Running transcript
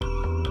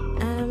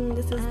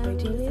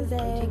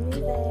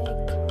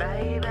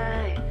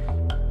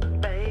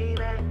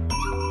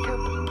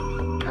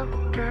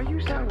Girl, you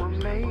so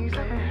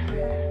amazing.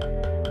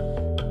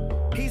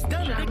 He's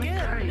done it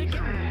again.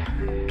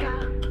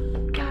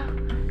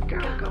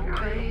 Go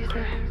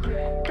crazy.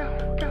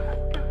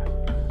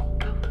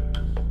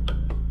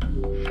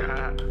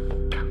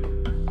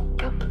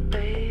 Go,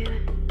 baby.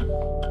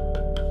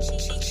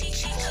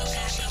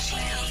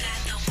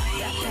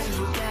 That thing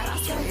you got, I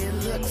say it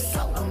looks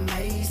so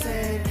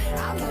amazing. I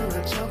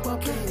wanna jump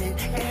up in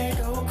it and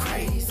go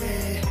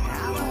crazy.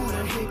 I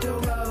wanna hit the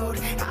road.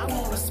 I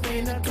wanna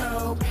spin the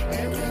globe.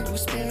 And when you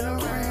spin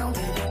around,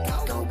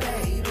 go,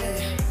 baby.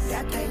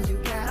 That thing you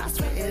got, I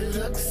swear it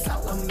looks so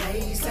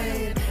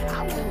amazing.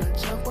 I wanna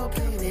jump up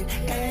in it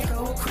and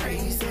go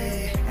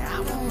crazy. I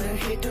wanna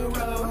hit the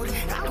road.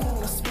 I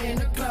wanna spin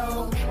the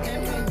globe.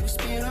 And when you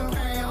spin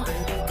around,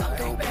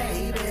 go,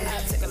 baby.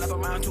 I take a lap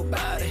around your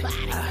body.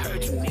 I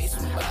heard you need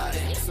somebody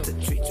to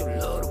treat your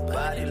little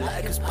body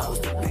like it's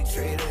supposed to be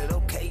treated.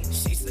 Okay,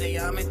 she say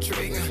I'm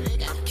intriguing.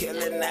 I'm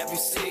killing every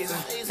season,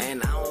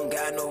 and I don't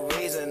got no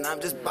reason. I'm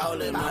just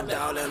ballin', my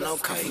darling. I'm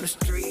come from the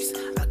streets.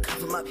 I come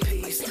for my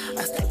peace.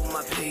 I stay with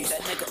my peace.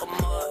 That nigga a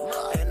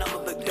mud, and I'm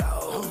a big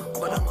dog,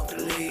 but I'm up the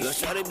league. Girl,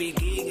 shawty be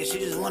geeking. She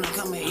just wanna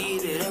come and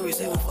eat it every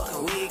single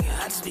fucking weekend.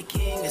 I just be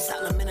king and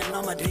Solomon and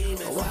all my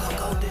demons. Walk on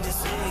go, did you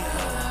see?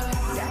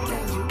 That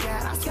thing you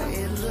got, I swear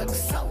it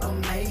looks so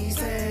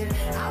amazing.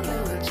 I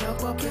wanna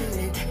jump up in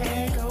it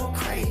and go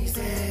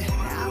crazy.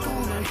 I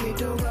wanna hit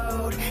the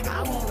road.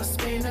 I wanna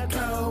spin the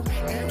globe.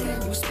 And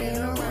when you spin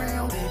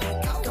around,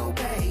 go,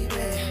 baby.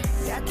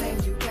 That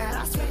thing you got,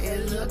 I swear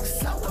it looks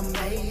so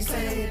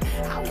amazing.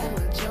 I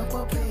wanna jump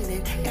up in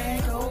it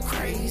and go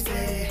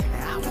crazy.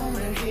 I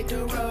wanna hit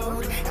the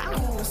road. I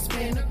wanna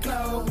spin the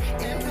globe.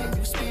 And when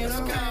you spin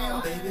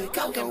around,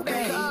 go,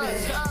 baby.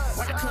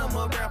 When I come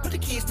around, put the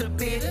keys to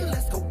bed and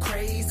let's go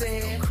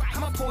crazy.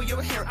 I'ma pull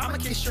your hair, I'ma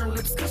kiss your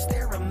lips, cause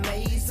they're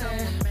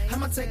amazing.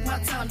 I'ma take my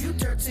time, you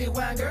dirty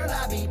wine, girl,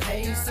 I be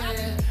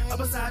pacing. Up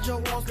beside your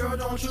walls, girl,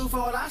 don't you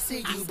fall, I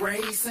see you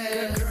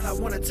bracing. Girl, I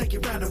wanna take you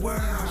around the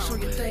world, show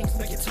you things,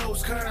 make your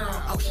toes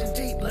curl. Ocean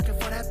deep, looking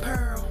for that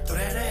pearl. Throw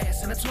that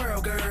ass in a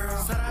twirl, girl.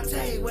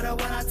 Saute with a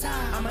one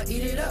tie, I'ma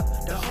eat it up,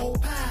 the whole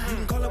pie. You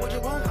can call it what you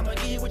want, I'ma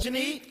give you what you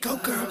need. Go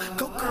girl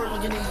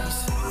on your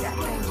knees. That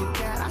thing you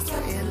got, I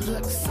swear it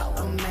looks so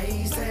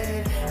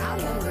amazing. I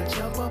wanna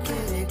jump up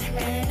in it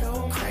and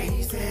go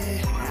crazy.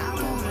 I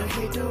wanna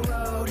hit the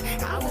road.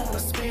 I wanna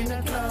spin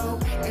the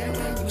globe. And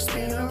when you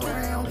spin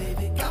around,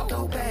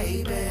 go,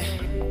 baby.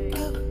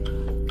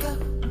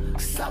 Go,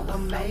 so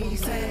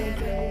amazing.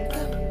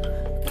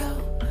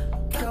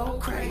 Go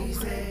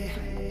crazy.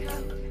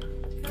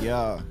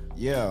 Yeah.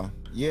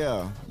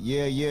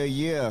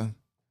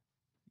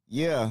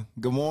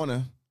 Good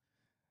morning,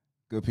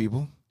 good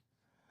people.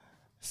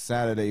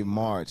 Saturday,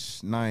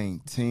 March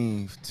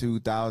 19th,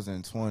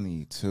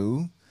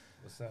 2022.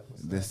 What's up?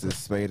 This is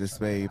Spade of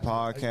Spades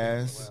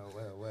Podcast.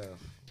 Well.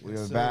 We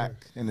are back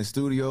in the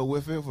studio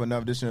with it for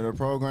another edition of the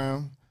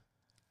program.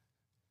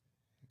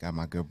 Got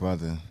my good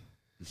brother,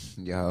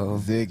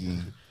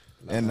 Z1ggy,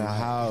 in the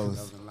house.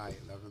 Love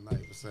and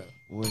light. What's up?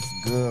 What's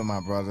good,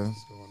 my brother?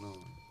 What's going on?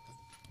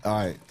 All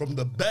right. From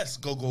the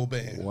best go-go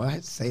band.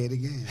 What? Say it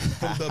again.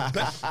 From the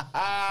best.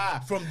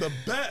 From the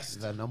best.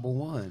 The number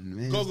one,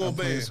 man. Go-go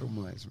band. So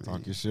much, man.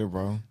 Talk your shit,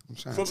 bro. I'm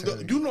trying From to the,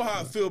 tell you know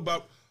how I feel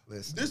about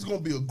Listen. this is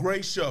going to be a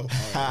great show.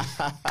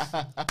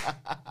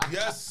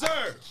 Yes,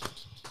 sir.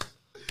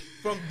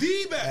 From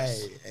the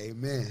best. Hey,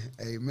 amen.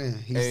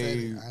 He Hey, said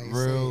it. I ain't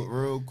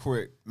real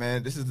quick,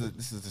 man. This is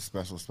a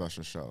special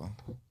show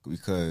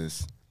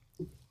because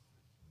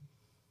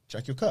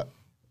check your cup.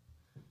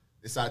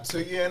 It's our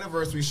 2-year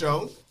anniversary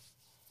show.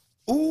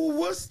 Ooh,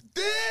 what's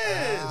this?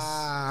 It's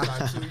our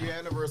 2-year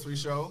anniversary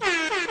show.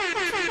 Actually,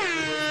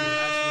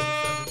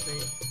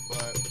 the 17th,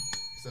 but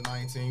it's the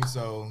 19th,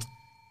 so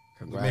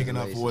we're making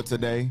up for it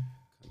today.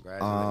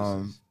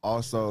 Congratulations.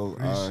 Also,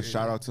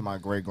 shout out to my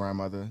great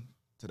grandmother.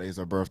 Today's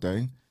her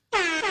birthday.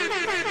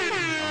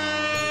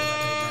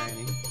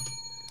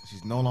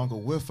 She's no longer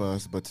with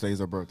us, but today's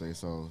her birthday.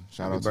 So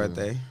shout out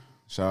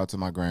to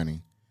my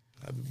granny.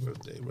 Happy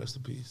birthday. Rest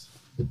in peace.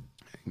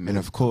 And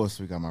of course,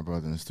 we got my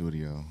brother in the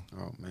studio.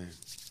 Oh, man.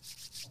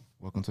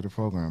 Welcome to the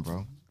program,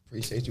 bro.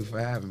 Appreciate you for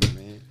having me,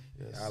 man.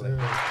 Yes, Y'all sir. This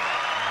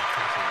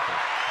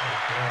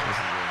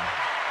is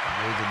a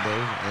major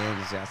day, and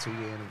it's our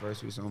 2-year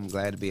anniversary, so I'm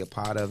glad to be a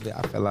part of it.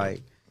 I feel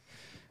like,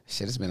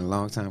 shit, it's been a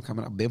long time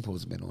coming up.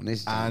 Benpo's been on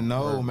this. I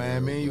know,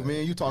 man. Me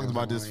and you talked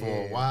about this for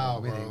a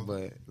while, bro.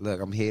 But look,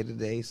 I'm here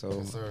today, so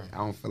Yes, sir. I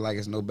don't feel like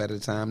it's no better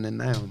time than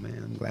now,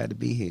 man. I'm glad to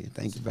be here.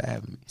 Thank you for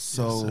having me.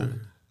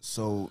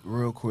 So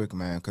real quick,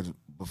 man, because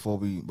before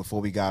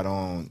we got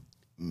on,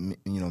 me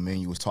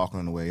and you was talking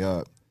on the way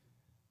up.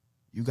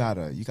 You got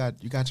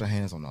your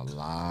hands on a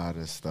lot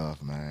of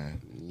stuff,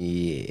 man.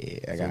 Yeah,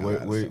 I got. So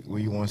where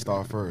you want to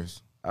start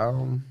first? I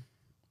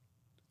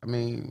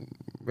mean,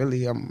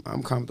 really,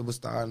 I'm comfortable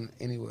starting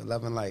anywhere.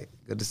 Loving Light.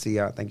 Good to see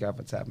y'all. Thank y'all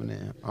for tapping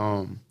in.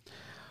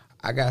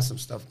 I got some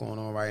stuff going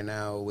on right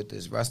now with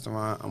this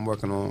restaurant. I'm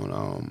working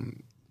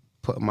on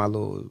putting my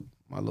little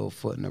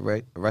foot in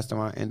the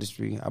restaurant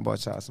industry. I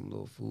bought y'all some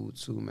little food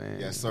too, man.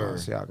 Yes, sir.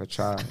 So y'all could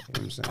try. You know what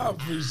I'm saying? I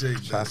appreciate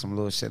that. Try some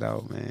little shit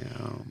out,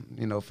 man.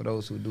 You know, for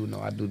those who do know,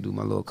 I do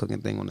my little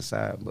cooking thing on the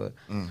side, but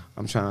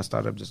I'm trying to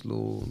start up this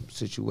little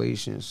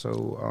situation.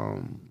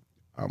 So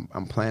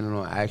I'm planning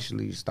on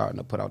actually starting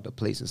to put out the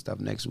plates and stuff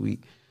next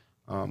week.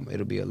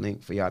 It'll be a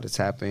link for y'all to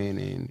tap in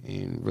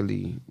and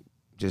really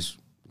just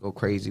go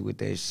crazy with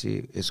that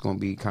shit. It's gonna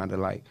be kind of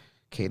like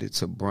catered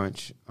to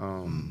brunch.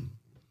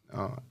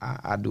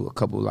 I do a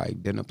couple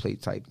like dinner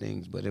plate type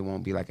things, but it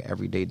won't be like an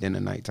everyday dinner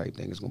night type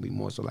thing. It's gonna be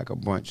more so like a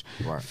brunch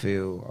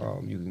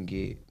feel. You can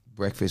get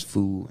breakfast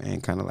food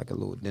and kind of like a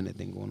little dinner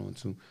thing going on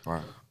too.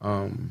 Right.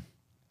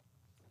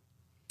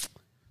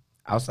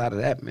 Outside of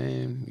that,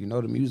 man, you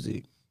know the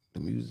music.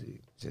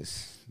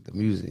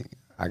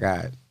 I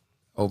got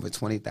over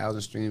 20,000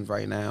 streams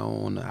right now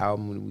on the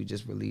album we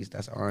just released.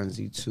 That's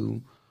RNZ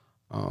 2.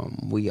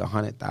 We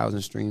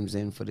 100,000 streams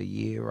in for the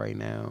year right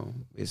now.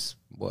 It's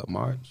what,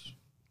 March?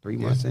 3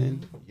 months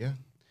in. Yeah.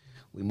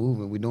 We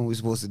moving. We doing what we're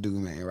supposed to do,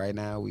 man. Right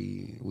now,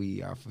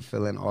 we are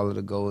fulfilling all of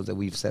the goals that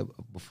we've set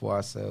before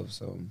ourselves.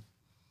 So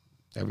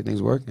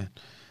everything's working.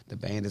 The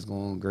band is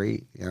going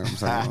great. You know what I'm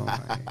saying?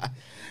 Like,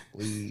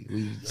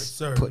 we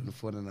putting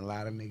foot in a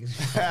lot of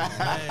niggas.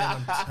 Man,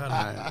 I'm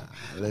telling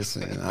you.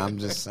 Listen, I'm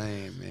just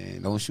saying,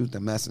 man. Don't shoot the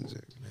messenger.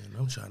 Man,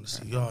 I'm trying to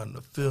see y'all in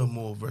the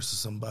Fillmore versus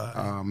somebody.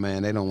 Oh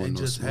man, they don't want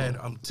no smoke.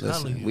 I'm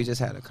telling you. We just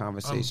had a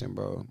conversation,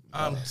 bro.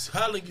 I'm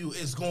telling you,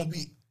 it's gonna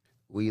be.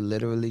 We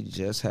literally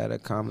just had a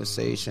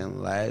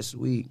conversation last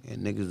week,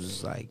 and niggas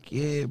was like,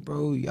 yeah,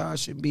 bro, y'all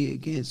should be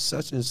against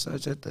such and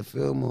such at the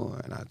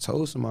Fillmore. And I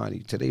told somebody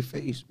to their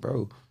face,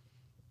 bro,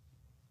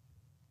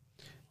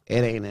 it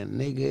ain't a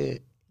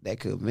nigga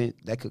that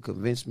could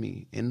convince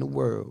me in the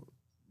world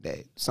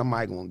that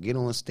somebody gonna get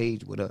on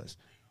stage with us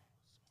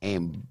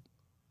and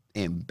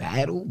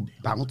battle,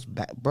 bounce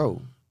back.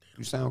 Bro,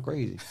 you sound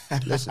crazy.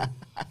 Listen,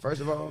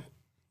 first of all,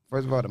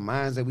 the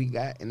minds that we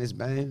got in this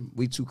band,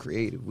 we too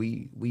creative.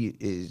 We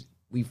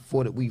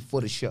for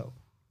the show.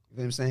 You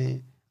know what I'm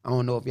saying? I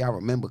don't know if y'all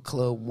remember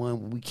Club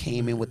 1 when we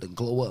came in with the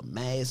glow up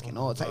mask and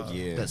all types,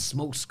 the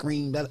smoke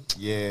screen.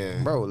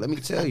 Yeah, bro. Let me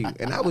tell you,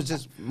 and I was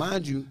just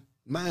mind you,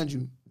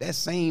 that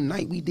same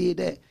night we did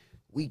that,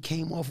 we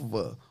came off of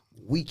a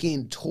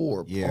weekend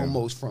tour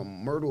almost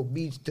from Myrtle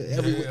Beach to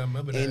everywhere. Yeah, I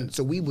remember that. And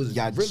so we was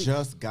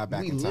just got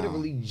back in town. We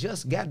literally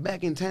just got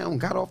back in town,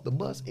 got off the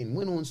bus, and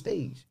went on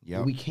stage. Yep.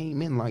 And we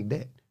came in like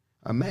that.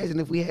 Imagine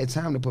if we had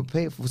time to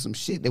prepare for some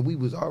shit that we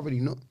was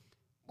already know.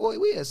 Boy,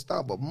 we had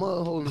stopped a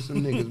mud hole in some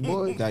niggas,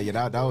 boy. that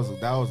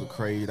was a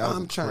crazy.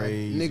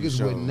 Niggas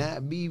show. would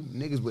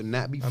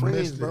not be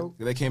friends, bro.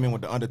 They came in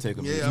with the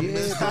Undertaker music.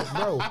 Yeah,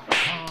 bro.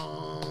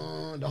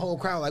 The whole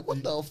crowd like,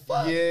 what the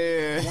fuck?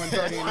 Yeah.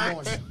 1:30 in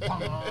the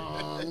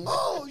morning.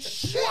 Oh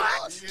shit!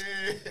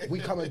 Yeah. We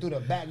coming through the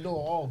back door,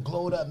 all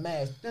glowed up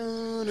mask.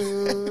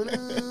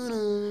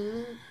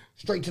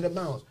 Straight to the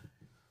bounce.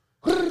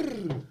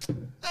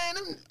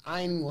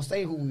 I ain't even gonna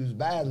say who we was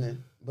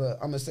battling, but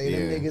I'm gonna say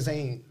them niggas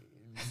ain't.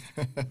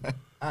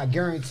 I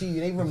guarantee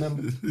you they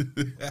remember.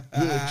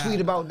 Yeah,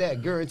 tweet about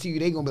that. Guarantee you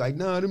they gonna be like,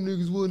 nah, them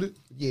niggas won it.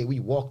 Yeah, we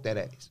walked that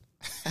ass.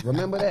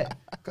 Remember that?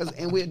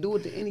 And we'll do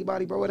it to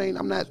anybody, bro. It ain't.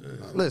 I'm not.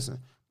 Listen,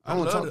 I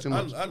don't talk too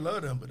much. I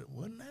love them, but it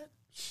wasn't that.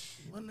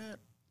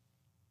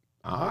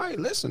 All right,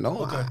 listen. No,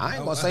 okay. I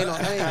ain't gonna say no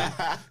names.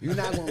 You're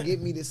not gonna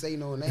get me to say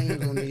no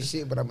names on this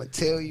shit, but I'm gonna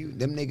tell you,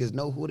 them niggas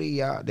know who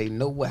they are. They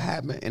know what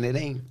happened, and it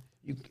ain't.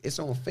 It's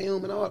on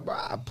film and all, bro.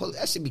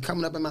 That shit be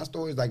coming up in my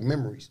stories like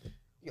memories.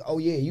 Oh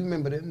yeah, you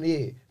remember them?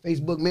 Yeah,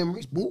 Facebook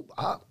memories. Boop.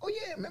 Oh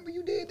yeah, remember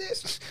you did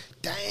this?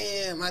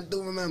 Damn, I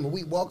do remember.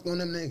 We walked on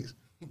them niggas.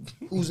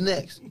 Who's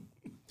next?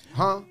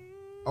 Huh?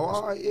 Oh,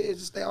 all right, yeah,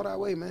 just stay out our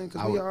way, man,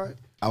 because we all right.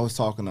 I was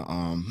talking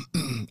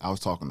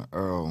to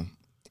Earl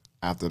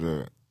after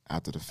the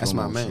film. That's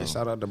my man. Show.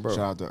 Shout out to bro. Shout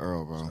out to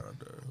Earl, bro.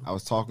 I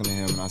was talking to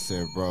him and I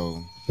said,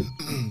 bro,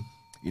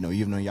 you know,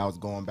 even though y'all was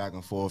going back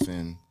and forth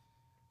and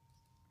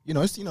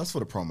it's for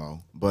the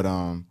promo, but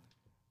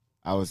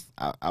I was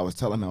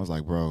telling him, I was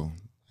like, bro,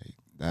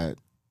 that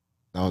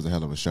was a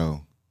hell of a show.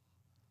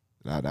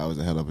 That was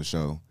a hell of a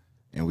show.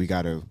 And we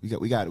gotta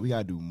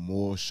do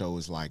more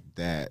shows like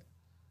that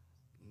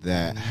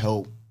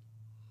help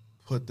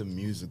put the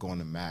music on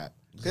the map.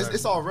 Exactly.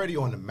 It's already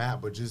on the map,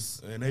 but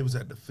just and they was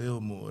at the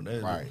Fillmore.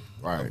 Right.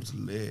 That was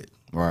lit.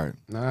 Right.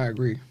 No, I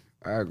agree.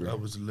 That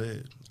was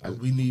lit.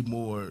 We need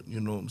more, you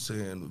know what I'm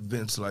saying,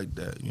 events like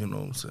that. You know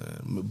what I'm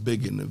saying,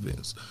 big in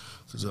events.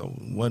 Because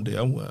one day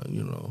I want,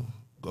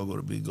 go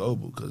to be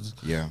global because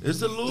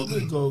it's a little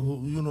bit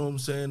global, you know what I'm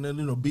saying?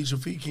 And, Beach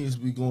of Feet Kings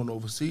be going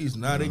overseas.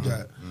 Now they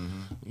got,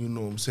 you know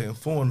what I'm saying,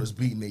 foreigners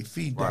beating their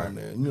feet down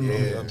there,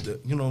 up there,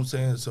 you know what I'm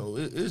saying? So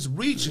it's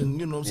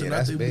reaching, you know what I'm saying?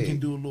 I think we can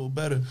do a little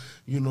better,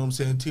 you know what I'm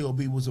saying?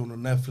 T.O.B. was on a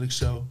Netflix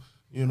show,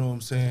 you know what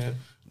I'm saying?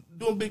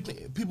 Doing big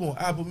things. People on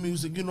Apple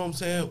Music, you know what I'm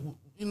saying?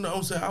 You know what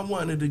I'm saying? I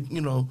wanted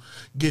to,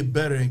 get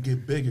better and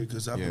get bigger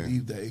because I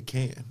believe that it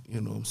can.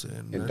 You know what I'm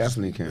saying? It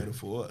definitely can. Better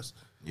for us.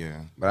 Yeah.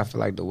 But I feel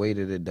like the way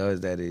that it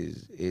does that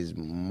is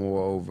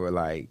more over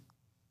like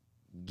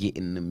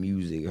getting the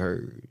music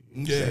heard.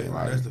 Yeah,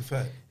 like, that's the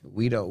fact.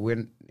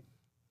 We're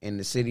in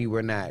the city.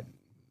 We're not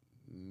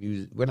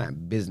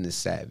business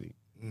savvy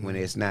when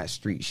it's not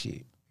street shit. You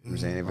know what I'm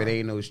saying? If it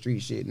ain't no street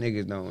shit,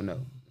 niggas don't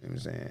know. You know what I'm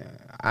saying?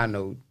 I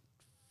know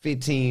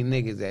 15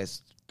 niggas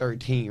that's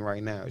 13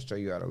 right now. Show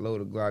you how to load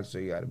a Glock, show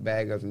you how to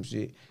bag up some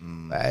shit.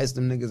 I ask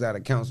them niggas how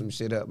to count some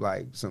shit up,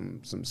 like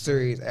some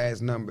serious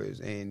ass numbers,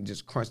 and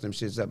just crunch them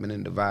shits up and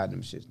then divide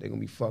them shits. They gonna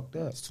be fucked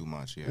up. It's too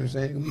much, yeah. You know what I'm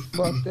saying? They gonna be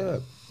fucked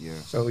up. Yeah.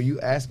 So you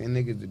asking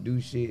niggas to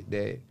do shit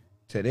that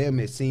to them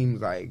it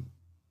seems like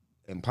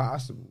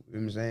impossible. You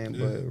know what I'm saying?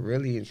 Yeah. But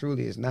really and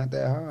truly, it's not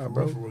that hard,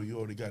 bro. For real, you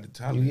already got the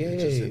talent. Yeah,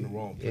 It's just in the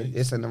wrong place.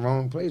 It's in the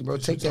wrong place, bro.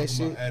 Take that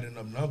shit. Adding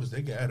up numbers,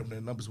 they can add up their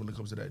numbers when it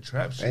comes to that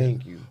trap shit.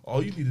 Thank you.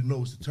 All you need to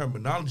know is the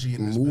terminology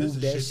in this Move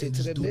business that shit shit and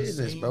to just the do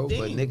business, same bro. thing.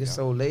 But niggas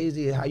so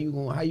lazy. How you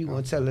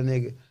gonna tell a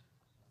nigga,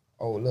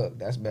 oh look,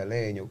 that's Bel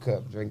Air in your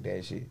cup. Drink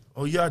that shit.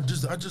 Oh yeah, I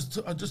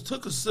just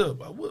took a sip.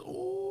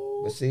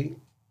 But see,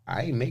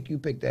 I ain't make you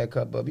pick that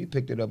cup up. You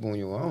picked it up on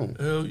your own.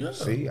 Hell yeah.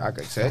 See, I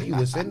could tell you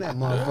what's in that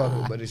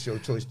motherfucker, but it's your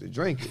choice to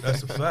drink it.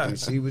 That's a fact. You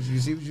see what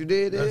you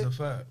did there? That's a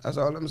fact. That's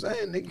all I'm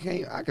saying. Nigga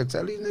can't. I could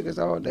tell these niggas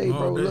all day,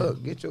 bro.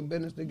 Look, get your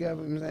business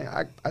together. You know what I'm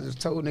saying? I just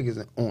told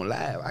niggas on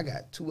live, I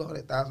got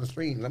 200,000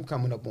 streams. I'm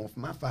coming up on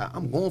my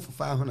I'm going for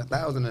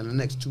 500,000 in the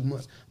next 2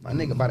 months. My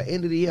nigga, by the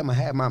end of the year, I'm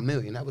gonna have my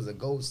million. That was a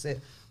goal set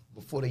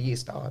before the year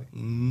started.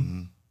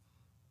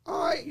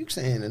 All right, you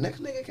saying the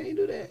next nigga can't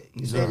do that?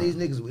 You saying these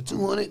niggas with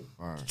 200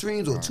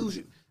 streams or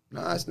two?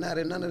 No, it's not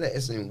in none of that.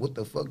 It's in what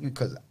the fuck you?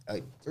 Because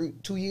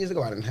 2 years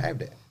ago I didn't have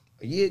that.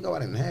 A year ago I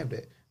didn't have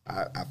that.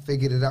 I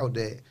figured it out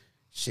that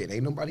shit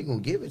ain't nobody gonna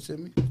give it to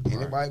me.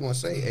 Ain't nobody gonna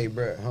say, hey,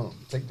 bro,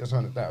 take this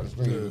 100,000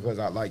 streams because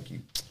I like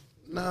you.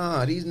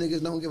 Nah, these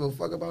niggas don't give a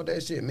fuck about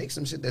that shit. Make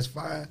some shit that's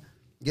fire,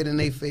 get in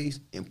their face,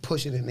 and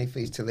push it in their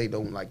face till they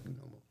don't like you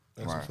no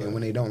more. And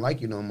when they don't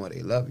like you no more,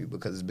 they love you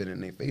because it's been in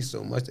their face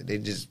so much that they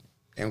just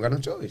ain't got no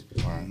choice.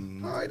 All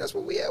right, that's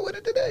what we had with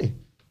it today.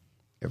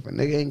 If a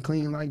nigga ain't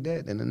clean like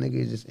that, then the nigga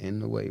is just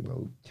in the way,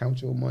 bro.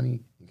 Count your money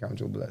and count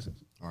your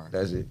blessings. All right.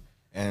 That's it.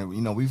 And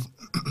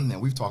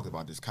we've talked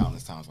about this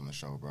countless times on the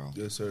show, bro.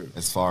 Yes, sir.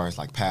 As far as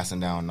like passing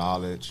down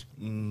knowledge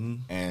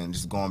and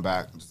just going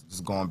back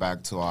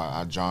to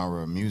our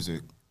genre of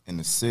music in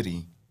the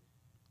city,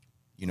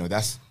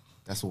 that's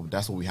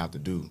what we have to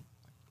do.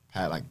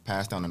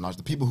 Pass down the knowledge.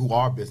 The people who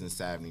are business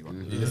savvy,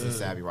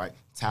 right?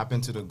 Tap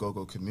into the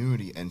go-go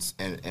community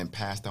and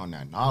pass down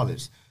that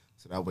knowledge,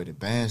 so that way the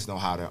bands know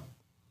how to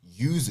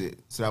use it.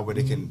 So that way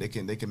they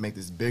can make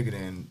this bigger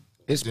than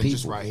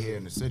just right here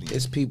in the city.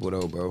 It's people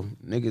though, bro.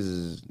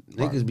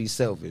 Niggas be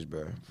selfish,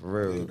 bro.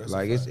 For real. Yeah,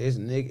 like it's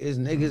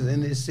niggas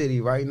in this city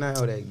right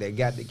now that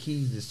got the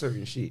keys to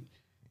certain shit. You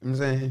know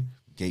what I'm saying?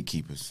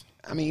 Gatekeepers.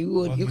 I mean,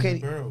 you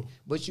can't,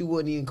 but you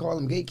wouldn't even call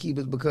them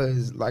gatekeepers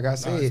because, like I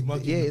said, it's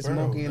monkey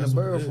in the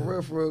barrel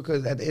for real.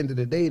 Because at the end of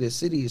the day, the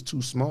city is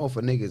too small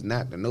for niggas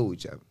not to know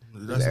each other.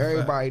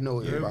 Everybody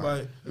know everybody. You know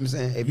what I'm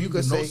saying? If you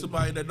could know say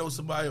somebody that knows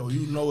somebody, or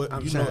you know it,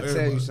 I'm trying to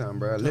tell you something,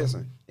 bro.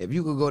 Listen, if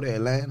you could go to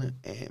Atlanta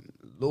and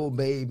Lil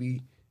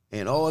Baby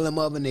and all them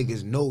other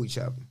niggas know each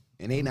other,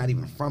 and they not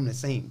even from the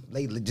same,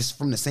 they just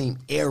from the same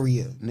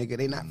area, nigga.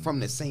 They not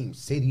from the same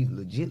city,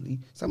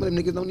 legitly. Some of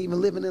them niggas don't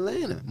even live in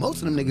Atlanta.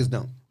 Most of them niggas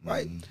don't,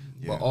 right?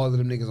 Yeah. But all of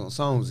them niggas on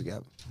songs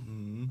together.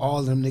 All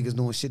of them niggas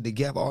doing shit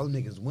together. All them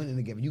niggas winning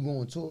together. You go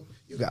on tour,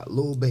 you got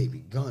Lil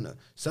Baby, Gunna,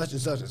 such and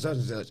such and such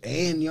and such,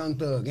 and Young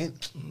Thug, and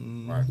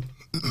right,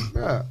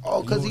 bruh.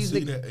 All because these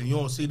niggas. And you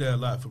don't see that a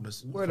lot from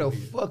this. Where the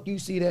fuck you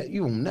see that?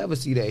 You will never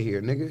see that here,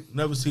 nigga.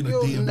 Never seen a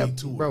DMV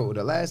tour, bro.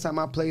 The last time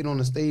I played on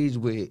the stage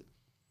with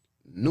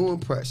New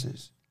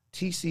Impressions,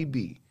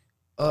 TCB,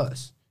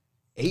 us,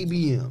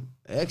 ABM,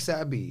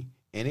 XIB,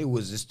 and it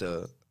was just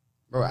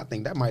bro, I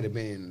think that might have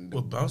been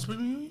Bounce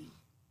Baby?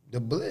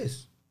 The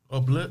Bliss. Oh,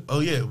 Bliss.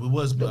 Oh yeah, it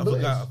was.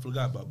 I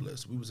forgot about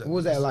Bliss. We was at. What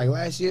was that, like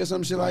last year or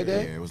some shit like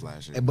that? Yeah, it was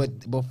last year.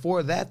 But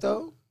before that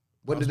though,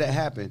 when did that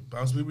happen?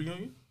 Bounce Baby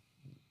reunion?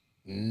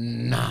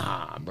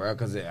 Nah, bro,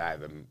 because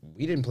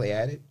we didn't play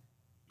at it.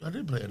 I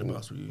did play at the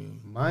Bounce reunion.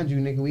 Mind you,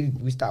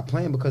 nigga, we stopped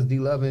playing because D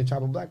Love and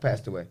Chopper Black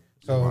passed away.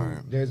 So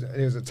there's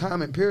a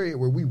time and period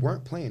where we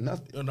weren't playing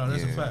nothing. Oh, no,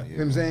 that's a fact. You know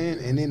what I'm saying?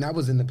 And then that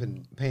was in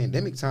the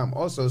pandemic time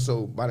also.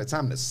 So by the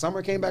time the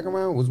summer came back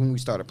around was when we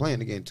started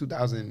playing again,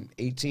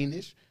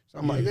 2018-ish,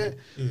 something like that.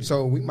 Yeah.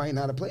 So we might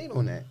not have played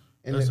on that.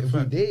 And if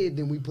we did,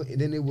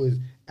 then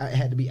it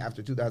had to be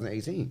after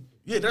 2018.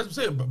 Yeah, that's what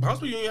I'm saying.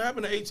 Bounce Reunion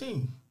happened in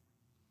 18.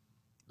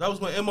 That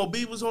was when MOB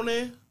was on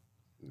there?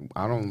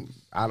 I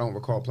don't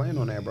recall playing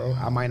on that, bro.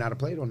 I might not have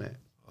played on that.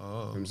 You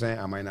know what I'm saying?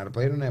 I might not have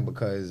played on that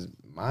because,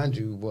 mind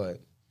you,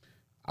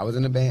 I was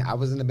in the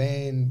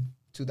band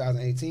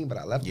 2018, but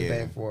I left the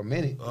band for a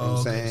minute. You know what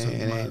I'm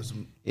saying?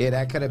 So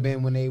that could have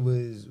been when they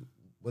was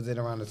it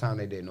around the time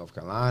they did North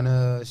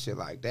Carolina, shit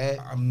like that?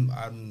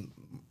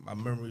 My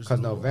memory is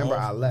because November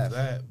I left.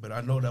 That, but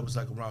I know that was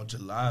like around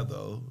July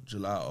though,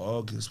 July,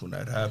 August when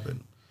that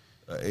happened.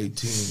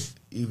 18,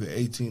 either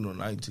 18 or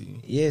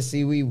 19. Yeah,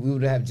 see, we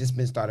would have just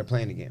been started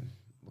playing again.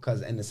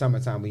 Because in the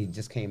summertime, we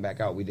just came back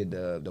out. We did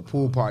the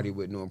pool party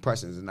with New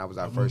Impressions, and that was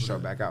our first show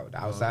back out.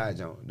 The outside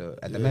joint,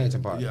 at the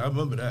mansion party. Yeah, I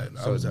remember that.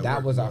 So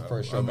that was our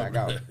first show back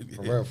out.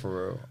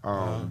 For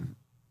real.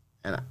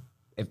 And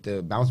if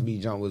the Bounce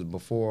Beat jump was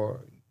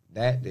before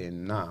that,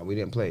 then nah, we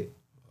didn't play it.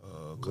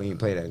 We didn't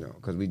play that jump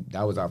because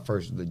that was our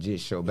first legit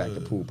show back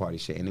to pool party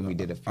shit, and then we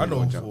did a few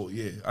more jumps.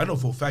 I know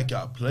for a fact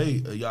y'all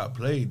played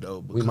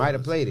though. We might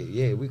have played it.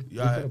 Yeah, we could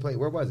have played.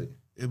 Where was it?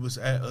 It was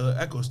at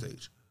Echo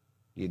Stage.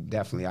 Yeah,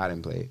 definitely. I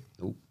didn't play it.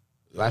 Nope.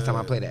 Last time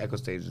I played at Echo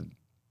Stage,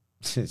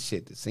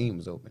 shit, the scene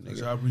was open,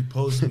 nigga. Y'all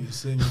reposted me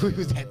singing. We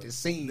was at the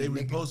scene. They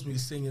reposted me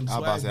singing I was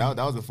Swag about to say,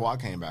 that was before I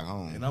came back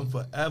home. And I'm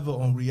forever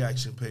on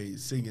reaction page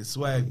singing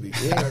Swag Beat.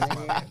 Yeah,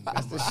 nigga.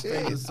 That's the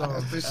shit.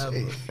 That's the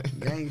shit.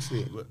 Gang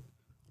shit. What?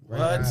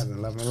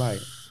 Love and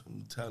light.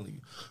 I'm telling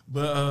you.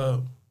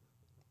 But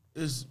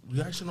is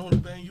Reaction the only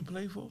band you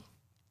play for?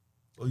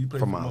 Or you play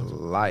for for my multiple?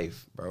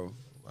 life, bro.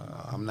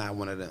 Wow. I'm not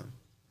one of them.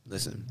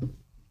 Listen,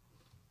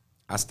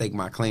 I stake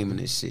my claim in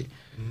this shit.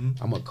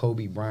 Mm-hmm. I'm a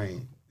Kobe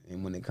Bryant,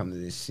 and when it comes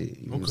to this shit,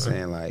 you know what I'm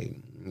saying? Like,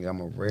 I'm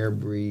a rare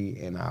breed,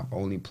 and I've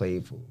only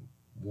played for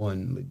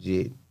one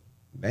legit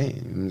band.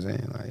 You know what I'm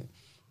saying? Like,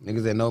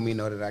 niggas that know me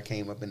know that I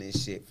came up in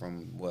this shit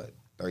from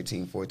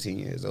 13, 14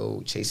 years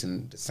old,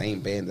 chasing the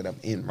same band that I'm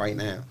in right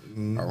now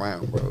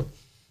around, bro.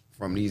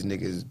 From these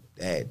niggas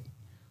that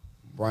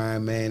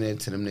Brian Manning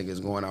to them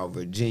niggas going out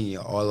Virginia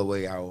all the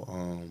way out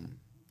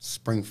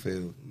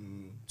Springfield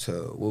to,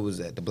 what was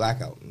that, the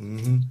Blackout.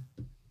 Mm-hmm.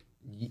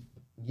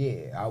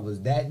 Yeah, I was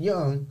that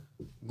young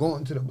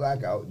going to the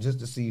Blackout just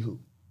to see who.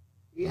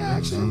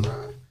 Reaction,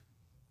 bro.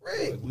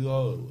 Rick. Like we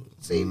all.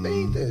 See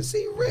Beatha,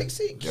 see Rick,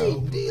 see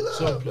Keith, D-Love,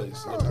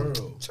 Someplace, La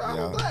Pearl.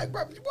 Charlie Black,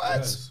 bro. What?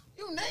 Yes.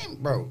 You name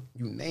it, bro.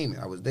 You name it.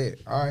 I was there.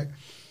 All right.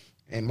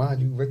 And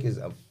mind you, Rick is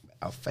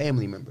a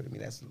family member to me.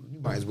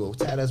 You might as well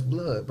tie us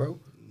blood, bro.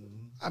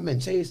 I've been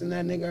chasing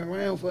that nigga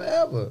around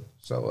forever.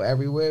 So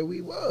everywhere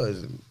we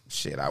was,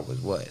 shit, I was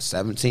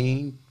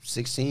 17,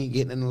 16,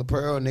 getting in the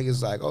Pearl.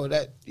 Niggas like, oh,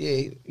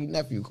 he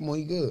nephew. Come on,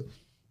 he good.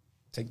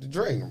 Take the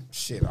drink.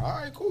 Shit, all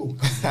right, cool.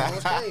 I'm on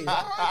stage.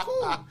 All right,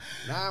 cool.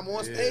 Now I'm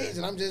on stage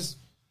and I'm just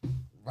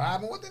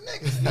vibing with the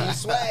niggas. Me and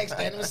Swag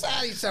standing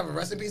beside each other.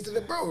 Rest in peace to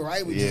the bro,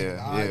 right? We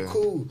just, all right,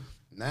 cool.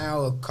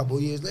 Now a couple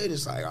years later,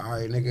 it's like, all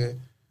right, nigga,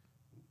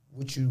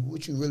 what you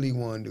really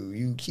want to do?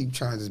 You keep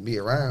trying to just be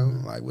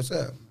around. Like, what's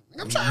up?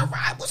 I'm trying to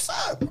ride. What's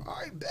up? All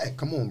right, bet.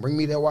 Come on, bring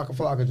me that Waka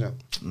Flocka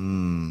jump.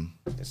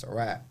 It's a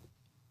rap.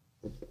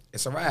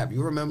 It's a rap.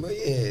 You remember?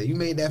 Yeah, you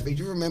made that face.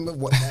 You remember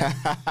what?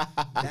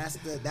 That's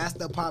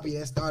the poppy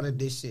that started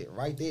this shit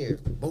right there.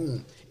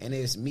 Boom. And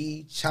it's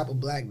me, Chopper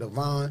Black,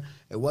 Devon.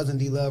 It wasn't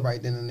D-Love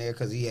right then and there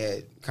because he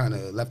had kind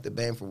of left the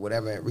band for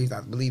whatever reason.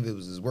 I believe it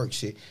was his work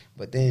shit.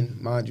 But then,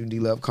 mind you,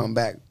 D-Love come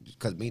back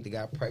because Beatha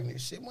got pregnant.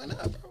 Shit went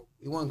up, bro.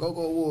 We won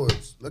Go-Go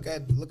Awards. Look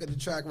at the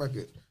track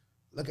record.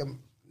 Look at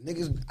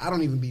niggas. I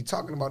don't even be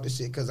talking about this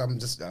shit because I'm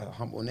just a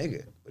humble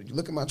nigga. But if you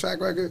look at my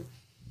track record,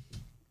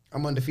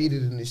 I'm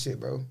undefeated in this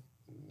shit, bro.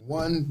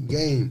 One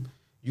game,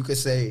 you could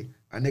say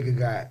a nigga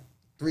got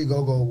 3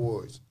 Go-Go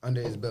Awards under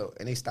his belt,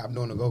 and they stopped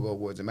doing the Go-Go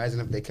Awards.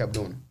 Imagine if they kept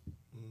doing them.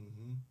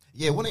 Mm-hmm.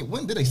 Yeah,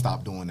 when did they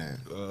stop doing that?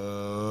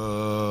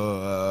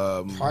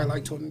 Probably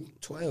like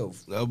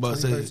 2012. I was about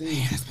to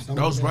say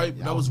that was right.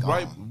 That was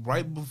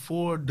right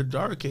before the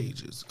Dark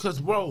Ages. Cause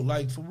bro,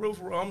 like for real,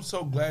 I'm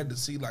so glad to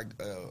see like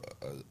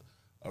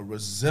a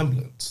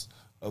resemblance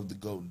of the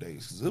golden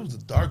days, because it was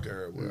a dark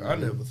era where I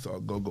never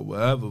thought Go-Go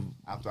would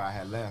after I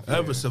had left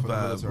ever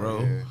survive,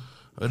 bro.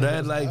 And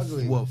that like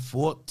ugly. What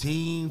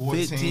 14,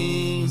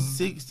 15,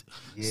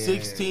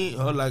 16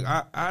 or like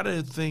I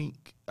didn't think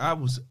I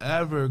was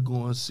ever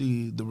going to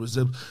see the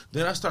resemblance.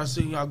 Then I started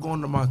seeing y'all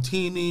going to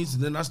Martinis,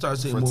 and then I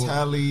started seeing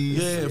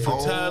Fratellis. More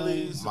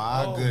Fratellis.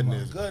 My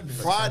goodness.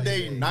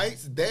 Friday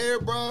nights there,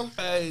 bro.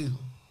 Hey.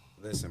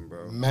 Listen,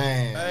 bro.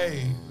 Man.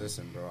 Hey.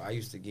 Listen, bro. I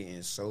used to get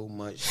in so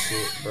much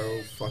shit,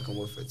 bro. Fucking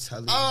with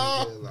Fratelli,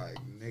 nigga. Like,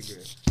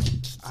 nigga.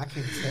 I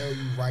can tell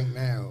you right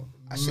now,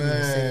 I shouldn't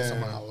even say this on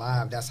my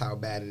live. That's how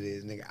bad it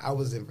is, nigga. I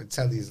was in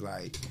Fratelli's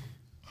like,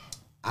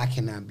 I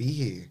cannot be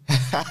here.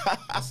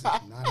 This is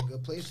not a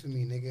good place for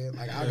me, nigga.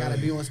 Like, I gotta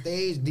be on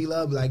stage.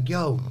 D-Love be like,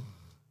 yo,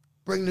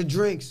 bring the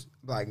drinks.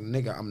 Like,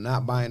 nigga, I'm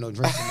not buying no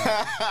drinks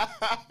tonight.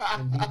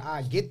 And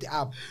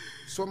I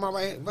swear my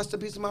right hand, rest in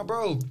peace to my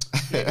bro.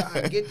 Nigga,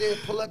 I get there,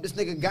 pull up, this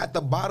nigga got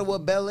the bottle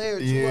of Bel Air,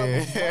 2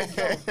 of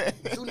them.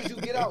 As soon as you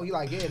get out, he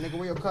like, yeah, nigga,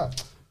 where your cup?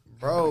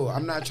 Bro,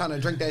 I'm not trying to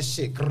drink that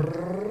shit.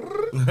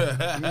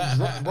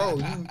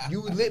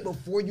 You lit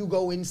before you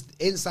go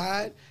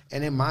inside,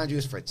 and then mind you,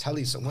 it's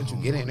Fratelli. So once you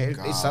get in there,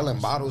 they selling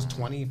bottles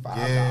 $25,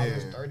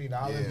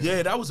 $30.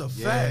 Yeah, that was a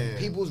fact.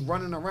 People's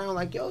running around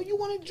like, yo, you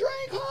want a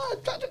drink, huh?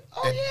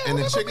 Oh yeah. And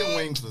the chicken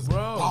wings was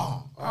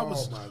bro. I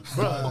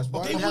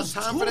didn't have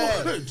time for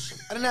that.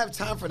 I didn't have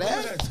time for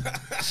that.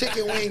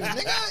 Chicken wings,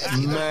 nigga. If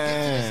you get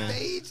to the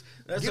stage,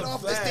 That's get a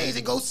off fact. the stage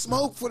and go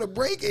smoke for the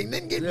break and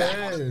then get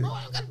back on the bro.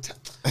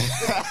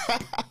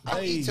 I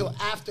don't eat till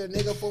after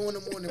nigga 4 in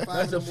the morning, 5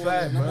 That's in a the morning.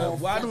 fact, and I'm bro. all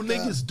Why do fucked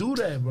niggas up. do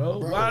that, bro?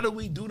 Bro. Why do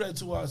we do that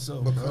to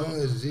ourselves,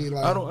 Because bro? G,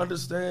 like, I don't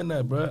understand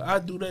that, bro. I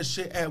do that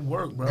shit at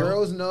work, bro.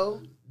 girls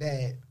know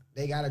that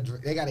they gotta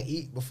drink, they gotta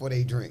eat before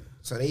they drink,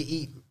 so they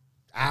eat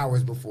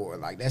hours before.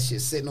 Like that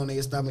shit sitting on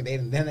their stomach. They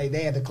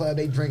at the club,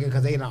 they drinking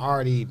because they done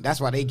already. That's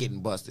why they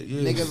getting busted.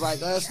 Yeah. Niggas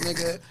like us,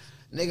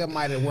 nigga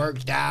might have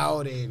worked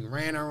out and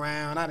ran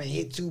around. I done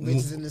hit 2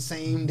 bitches in the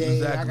same day.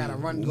 Exactly. I gotta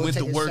run, go Went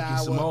take to a work shower. and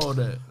some all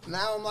that.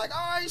 Now I'm like,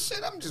 all right,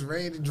 shit, I'm just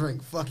ready to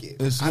drink. Fuck it.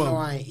 And I smoke. know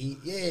I ain't eat.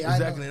 Yeah,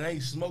 Exactly. I And I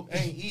ain't smoke,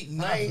 ain't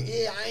eating I nothing.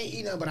 ain't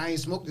eat nothing, but I ain't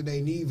smoked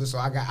today neither. So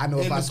I know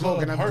if In I the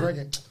smoke and I'm club hurt.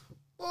 drinking.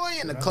 Boy,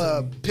 in the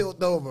club,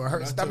 pilled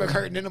over, stomach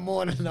hurting in the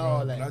morning and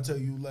all And I that. tell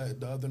you,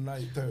 like the other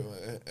night,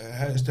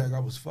 hashtag I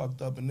was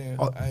fucked up in there.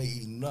 Oh. I ain't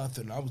eating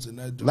nothing. I was in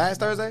that. Last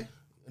Thursday?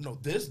 No,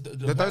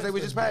 the Thursday we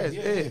just passed,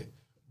 yeah.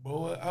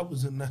 Boy, I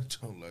was in that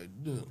joint like,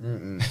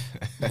 dude.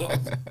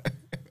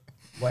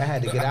 Boy, I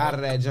had to get out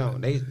of that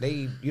junk. They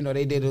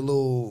did a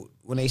little,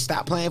 when they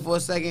stopped playing for a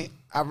second,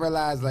 I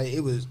realized like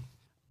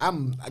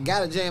I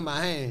got a J in my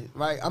hand,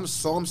 right? I'm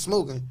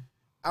smoking.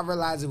 I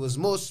realized it was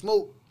more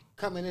smoke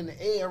coming in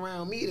the air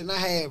around me than I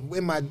had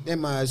in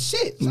my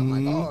shit. So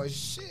I'm like, oh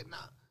shit, nah.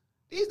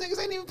 These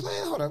niggas ain't even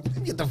playing. Hold up, let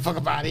me get the fuck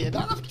up out of here,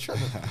 dog. I'm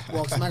tripping.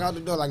 Walk smack out the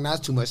door like, nah,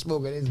 it's too much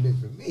smoke in this bitch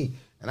for me.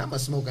 And I'm a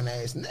smoking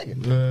ass nigga.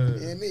 Yeah. You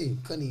hear me?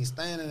 Couldn't even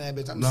stand in that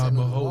bitch. I'm Nah, sitting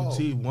but on the wall.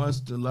 OT, once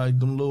them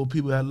little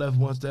people had left,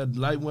 once that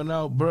light went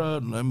out,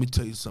 bruh, let me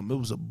tell you something. It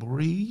was a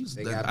breeze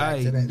They that got back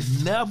I to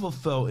that. never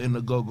felt in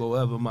the go-go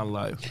ever in my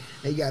life.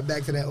 They got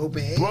back to that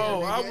open air.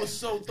 Bro, I nigga. was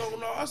so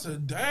thrown off. I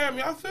said, damn,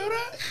 y'all feel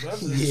that? I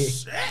said, Yeah.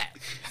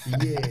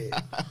 shit.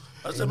 Yeah.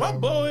 I said, my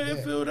boy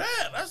didn't feel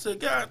that. I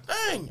said, God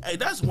dang. Hey,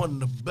 that's one of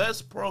the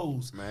best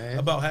pros Man.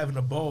 about having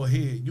a bald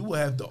head. You will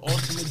have the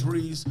ultimate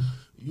breeze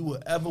you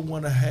will ever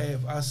want to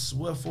have. I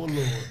swear for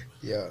Lord.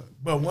 Yeah.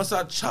 But once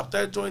I chopped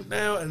that joint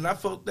down and I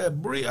felt that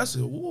breeze, I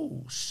said,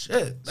 ooh,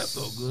 shit, that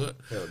felt good.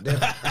 Felt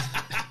different.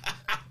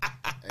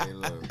 Hey,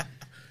 look,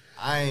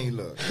 I ain't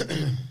look.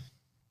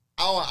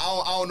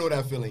 I don't know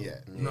that feeling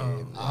yet.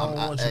 No, I don't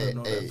want you to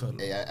know that feeling.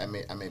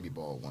 Hey, I may be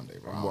bald one day,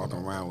 bro. I'm walking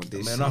around with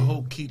this Man, shit. I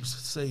hope Keeps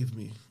save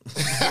me.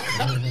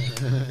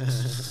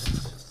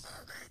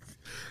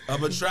 I'm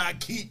going to try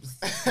Keeps.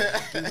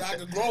 'Cause I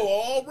can grow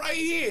all right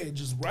here.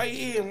 Just right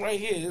here and right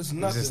here. It's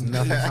nothing. just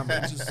nothing coming.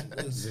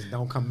 It's Just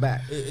don't come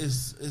back.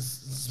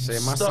 Say my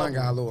son stubborn.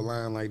 got a little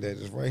line like that,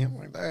 just right here. I'm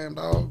like, damn,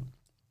 dog.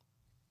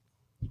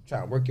 Try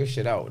to work your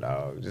shit out,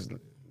 dog. Just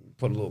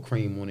put a little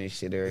cream on this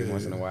shit every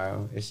once in a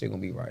while. This shit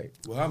gonna be right.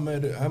 Well, I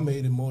made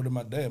it more than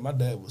my dad. My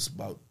dad was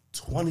about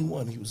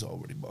 21. He was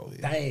already bald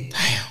head.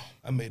 Damn.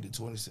 I made it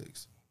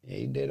 26. Yeah,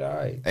 you did all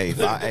right. Hey,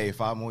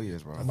 5 more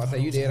years, bro. I'm about to say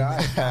you did all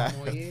right. 5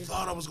 more years.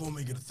 Thought I was gonna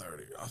make it to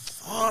 30. I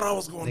thought I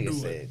was gonna Nigga do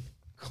said, it.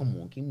 come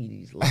on, give me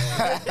these legs.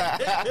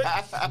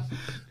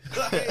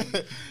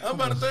 Like, I'm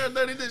about to turn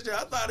 30 this year.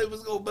 I thought it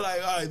was gonna be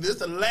like, all right, this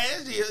the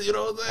last year. You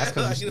know what I'm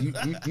That's saying?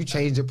 because you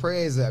changed your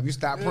prayers up. You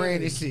stopped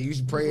praying this shit. You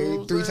should pray You know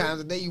what I'm 3 saying?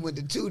 times a day. You went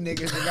to 2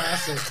 niggas.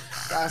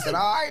 The guy said,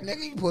 all right,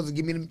 nigga, you supposed to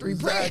give me them 3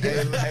 prayers.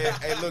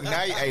 Hey, look,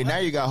 now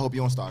you gotta hope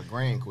you don't start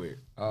graying quick.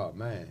 Oh,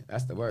 man,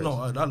 that's the worst. No,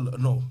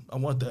 I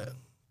want that.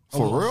 I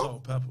For want real? Salt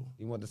and pepper.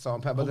 You want the salt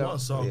and pepper? I want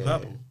salt and Yeah.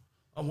 pepper.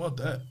 I want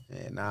that.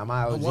 Yeah, nah,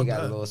 my OG want got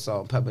a that. little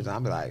salt and pepper.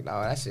 I'm be like, no,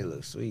 that shit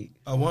looks sweet.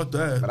 I want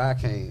that. But I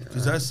can't.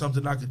 Cause that's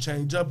something I could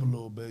change up a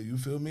little bit. You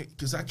feel me?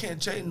 Cause I can't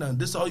change nothing.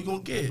 This all you gonna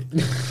get.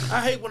 I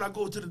hate when I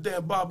go to the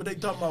damn barber. They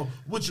talking about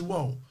what you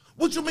want.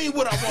 What you mean?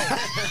 What I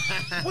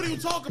want? What are you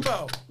talking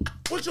about?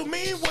 What you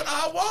mean? What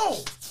I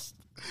want?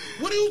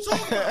 What are you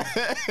talking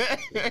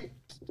about?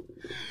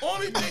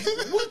 Only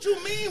thing. What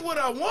you mean? What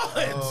I want?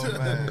 Oh,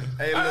 man.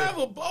 Hey, I look. have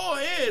a bald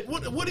head.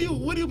 What do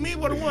you mean?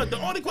 What I want? The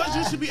only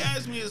question you should be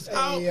asking me is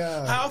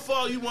how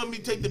far you want me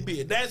to take the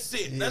beard. That's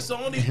it. That's the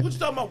only. What you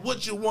talking about?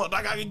 What you want?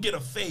 Like I can get a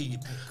fade.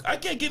 I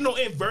can't get no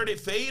inverted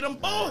fade. I'm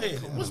bald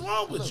headed. What's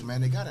wrong with Look, you? man,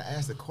 they gotta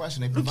ask the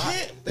question. They You provide.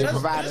 can't. They That's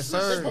provide a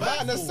service. They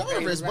provide the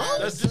service, bro.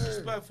 That's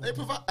disrespectful. They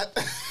provide.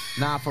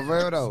 Nah, for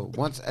real though.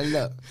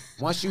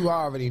 Once you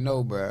already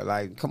know, bro.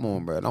 Like, come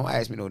on, bro. Don't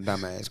ask me no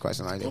dumbass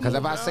question like that. Because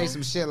if I say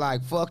some shit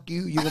like "fuck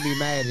you," you gonna be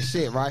mad as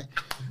shit, right?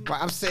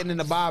 Right? I'm sitting in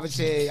the barber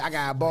chair. I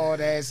got a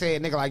bald ass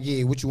head, nigga. Like,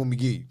 yeah, what you want me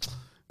to give you?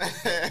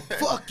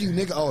 Fuck you,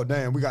 nigga. Oh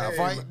damn, we got a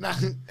fight. Nah,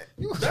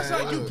 That's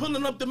like you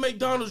pulling up the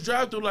McDonald's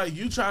drive-thru like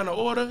you trying to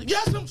order.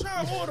 Yes, I'm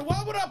trying to order.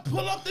 Why would I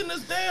pull up in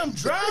this damn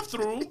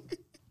drive-thru?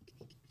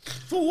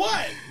 For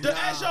what? To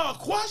ask y'all a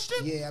question?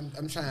 Yeah,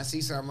 I'm trying to see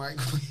something right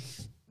quick.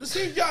 To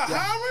see if y'all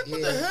hiring?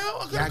 What the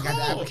hell? I Yeah, I gotta got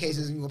the call.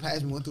 applications and you gonna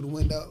pass me one through the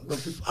window.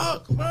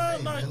 Fuck,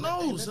 man. Like, no,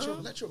 Let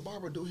son. your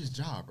barber do his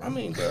job, bro. I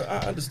mean, bro, I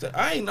understand.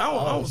 I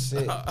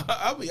shit.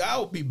 I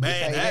would be mad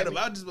Hey, at him. heavy?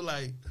 I'd just be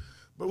like,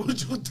 but what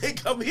you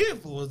think I'm here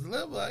for? And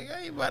I'm like,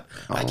 I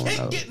Oh, can't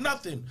no. get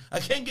nothing. I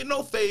can't get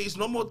no fades,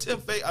 no more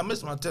 10 fade. I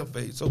miss my 10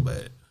 fade so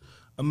bad.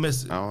 I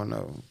miss it. I don't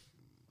know.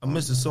 I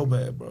miss it so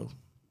bad, bro.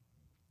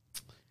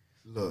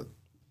 Look,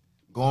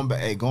 going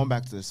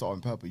back to the salt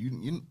and pepper.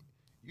 You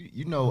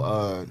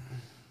know,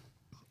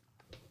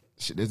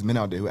 shit, there's men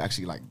out there who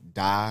actually like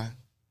dye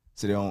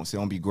so they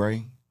don't be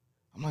gray.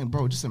 I'm like,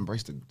 bro, just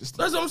embrace that's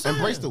what I'm saying.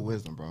 Embrace the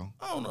wisdom, bro.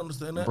 I don't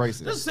understand that.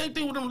 Embrace it. That's the same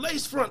thing with them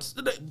lace fronts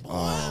today.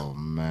 Oh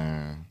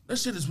man, that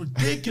shit is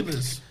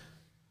ridiculous.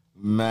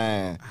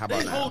 Man, how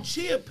about they hold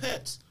chia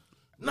pets?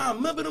 Nah,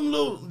 remember them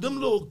little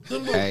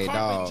hey,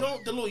 carpet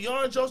joints, the little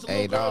yarn joints, the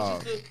little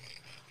girls used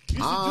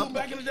to do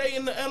back in the day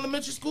in the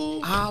elementary school.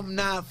 I'm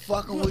not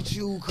fucking with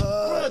you, cuz.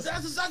 Bro,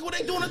 that's exactly what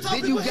they doing to top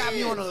Then you got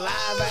me on a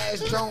live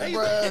ass joint,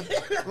 bro.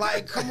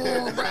 Like, come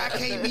on, bro. I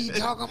can't be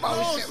talking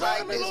about shit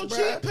like this, little bro.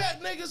 chia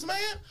pet niggas, man.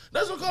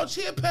 That's what we call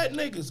chia pet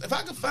niggas. If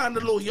I could find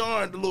the little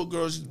yarn, the little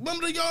girls,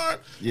 remember the yarn?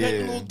 Yeah. Had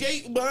the little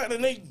gate behind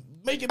and they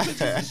making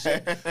pictures and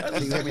shit. That's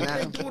exactly what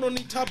they doing on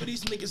the top of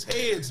these niggas'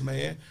 heads,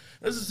 man.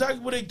 That's exactly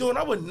what they doing.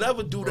 I would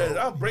never do that.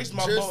 I'll brace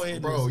my bald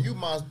head. Bro, you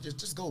must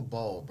just go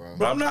bald, bro.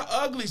 Bro, I'm not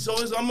ugly, so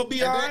I'm gonna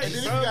be alright. And then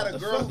if you got a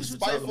girl who's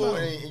spiteful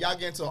and y'all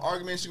get into an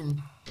argument, she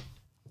can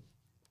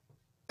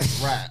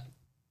rap.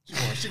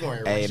 She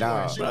gonna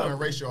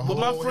erase your whole.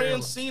 But my friends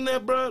hair. seen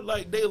that, bro.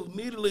 Like they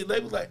immediately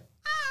they was like,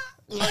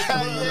 bro,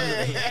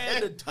 they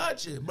had to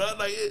touch it, bro.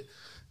 Like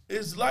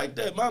it's like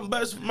that. My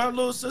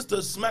little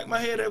sister smack my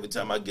head every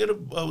time I get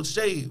a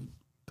shave.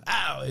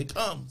 Pow, it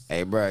comes.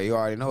 Hey, bro, you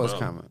already know it's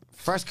coming.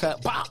 First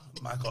cut, pop.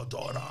 Michael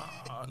daughter.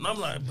 And I'm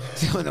like, bro.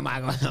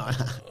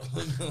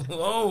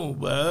 Oh,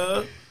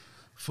 bro.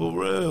 For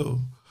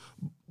real.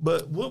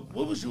 But what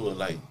was your,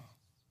 like,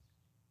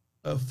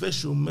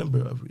 official member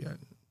of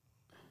React?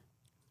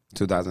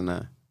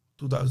 2009.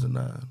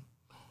 2009.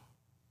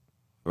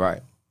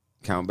 Right.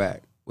 Count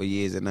back. What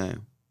year is it now?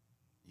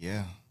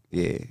 Yeah.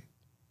 Yeah.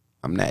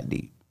 I'm that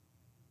deep.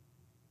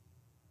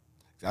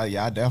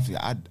 Yeah, I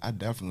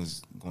definitely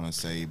was gonna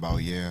say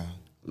about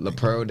La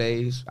Pearl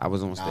days, I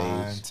was on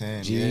 9, stage.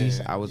 10, G's,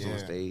 yeah, I was on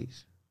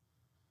stage.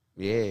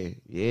 Yeah.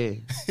 Yeah,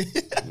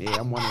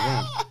 I'm one of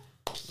them.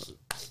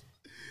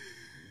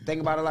 Think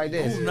about it like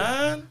this.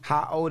 9?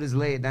 How old is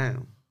Lay It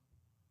Down?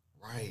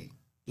 Right.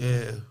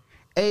 Yeah.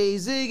 Hey,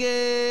 Z1ggy.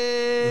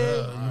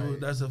 Yeah,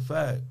 that's a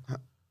fact.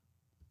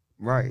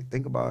 Right,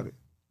 think about it.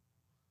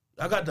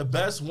 I got the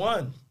best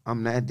one.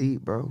 I'm that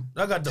deep, bro.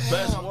 I got the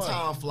best one.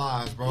 Time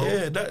flies, bro.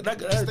 Yeah, that got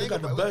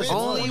the best one.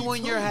 Only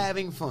when you're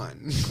having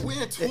fun.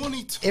 We're in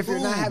 22. If you're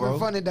not having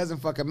fun, it doesn't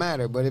fucking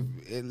matter. But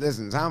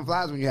listen, time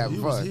flies when you're having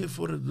He fun. was here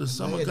for the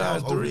Summer Guy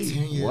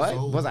 3.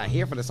 What? Was I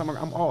here for the summer?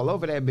 I'm all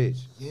over that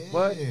bitch. Yeah.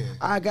 What?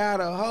 I got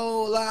a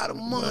whole lot of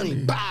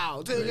money.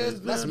 Bow.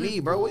 That's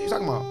me, bro. What you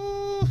talking about?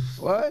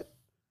 What?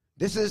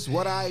 This is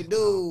what I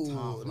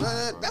do.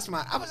 That's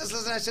my. I was just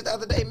listening to that shit the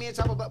other day. Me and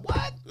Chop about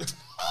what?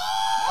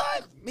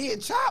 What? Me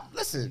and Chop.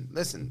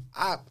 Listen.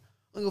 I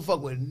don't give a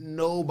fuck what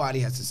nobody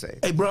has to say.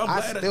 Hey, bro,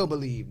 I still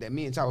believe that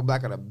me and Chop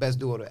Black are the best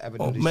duo to ever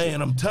do this man,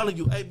 shit. I'm telling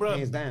you. Hey, bro.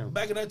 Hands down.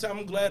 Back in that time,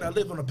 I'm glad I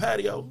lived on a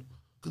patio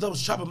because I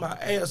was chopping my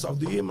ass off.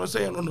 Do you hear what I'm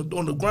saying?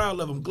 On the ground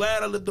level. I'm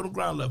glad I lived on the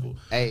ground level.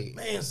 Hey,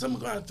 man, Summer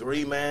Guy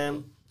 3,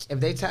 man. If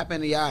they tap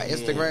into y'all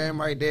Instagram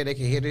right there, they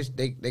can hear this.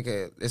 They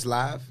could. It's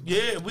live.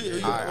 Yeah, all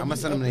right, I'm gonna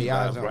send them to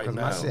y'all jump because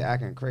my shit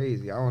acting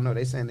crazy. I don't know.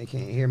 They saying they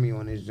can't hear me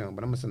on this jump,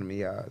 but I'm gonna send them to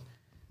y'all.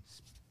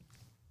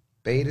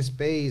 Spade of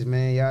Spades,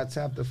 man. Y'all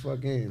tap the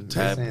fuck in.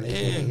 They saying they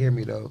can't hear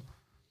me though.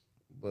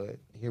 But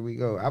here we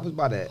go. I was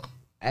about to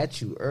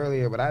at you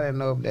earlier, but I didn't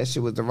know if that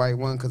shit was the right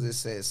one because it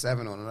said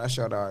 7 on it. I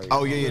showed already.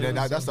 Oh yeah,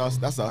 that's us.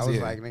 That's us. I was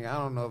like, nigga, I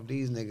don't know if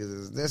these niggas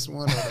is this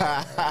one. Or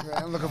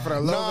I'm looking for the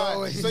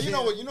logo. So you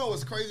know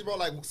what's crazy, bro?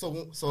 Like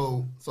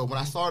so when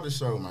I started the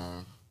show,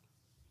 man,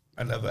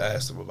 I never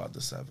asked him about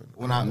the 7.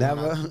 I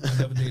never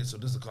did. So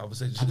this is a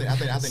conversation. I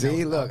think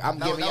see, look, I'm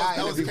giving y'all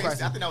interview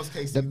questions. I think that was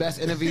Casey. The best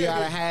interview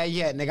y'all had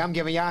yet, nigga. I'm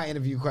giving y'all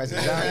interview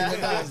questions.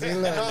 See,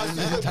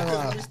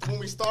 look. When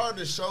we started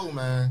the show,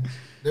 man,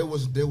 there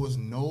was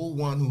no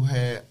one who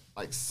had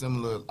like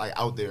similar, like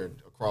out there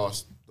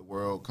across the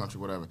world, country,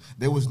 whatever.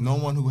 There was no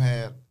one who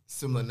had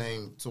similar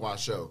name to our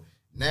show.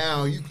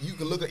 Now you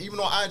can look at, even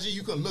on IG,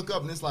 you can look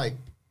up and it's like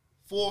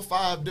 4 or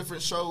 5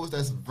 different shows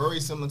that's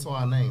very similar to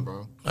our name,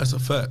 bro. That's a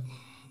fact.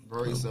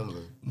 Very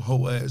similar.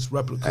 Whole ass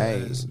replica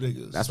ass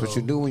niggas. That's what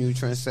you do when you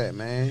trendset,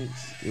 man.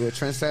 You a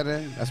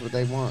trendsetter. That's what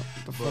they want.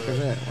 What the fuck is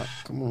that? What?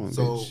 Come on,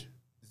 so, bitch.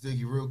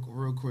 Ziggy,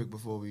 real quick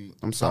before we.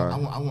 I'm sorry. I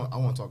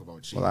want to talk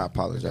about cheating. Well, I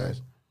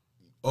apologize.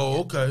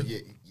 Oh, okay.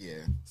 Yeah.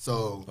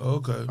 So.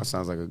 Okay. That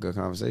sounds like a good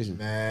conversation.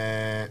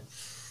 Man.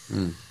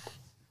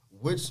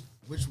 Which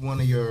one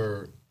of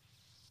your,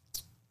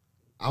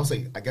 I'll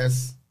say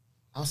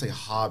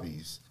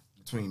hobbies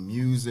between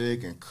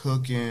music and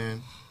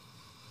cooking,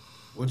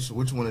 which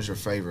one is your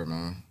favorite,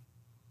 man?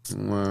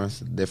 Well, it's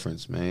the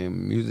difference,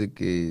 man. Music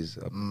is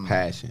a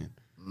passion,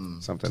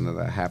 something that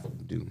I have to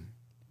do.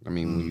 I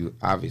mean, when you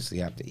obviously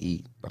have to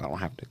eat, but I don't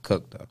have to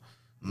cook, though.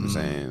 You know what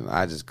I'm saying?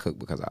 I just cook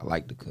because I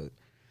like to cook.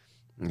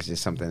 It's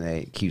just something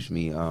that keeps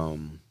me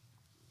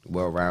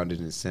well-rounded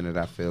and centered.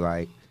 I feel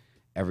like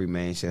every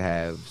man should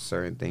have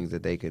certain things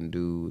that they can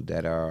do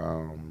that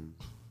are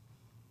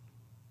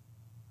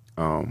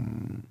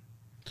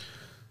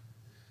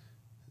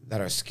that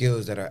are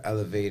skills that are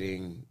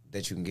elevating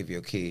that you can give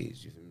your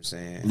kids. You feel what I'm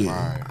saying?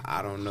 Yeah. Right.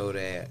 I don't know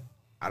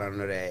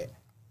that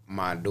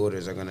my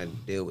daughters are gonna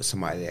deal with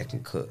somebody that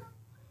can cook.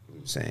 You know what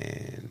I'm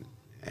saying?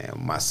 And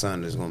my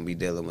son is gonna be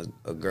dealing with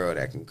a girl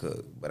that can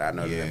cook. But I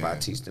know that if I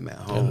teach them at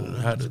home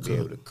how to be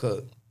able to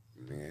cook,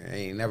 man,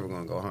 they ain't never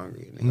gonna go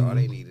hungry. Nigga, all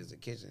they need is a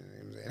kitchen.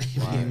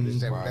 You know what I'm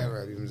saying? Right. You know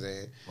Right. what I'm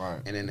saying?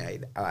 Right. And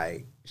then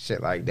like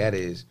shit like that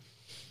it's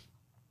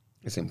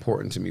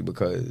important to me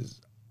because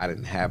I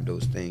didn't have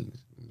those things.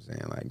 You know what I'm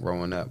saying? Like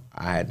growing up,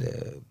 I had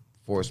to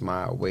force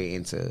my way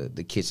into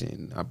the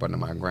kitchen up under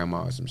my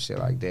grandma or some shit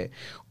like that.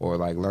 Or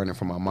like learning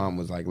from my mom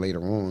was like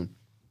later on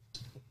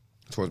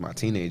towards my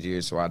teenage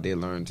years. So I did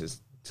learn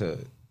to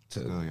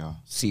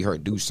see her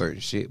do certain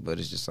shit. But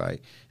it's just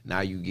like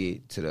now you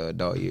get to the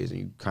adult years and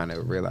you kind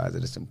of realize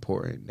that it's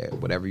important that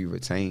whatever you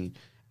retain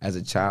as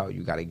a child,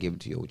 you got to give it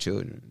to your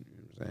children. You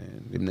know what I'm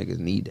saying? Them niggas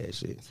need that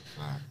shit.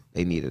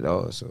 They need it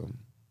all. So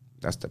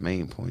that's the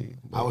main point.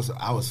 But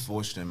I was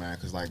fortunate, man,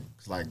 because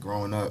like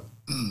growing up,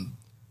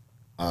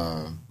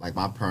 like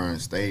my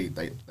parents, they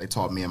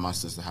taught me and my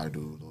sister how to do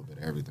a little bit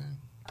of everything.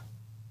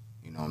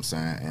 You know what I'm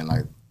saying? And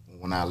like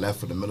when I left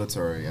for the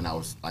military and I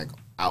was like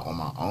out on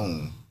my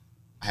own,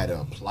 I had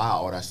to apply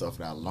all that stuff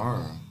that I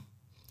learned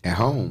at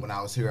home when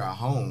I was here at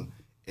home.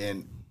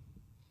 And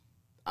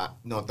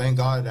thank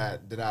God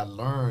that I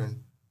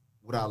learned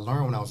what I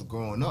learned when I was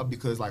growing up,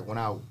 because like when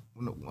I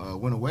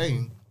went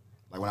away,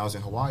 like when I was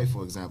in Hawaii,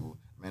 for example,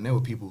 man, there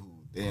were people who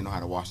they didn't know how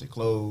to wash their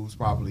clothes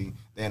properly,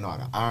 they didn't know how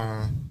to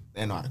iron,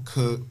 they didn't know how to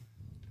cook.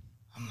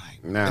 I'm like,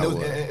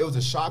 it was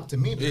a shock to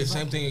me. Yeah,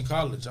 same thing in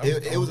college.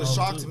 It was a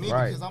shock to me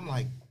because I'm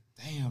like,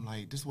 damn,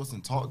 like this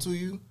wasn't taught to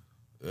you.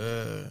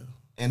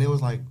 And it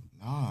was like,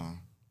 nah.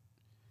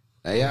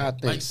 Yeah, I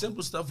think like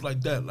simple stuff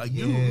like that. Like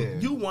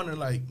you want to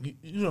like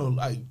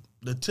like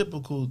the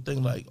typical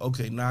thing. Like,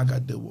 okay, now I got to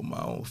deal with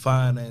my own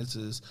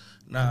finances.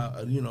 Now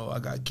I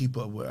got to keep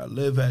up where I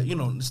live at.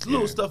 It's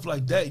little stuff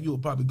like that you will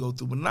probably go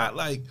through, but not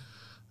like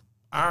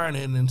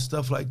ironing and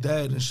stuff like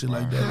that and shit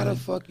like that. How the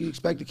fuck you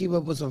expect to keep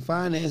up with some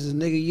finances,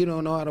 nigga? You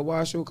don't know how to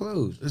wash your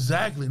clothes.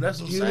 Exactly, that's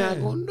what I'm saying. You're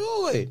not gonna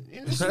do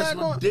it. That's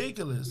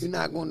ridiculous. You're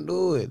not gonna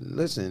do it.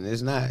 Listen,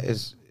 it's not.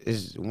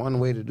 It's one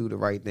way to do the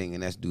right thing,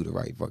 and that's do the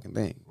right fucking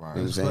thing. Right.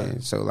 You know what I'm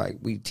saying? So like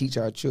we teach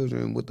our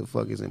children what the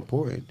fuck is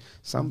important.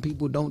 Some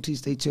people don't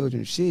teach their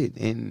children shit,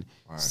 and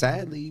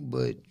sadly,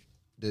 but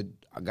the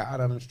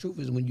God honest truth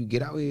is when you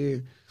get out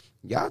here.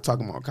 Y'all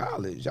talking about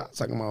college. Y'all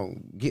talking about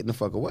getting the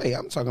fuck away.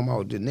 I'm talking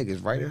about the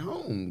niggas right at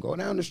home. Go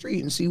down the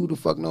street and see who the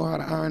fuck know how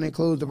to iron their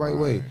clothes the right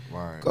way.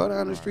 Go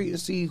down the street and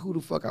see who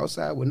the fuck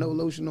outside with no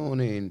lotion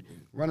on and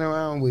running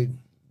around with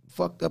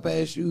fucked up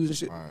ass shoes and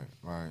shit.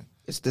 Right.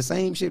 It's the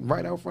same shit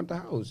right out front the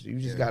house. You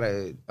just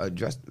gotta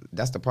address.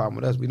 That's the problem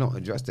with us. We don't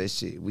address that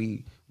shit.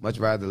 We much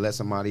rather let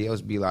somebody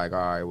else be like, all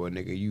right, well,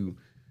 nigga, you,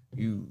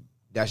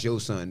 that's your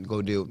son.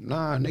 Go deal.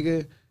 Nah,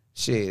 nigga.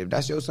 Shit, if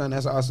that's your son,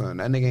 that's our son.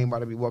 That nigga ain't about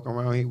to be walking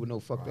around here with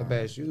no fucked up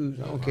ass shoes.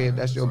 I don't care if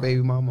that's your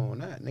baby mama or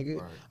not,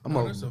 nigga. I'm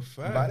gonna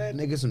buy that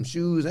nigga some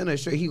shoes and a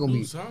shirt. He gonna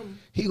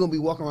be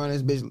walking around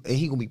this bitch and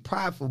he gonna be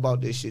prideful about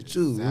this shit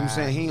too. You know what I'm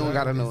saying? He don't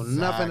gotta know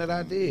nothing that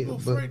I did. You're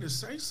afraid to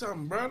say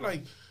something, bro.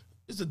 Like,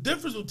 it's a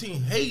difference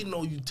between hating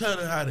on you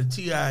telling how the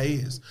T.I.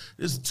 is.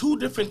 It's two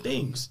different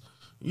things.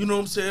 You know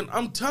what I'm saying?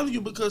 I'm telling you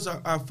because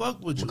I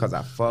fuck with you. Because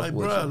I fuck like,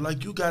 with bro, you.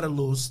 Like, you got a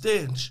little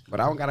stench. But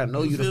I don't got to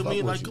know you to feel fuck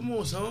me? with Like, you. come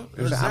on, son.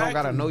 Exactly. I don't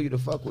got to know you to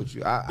fuck with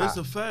you. That's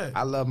a fact.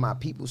 I love my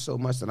people so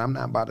much that I'm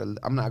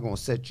not going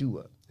to set you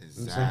up.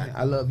 Exactly.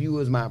 I love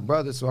you as my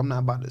brother, so I'm not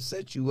about to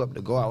set you up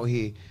to go out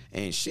here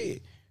and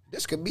shit.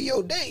 This could be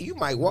your day. You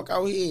might walk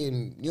out here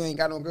and you ain't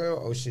got no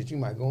girl. Oh, shit, you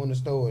might go in the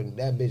store and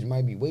that bitch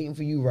might be waiting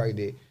for you right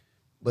there.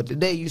 But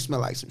today you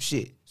smell like some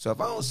shit. So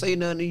if I don't say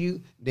nothing to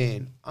you,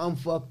 then I'm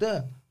fucked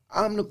up.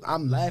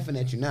 I'm laughing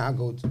at you now. I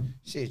go,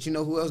 shit, you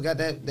know who else got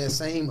that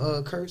same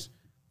curse?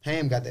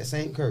 Ham got that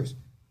same curse.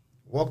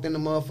 Walked in the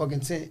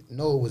motherfucking tent,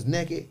 Noah was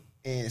naked,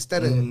 and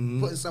instead of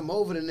putting something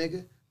over the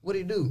nigga,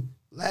 what'd he do?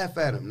 Laugh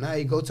at him. Now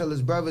he go tell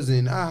his brothers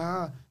and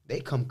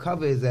they come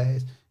cover his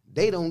ass.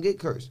 They don't get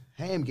cursed.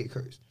 Ham get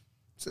cursed.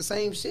 It's the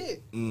same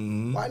shit.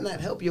 Why not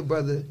help your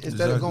brother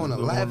instead of going to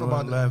laugh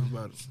about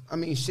it? I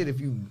mean, shit, if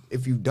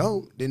you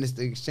don't, then it's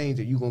the exchange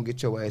that you going to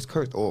get your ass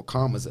cursed or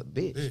karma's a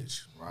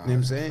bitch. Right. You know what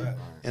I'm saying? Right.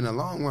 In the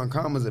long run,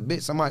 karma's a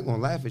bitch. Somebody going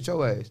to laugh at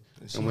your ass.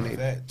 And when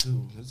that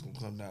too, it's going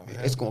to come down.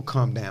 It's going to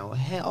come down.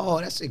 Hell, oh,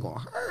 that shit going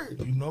to hurt.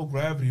 You know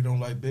gravity don't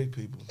like big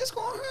people. It's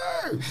going to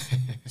hurt.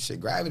 Shit,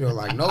 gravity don't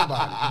like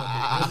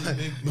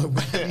nobody.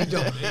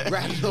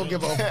 Gravity don't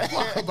give a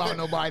fuck about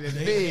nobody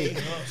that's big.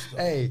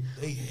 Hey,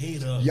 they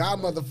hate us. Y'all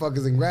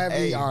motherfuckers in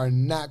gravity are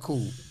not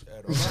cool.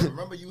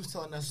 Remember you was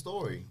telling that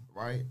story,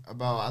 right?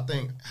 About, I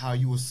think, how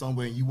you was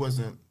somewhere and you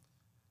wasn't,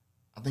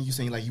 I think you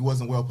saying like you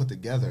wasn't well put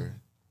together.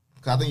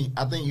 Cause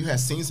I think you had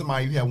seen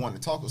somebody you had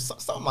wanted to talk with,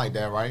 something like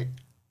that, right?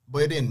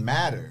 But it didn't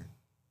matter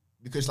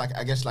because, like,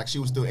 I guess like she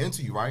was still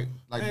into you, right?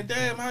 Like, man,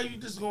 damn, how you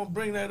just gonna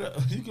bring that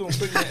up? You gonna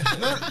bring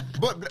that?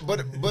 but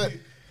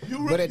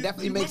But it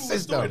definitely makes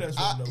sense though.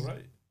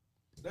 Right?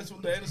 That's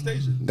from the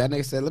Anastasia. That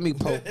nigga said, "Let me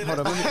poke." Hold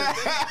on.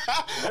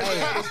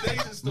 Hey,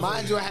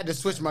 mind you, I had to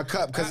switch my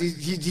cup because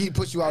he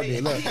put you out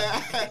there. Look,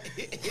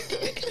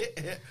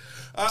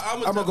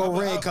 I'm gonna go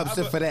red cup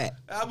sit for that.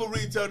 I'm gonna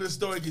retell this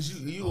story because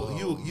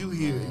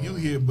you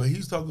hear, but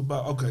he's talking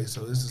about. Okay,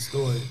 so this is a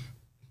story.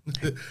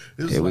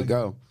 Here we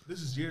go. This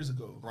is years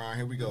ago, Brian.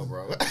 Here we go,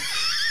 bro.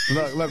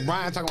 Look,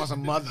 Brian talking about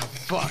some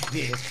motherfuck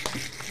this.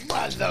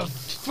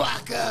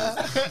 Motherfucker.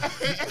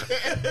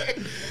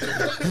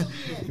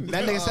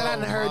 That nigga said I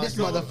done heard this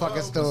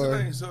motherfucking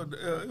story. So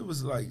it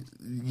was like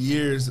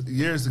years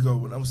ago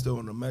when I was still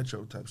on the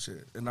metro type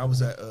shit. And I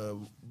was at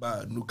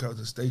by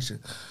Newcastle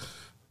Station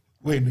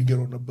waiting to get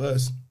on the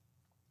bus.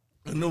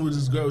 And there was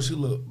this girl, she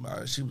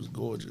was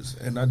gorgeous.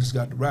 And I just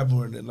got to rap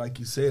with her. And like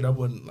you said, I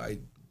wasn't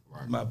like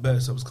my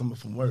best. I was coming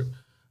from work.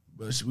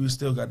 But we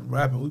still got to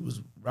rapping. We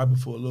was rapping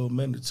for a little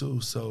minute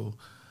too. So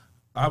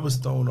I was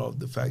thrown off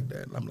the fact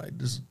that I'm like,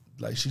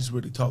 she's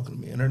really talking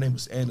to me. And her name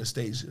was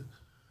Anastasia.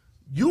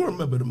 You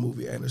remember the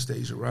movie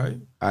Anastasia,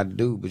 right? I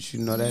do, but you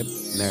know that.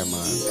 Never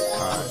mind.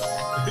 All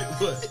right.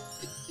 What?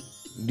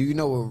 Do you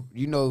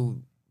know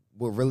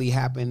what really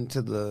happened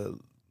to the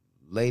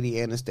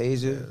lady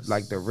Anastasia? Yes.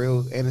 Like the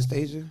real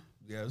Anastasia?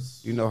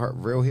 Yes. You know her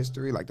real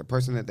history, like the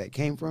person that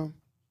came from?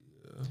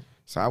 Yeah.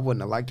 So I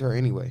wouldn't have liked her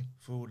anyway.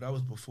 That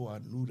was before I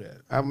knew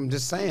that. I'm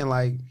just saying,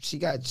 like, she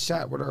got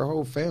shot with her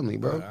whole family,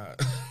 bro.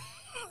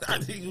 I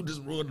think you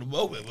just ruined the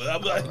moment, but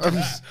I'm like,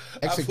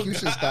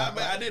 execution style.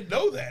 I didn't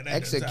know that.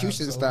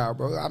 Execution style,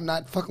 bro. I'm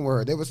not fucking with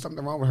her. There was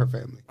something wrong with her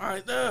family. All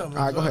right, now. All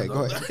right, go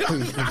ahead.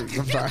 Please,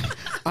 I'm sorry.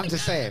 I'm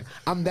just saying,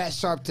 I'm that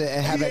sharp to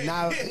have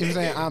acknowledged. You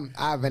know what I'm saying?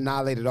 I've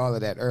annihilated all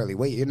of that early.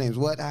 Wait, your name's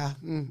what? Okay.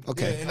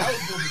 Yeah, and that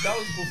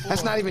was before.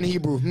 That's not even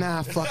Hebrew.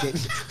 Nah, fuck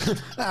it.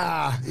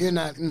 You're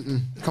not.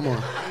 Come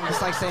on.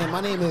 It's like saying my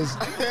name is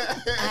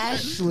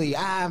Ashley.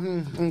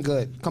 I'm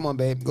good. Come on,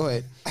 babe. Go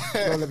ahead.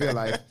 Go live your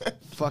life.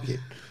 Fuck it.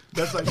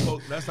 That's like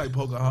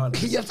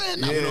Pocahontas. You know what I'm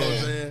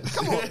saying?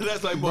 Come on.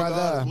 That's like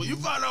Pocahontas. When you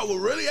find out what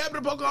really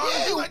happened to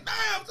Pocahontas, you're like,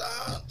 damn,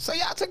 son. So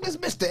y'all took this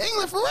bitch to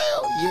England for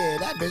real? Yeah,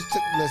 that bitch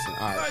took. Listen,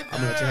 all right, like,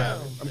 I'm gonna let you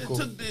have it. I'm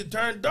cool. It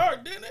turned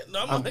dark, didn't it?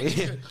 No,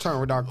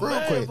 turn dark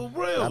real quick. For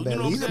real. I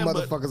better leave the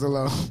motherfuckers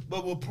alone.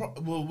 But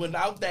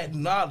without that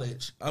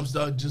knowledge, I'm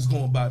starting just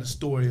going by the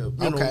story of,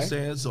 you know what I'm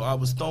saying? So I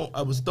was thrown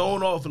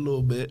off a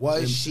little bit.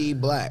 Was she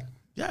black?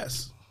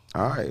 Yes.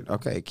 All right.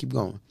 Okay. Keep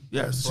going.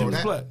 Yes, she was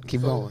black.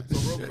 Keep going.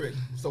 So real quick,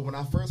 so when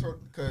I first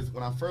heard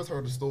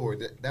the story,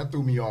 that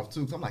threw me off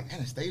too. Cause I'm like,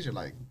 Anastasia,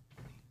 like,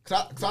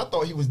 cause I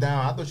thought he was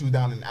down. I thought she was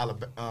down in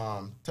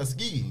Alabama,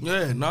 Tuskegee.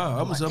 Yeah, nah,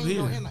 I was up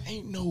here.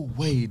 Ain't no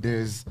way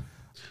there's.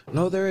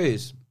 No, there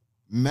is.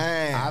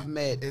 Man, I've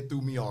met it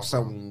threw me off.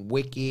 Some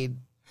wicked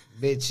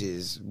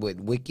bitches with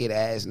wicked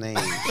ass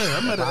names. Yeah,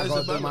 I met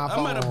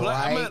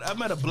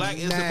a black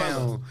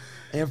Isabella.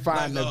 And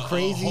find the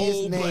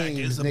craziest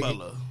names,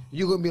 nigga.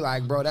 You gonna be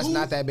like, bro, that's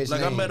not that bitch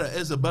name. Like I met an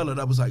Isabella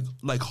that was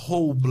like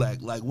whole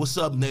black. Like, what's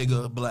up,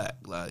 nigga? Black.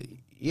 Like,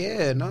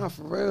 yeah, nah,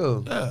 for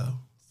real. Yeah,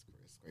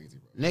 it's crazy,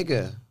 bro.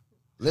 Nigga,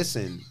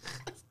 listen.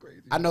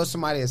 Crazy, I know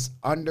somebody that's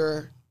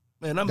under.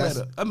 Man,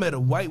 I met a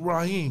white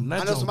Raheem.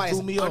 I know somebody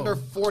that's under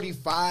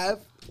 45.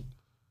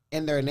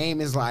 And their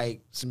name is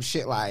like some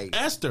shit like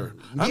Esther.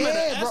 I met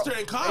an Esther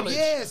in college.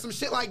 Yeah, some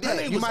shit like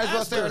that. You might as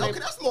well say her name. Okay,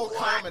 that's more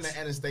common than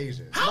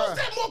Anastasia. How is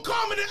that more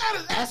common than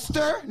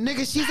Esther?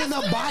 Nigga, she's in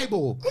the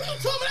Bible. What are you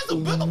talking about? That's a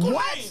biblical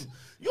name.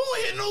 You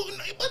don't hear no.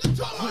 What you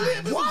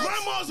talking about?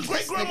 Grandmas and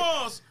great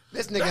grandmas.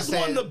 This nigga that's said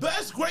one of the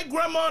best great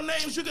grandma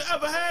names you could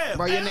ever have.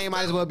 Bro, your name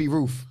might as well be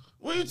Ruth.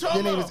 What are you talking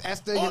about? Your name is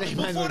Esther. Your name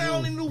before they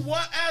only knew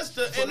one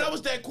Esther, and that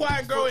was that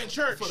quiet girl in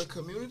church for the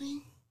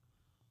community.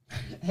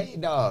 Hey,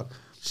 dog.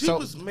 She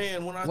was,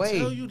 man, when I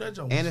tell you that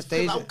joke.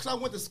 Anastasia. Because I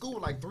went to school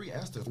with like 3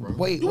 Esthers, bro.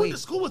 Wait. You went to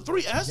school with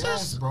 3 Esthers?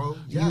 Yes, bro.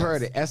 Yes. You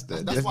heard it,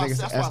 Esther. That's why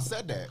I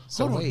said that.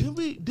 So hold on,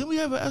 didn't we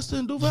have an Esther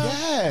in Duval?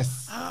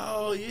 Yes.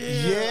 Oh, yeah.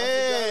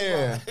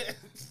 Yeah.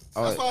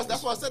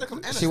 That's why I said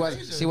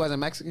it. She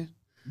wasn't Mexican?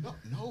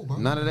 No, bro.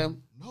 None of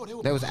them? No, they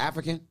were. They was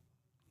African?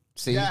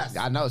 See, yes.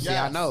 I know. See,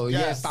 I know.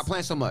 Yes. Yeah, stop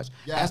playing so much.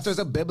 Yes. Esther's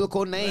a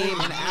biblical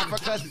name, and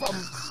Africa's from.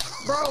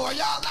 Bro, are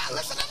y'all not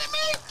listening to me?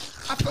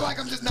 I feel like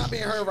I'm just not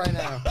being heard right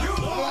now. I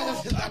feel like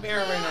I'm just not being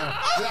heard right now.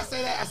 Did I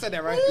say that? I said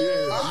that, right?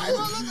 Yeah. All right,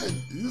 well,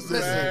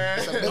 listen,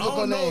 it's a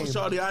biblical name.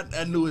 Shawty,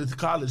 I knew his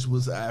college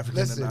was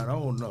African or not. I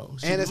don't know.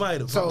 She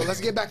might have. So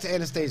let's get back to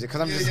Anastasia, because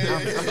I'm interested now.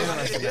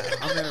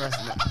 I'm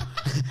interested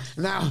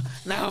now.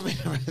 Now I'm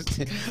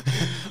interested.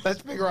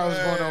 Let's figure out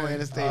what's going on with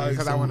Anastasia,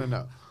 because I want to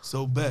know.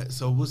 So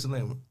what's the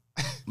name?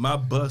 My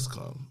bus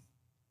come.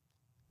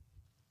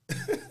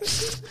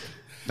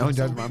 Don't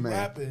judge my man.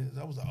 Rapping,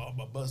 I was like, oh,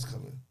 my bus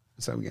coming.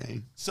 What's up,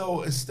 gang?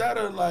 So instead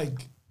of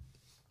like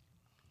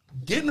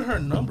getting her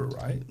number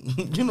right,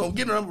 getting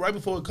her number right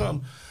before it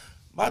come,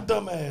 my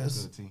dumb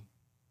ass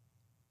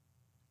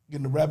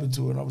getting the rapping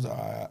to her, and I was like,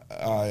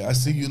 all right, I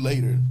see you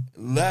later.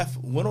 Left,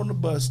 went on the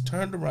bus,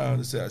 turned around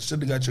and said, I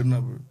should have got your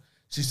number.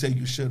 She said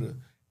you should have,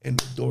 and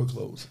the door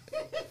closed.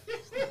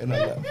 And I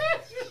left.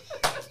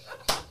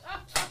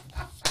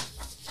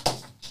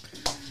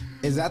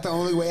 Is that the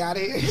only way out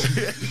of here?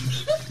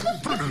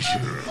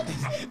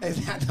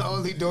 Is that the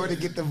only door to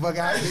get the fuck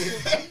out of here?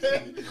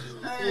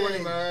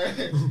 Hey,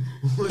 man.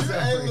 What's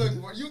up, Hey,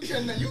 Frank? look, you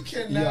can't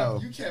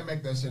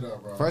make that shit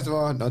up, bro. First of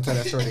all, don't tell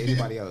that story to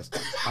anybody else.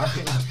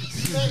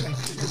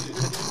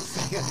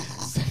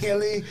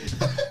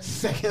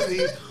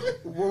 Secondly,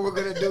 what we're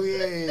gonna do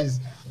here is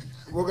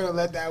we're gonna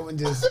let that one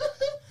just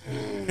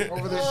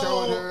over the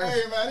shoulder.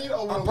 Hey, man, I need to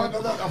open the window.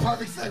 A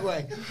perfect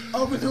segue.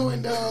 Open the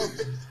window.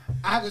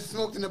 I haven't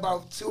smoked in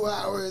about 2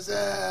 hours,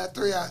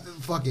 3 hours.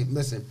 Fuck it.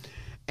 Listen,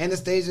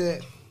 Anastasia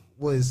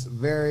was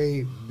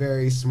very,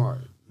 very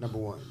smart. Number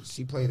one,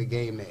 she played a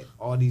game that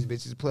all these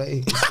bitches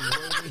play.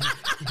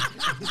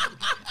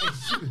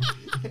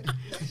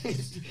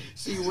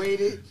 She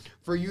waited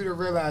for you to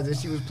realize that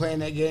she was playing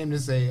that game to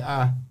say,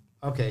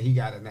 okay, he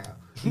got it now.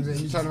 You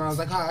turned around, I was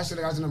like, I should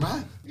have got your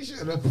number. You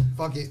should have.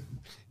 Fuck it.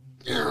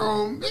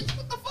 Bitch,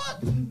 what the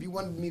fuck? If you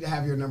wanted me to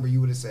have your number,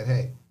 you would have said,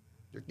 hey,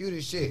 you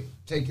this shit.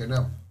 Take your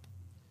number.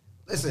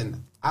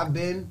 Listen, I've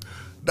been.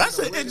 That's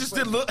an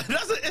interesting look.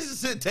 That's an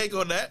interesting take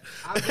on that.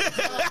 I've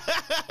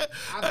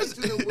been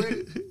to the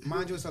weirdest.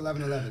 Mind you, it's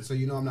 11:11, so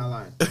you know I'm not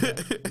lying.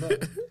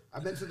 But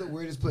I've been to the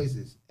weirdest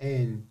places,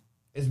 and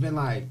it's been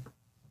like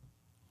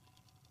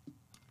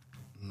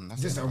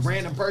just a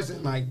random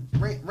person, like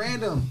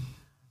random,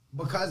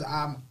 because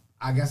I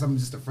guess I'm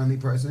just a friendly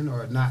person,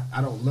 or not.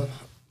 I don't look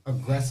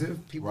aggressive.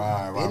 People,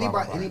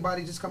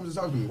 anybody just comes to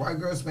talk to me. White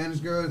girls, Spanish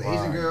girls,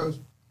 Asian girls.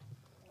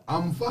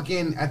 I'm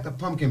fucking at the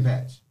pumpkin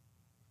patch.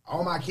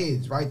 All my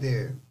kids right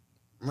there,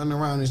 running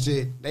around and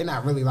shit. They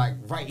not really like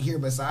right here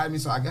beside me,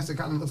 so I guess it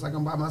kind of looks like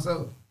I'm by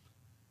myself.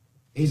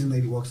 Asian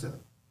lady walks up.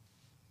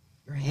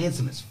 You're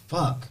handsome as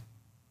fuck.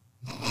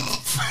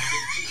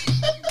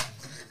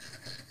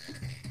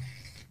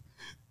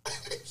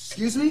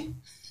 Excuse me?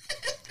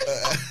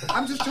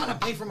 I'm just trying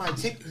to pay for my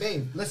ticket.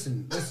 Babe,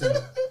 listen.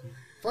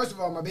 First of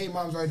all, my baby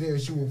mom's right there.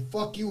 She will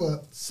fuck you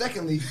up.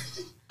 Secondly,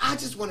 I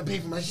just want to pay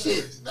for my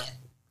shit.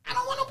 I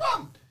don't want no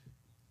problem.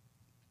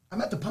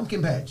 I'm at the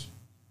pumpkin patch,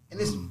 and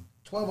it's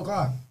 12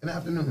 o'clock in the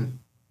afternoon.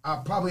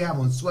 I'll probably have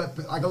on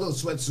like a little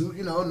sweatsuit,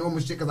 normal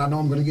shit, because I know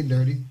I'm going to get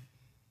dirty.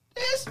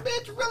 This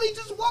bitch really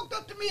just walked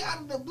up to me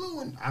out of the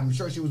blue, and I'm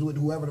sure she was with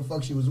whoever the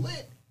fuck she was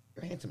with.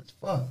 You're handsome as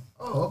fuck.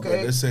 Oh,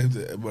 okay. The same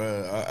thing,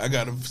 bro. I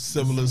got a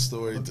similar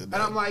story to that. And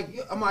I'm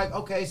like,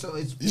 okay, so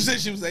it's... You said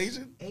she was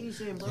Asian?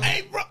 Asian, bro.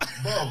 Hey, bro.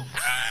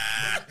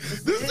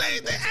 The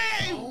same thing.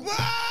 Hey, bro.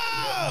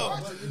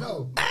 So you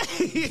know.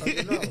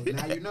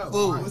 Now you know.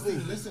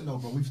 Listen, though,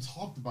 bro. We've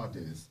talked about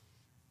this.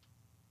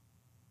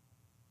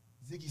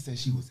 Ziggy said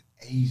she was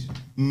Asian.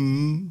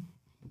 Mm-hmm.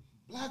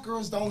 Black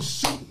girls don't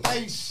shoot,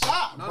 they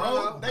shot, bro.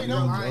 No. They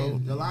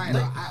don't. You're lying.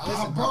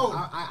 Listen, bro.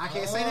 I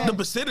can't say that. The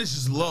percentage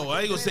is low.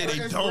 I ain't gonna say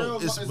they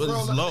don't. It's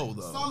low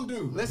though. Some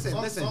do. Listen.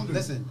 It's Some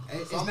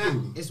not.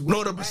 do. It's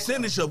No, the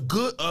percentage of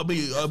good,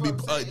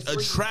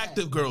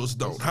 attractive girls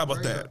don't. How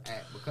about that?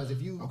 Because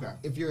if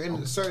you're in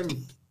a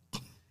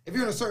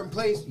certain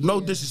place.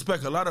 No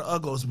disrespect. A lot of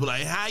uggos be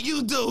like, "How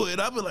you doing?"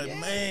 I be like,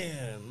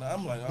 "Man,"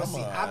 I'm like,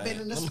 I've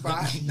been in the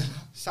spot.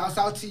 Shouts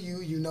out to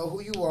you. You know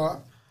who you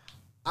are.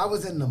 I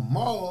was in the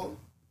mall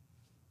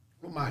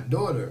with my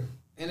daughter,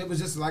 and it was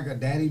just like a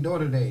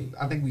daddy-daughter day.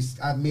 I think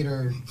I made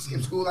her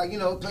skip school,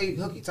 play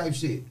hooky type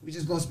shit. We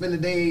just gonna spend the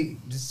day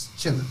just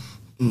chilling.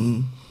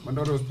 Mm-hmm. My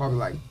daughter was probably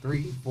like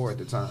 3, 4 at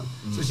the time,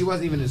 so she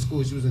wasn't even in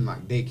school. She was in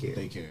like daycare.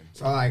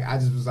 So I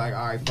just was like,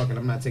 all right, fuck it,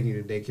 I'm not taking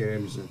you to daycare.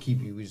 I'm just gonna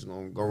keep you. We just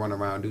gonna go run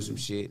around, do some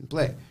shit, and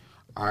play.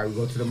 All right, we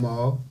go to the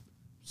mall,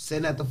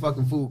 sitting at the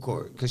fucking food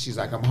court because she's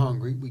like, I'm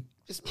hungry. We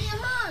just me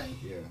and her,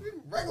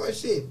 regular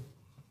shit.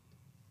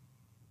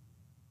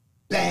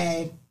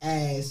 Bad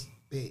ass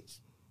bitch,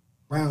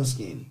 brown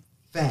skin,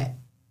 fat,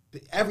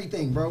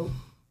 everything, bro.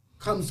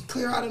 Comes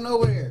clear out of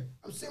nowhere.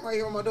 I'm sitting right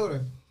here with my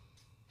daughter.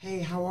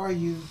 Hey, how are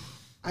you?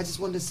 I just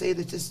wanted to say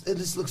that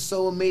this looks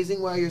so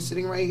amazing while you're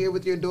sitting right here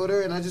with your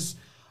daughter, and I just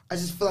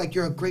feel like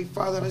you're a great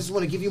father, and I just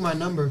want to give you my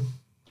number.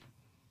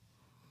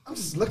 I'm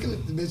just looking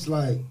at the bitch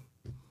like.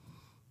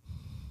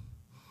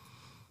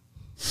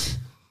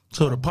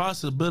 So the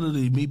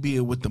possibility of me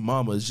being with the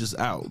mama is just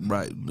out,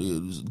 right?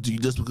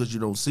 Just because you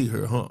don't see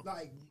her, huh?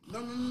 Like,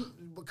 no,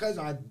 because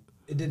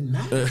it didn't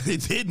matter.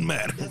 It didn't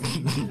matter.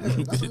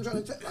 That's what I'm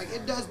trying to tell. Like,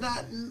 it does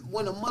not,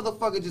 when a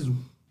motherfucker just,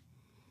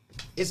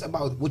 it's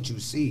about what you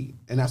see.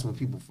 And that's when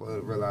people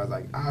realize,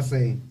 like, I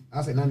say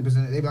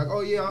 90%, they be like,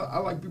 oh yeah, I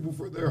like people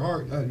for their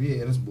heart.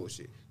 Yeah, that's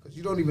bullshit. Because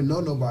you don't even know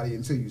nobody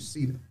until you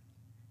see them.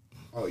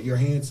 Oh, you're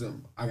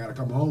handsome. I got to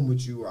come home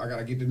with you, or I got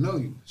to get to know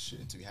you. Shit,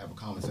 until you have a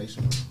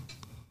conversation with them.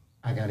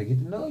 I gotta get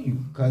to know you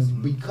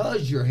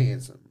because you're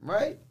handsome,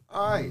 right?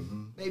 All right,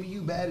 maybe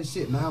you bad as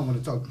shit. Now I want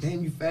to talk.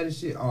 Damn, you fat as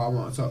shit. Oh, I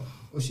want to talk.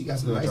 Oh, she got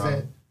some nice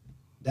ass.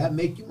 That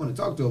make you want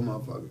to talk to a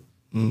motherfucker.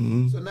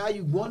 Mm-hmm. So now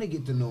you want to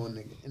get to know a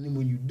nigga, and then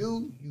when you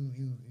do,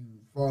 you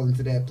fall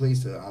into that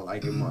place of I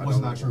like him or I don't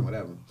like him,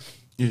 whatever.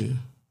 Yeah.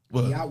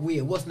 What? Yeah,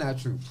 weird. What's not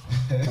true?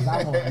 Because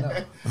I want to know.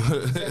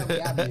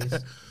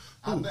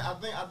 Tell me,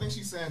 I think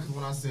she's saying because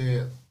when I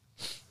said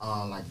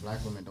like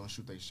black women don't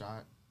shoot they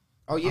shot.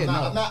 Oh yeah,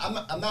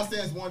 I'm not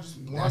saying it's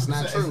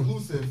 100%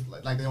 exclusive.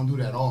 Like they don't do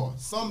that at all.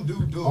 Some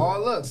do. Oh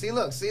look.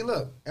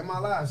 In my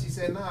live, she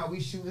said, "Nah,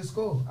 we shoot and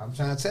score." I'm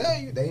trying to tell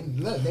you, they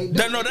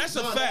do. No, that's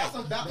a fact.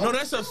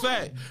 That's a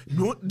fact.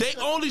 They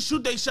only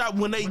shoot their shot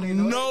when they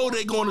know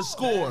they're going to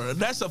score.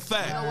 That's a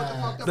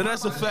fact.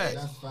 That's a fact.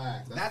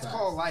 That's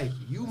called life.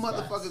 You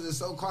motherfuckers are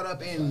so caught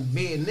up in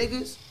being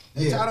niggas.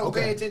 Y'all don't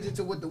pay attention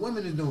to what the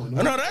women is doing.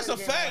 No, that's a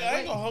fact. I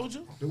ain't gonna hold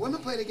you. The women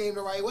play the game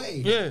the right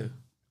way. Yeah.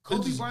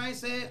 Kobe Bryant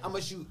said, "I'm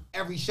gonna shoot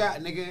every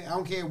shot, nigga. I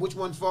don't care which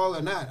ones fall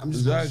or not. I'm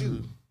just gonna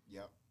shoot."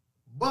 Yep.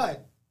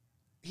 But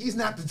he's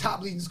not the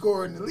top leading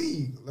scorer in the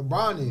league.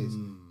 LeBron is,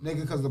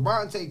 nigga, because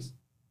LeBron takes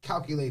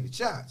calculated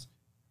shots,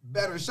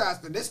 better shots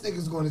than this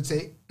nigga's going to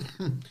take.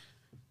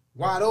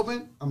 Wide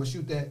open, I'm gonna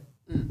shoot that.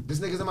 This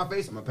nigga's in my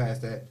face, I'm gonna pass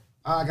that.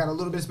 I got a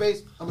little bit of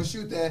space, I'm gonna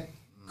shoot that.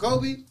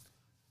 Kobe,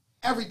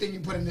 everything you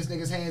put in this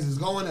nigga's hands is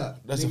going up.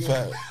 That's a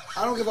fact.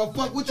 I don't give a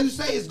fuck what you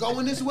say. It's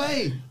going this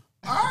way.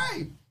 All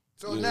right.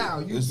 So now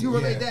you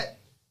relate that.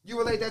 You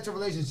relate that to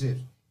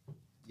relationships.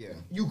 Yeah.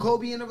 You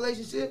Kobe in a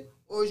relationship,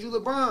 or is you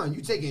LeBron?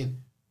 You taking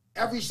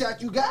every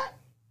shot you got,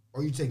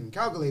 or you taking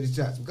calculated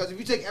shots? Because if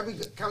you take every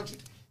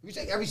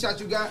shot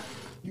you got,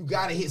 you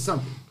gotta hit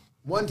something.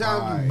 One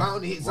time you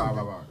bound to hit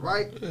something,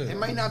 right? Yeah. It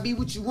might not be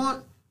what you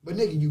want, but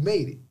nigga, you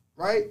made it,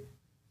 right?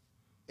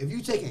 If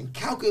you taking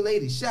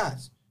calculated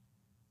shots,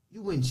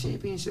 you win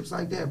championships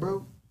like that,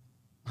 bro.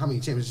 How many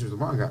championships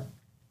LeBron got?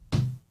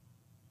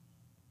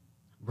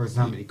 Versus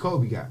how many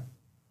Kobe got?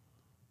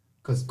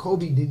 Because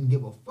Kobe didn't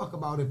give a fuck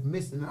about if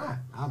missing or not.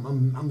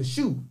 I'm a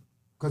shoot.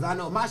 Because I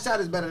know my shot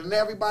is better than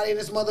everybody in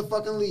this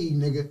motherfucking league,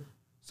 nigga.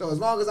 So as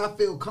long as I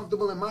feel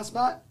comfortable in my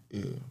spot,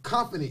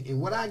 confident in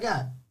what I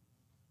got,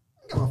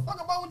 I don't give a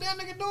fuck about what that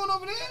nigga doing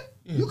over there.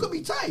 Yeah. You could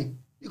be tight.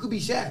 You could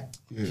be Shaq.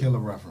 Yeah. Killer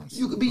reference.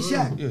 You could be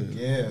Shaq.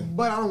 Yeah.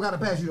 But I don't got to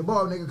pass you the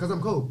ball, nigga, because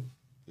I'm Kobe.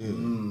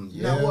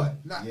 Now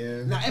what? Now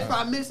if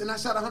I miss and I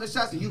shot 100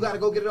 shots and you got to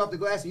go get it off the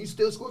glass and you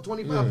still score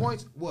 25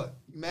 points, what?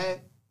 You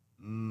mad?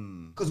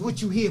 Because what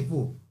you here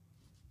for?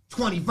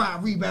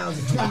 25 rebounds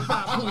and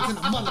 25 points in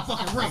the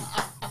motherfucking ring.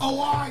 Oh,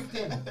 all right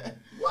then.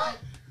 What?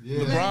 Yeah.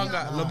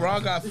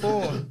 LeBron got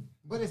 4.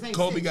 But it ain't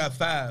Kobe 6. got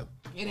 5.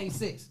 It ain't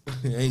 6.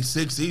 It ain't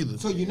 6 either.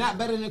 So you're not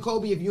better than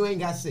Kobe if you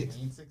ain't got 6.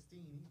 Ain't 16.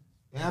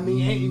 I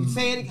mean, ain't you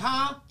saying it,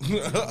 huh?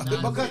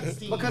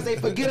 because they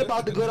forget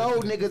about the good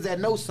old niggas that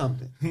know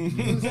something. You know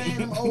what I'm saying?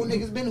 Them old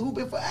niggas been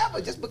hooping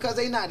forever. Just because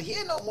they not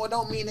here no more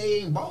don't mean they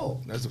ain't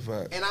ball. That's a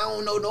fact. And I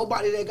don't know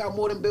nobody that got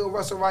more than Bill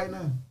Russell right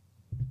now.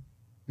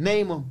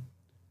 Name them.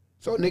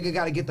 So nigga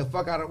got to get the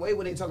fuck out of the way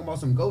when they talking about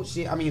some GOAT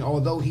shit. I mean,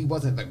 although he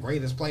wasn't the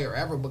greatest player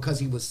ever because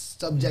he was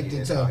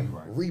subjected to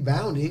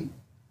rebounding.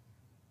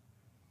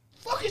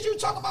 Fuck is you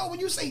talking about when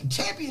you say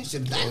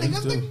championship? That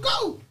nigga's the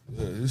GOAT.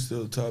 Yeah, he's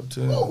still top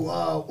 10.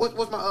 Oh,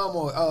 what's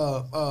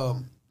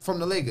my from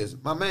the Lakers?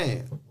 My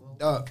man,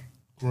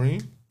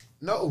 Green.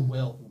 No,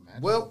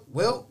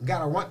 Will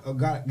got a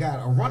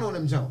run on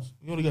them Jones.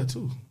 You only got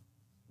 2.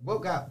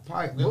 Wilt got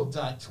 12. Wilt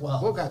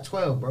got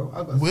 12,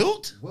 bro.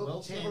 Wilt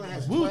Chamberlain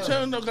has 12. Wilt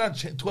Chamberlain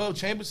got 12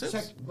 championships.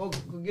 Check, go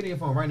get in your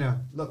phone right now.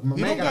 Look, my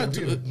man got the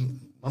computer.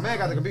 My man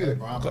got the computer.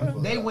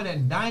 They went a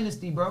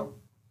dynasty, bro.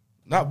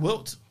 Not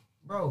Wilt.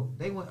 Bro,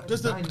 they went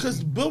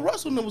because Bill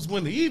Russell was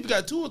winning. He either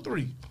got 2 or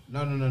 3.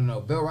 No.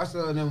 Bill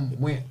Russell and them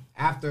went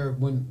after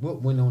when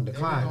Wilt went on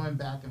decline. They were going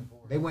back and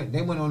forth. They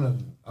went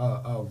on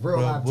a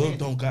real life. Wilt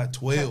don't got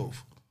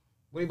 12.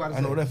 What you about to say?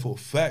 I know that for a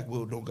fact.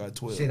 Wilt don't got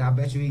 12. Shit, I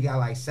bet you he got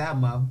like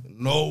 7 of them.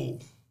 No.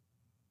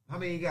 How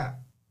many he got?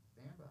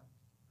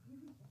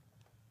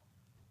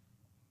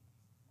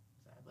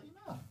 Sadly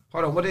enough.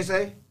 Hold on, what they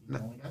say? He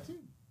only got 2.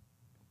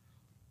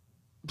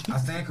 I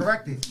stand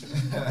corrected.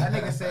 That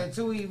nigga said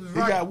 2. He was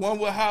right. He got 1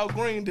 with Hal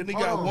Green. Then he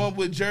got 1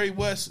 with Jerry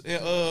West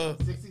and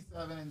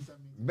 67 and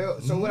 70. Bill.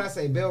 So what I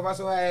say? Bill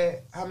Russell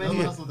had how many?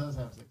 Bill Russell does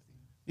have 60.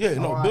 Yeah,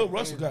 no. Right, Bill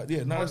Russell got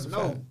that's a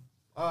fact.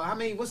 How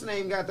many? What's the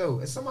name got though?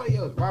 It's somebody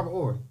else. Robert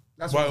Orr.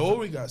 That's right.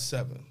 Orr got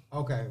 7.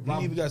 Okay. He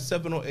either got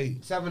 7 or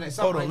 8. 7.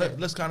 Hold on.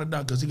 Let's count it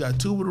down because he got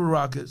 2 with the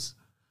Rockets.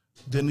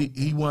 Then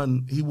he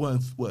won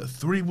what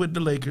 3 with the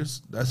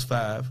Lakers. That's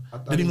 5.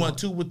 Then he won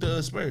 2 with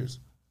the Spurs.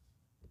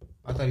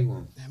 I thought he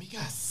won. Damn, he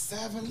got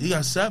 7. He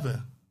got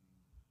 7.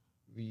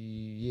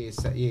 Yeah,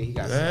 he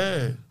got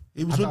 7.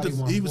 He was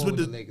with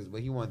the Lakers,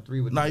 but he won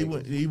 3 with. Nah, the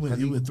Lakers.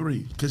 he went 3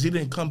 because he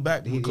didn't come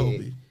back with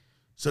Kobe.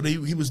 So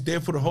he was there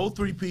for the whole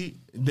 3-peat.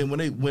 Then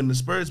when the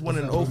Spurs won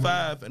in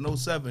 05 and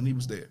 07, he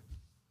was there.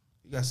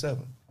 He got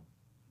 7.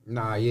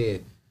 Nah, yeah.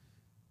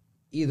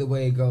 Either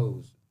way it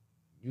goes,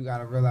 you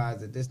gotta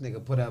realize that this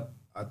nigga put up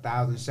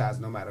 1,000 shots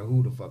no matter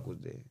who the fuck was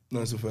there.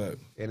 That's a fact.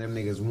 And them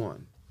niggas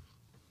won.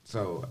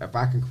 So if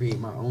I can create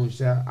my own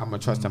shot, I'm gonna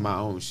trust in my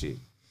own shit.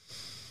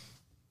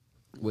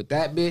 With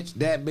that bitch,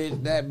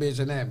 and that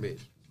bitch.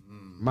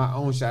 My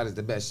own shot is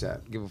the best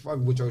shot. Give a fuck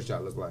what your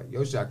shot look like.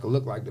 Your shot could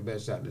look like the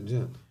best shot in the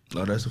gym.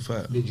 No, that's a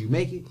fact. Did you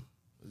make it?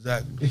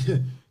 Exactly.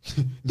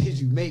 Did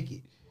you make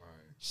it?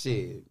 Right.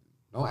 Shit.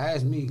 Don't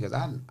ask me because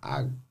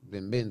I've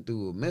been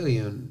through a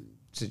million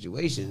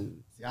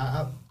situations. See,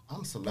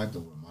 I'm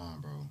selective with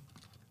mine, bro.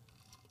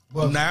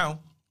 Well, now.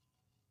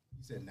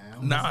 You said now?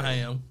 Now I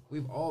am.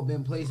 We've all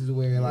been places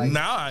where like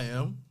now I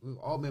am. We've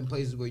all been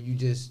places where you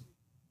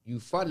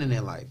funning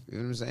in life. You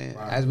know what I'm saying?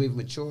 Right. As we've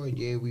matured,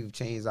 yeah, we've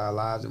changed our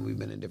lives and we've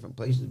been in different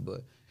places.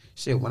 But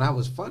shit, when I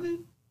was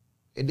funning,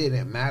 it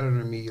didn't matter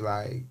to me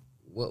like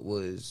what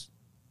was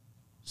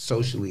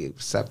socially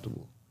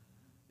acceptable.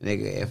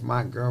 Nigga, if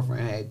my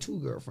girlfriend had 2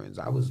 girlfriends,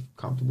 I was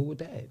comfortable with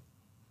that.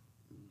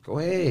 Go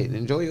ahead,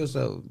 enjoy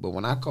yourself. But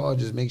when I call,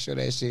 just make sure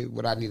that shit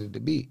what I needed to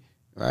be.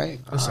 Right?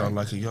 That sounds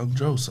like a Young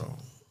Joe song.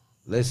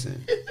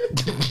 Listen. If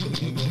them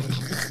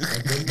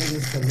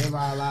niggas could live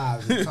our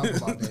lives and talk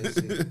about that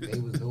shit, they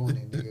was doing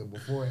it, nigga,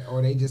 before it.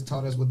 Or they just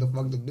taught us what the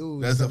fuck to do.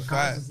 That's a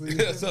fact.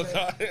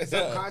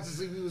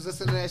 Subconsciously, we was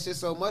listening to that shit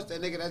so much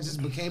that nigga, that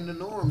just became the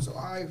norm. So,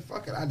 all right,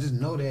 fuck it. I just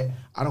know that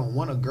I don't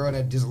want a girl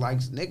that just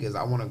likes niggas.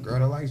 I want a girl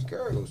that likes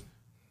girls.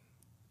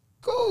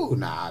 Cool.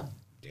 Nah, I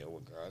deal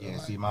with girls. Yeah,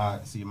 see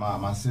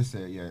my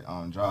sister,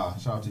 Jaw,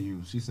 shout out to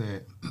you. She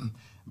said,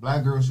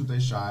 black girls shoot they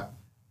shot.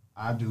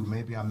 I do.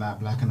 Maybe I'm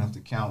not black enough to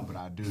count, but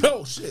I do.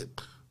 Oh shit!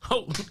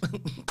 Oh,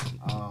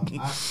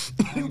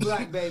 you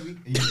black, baby.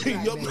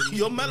 Yeah.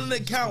 Your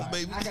melanin count,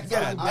 baby. I can God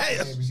tell you,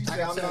 damn. baby. She said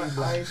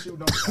I ain't shoot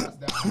no shots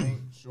that I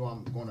ain't sure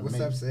I'm going to What's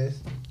make. up,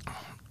 sis?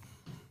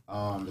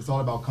 It's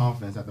all about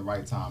confidence at the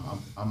right time.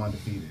 I'm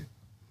undefeated.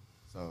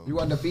 So You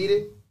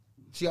undefeated?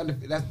 She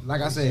undefeated. That's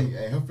like I said,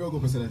 hey, her field goal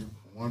percentage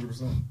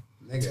 100%.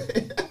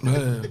 nigga.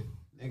 Man.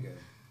 Nigga.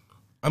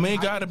 I mean,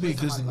 it gotta be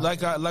because,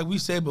 like we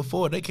said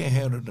before, they can't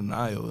handle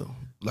denial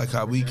like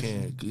how we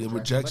can.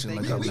 Rejection,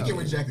 like how We we get can.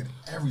 rejected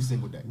every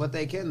single day. But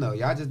they can though.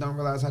 Y'all just don't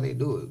realize how they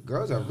do it.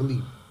 Girls are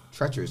really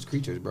treacherous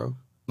creatures, bro.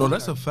 No,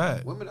 that's a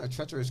fact. Women are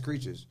treacherous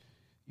creatures.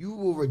 You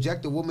will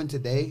reject a woman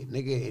today,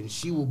 nigga, and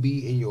she will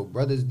be in your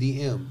brother's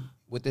DM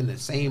within the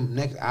same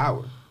next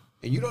hour,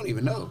 and you don't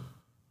even know.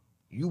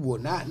 You will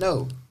not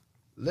know.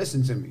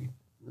 Listen to me.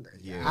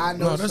 Yeah. I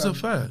know. No, that's a some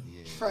fact.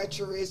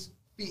 Treacherous.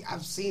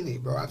 I've seen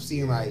it, bro. I've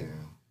seen like.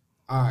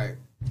 All right,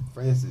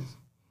 for instance,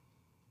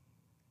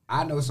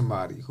 I know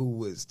somebody who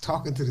was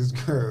talking to this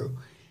girl,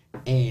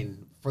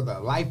 and for the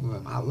life of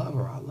him, I love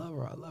her. I'm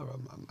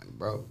like,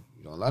 bro,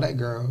 you don't love that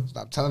girl.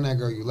 Stop telling that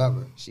girl you love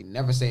her. She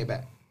never say it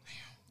back.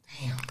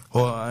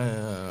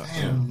 Well,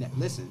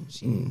 Listen,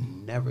 she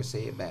never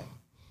say it back.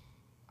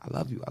 I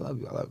love you.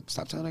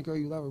 Stop telling that girl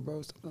you love her,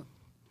 bro. Stop telling.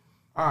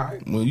 All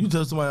right. when you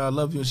tell somebody I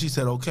love you and she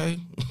said okay,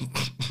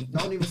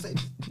 Don't even say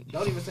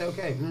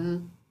okay.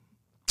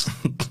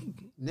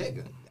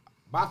 Nigga,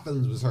 my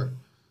feelings was hurt.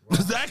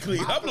 exactly.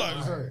 My I'm feelings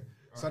was like, hurt.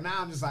 So now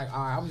I'm just like,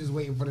 all right, I'm just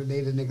waiting for the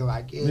day the nigga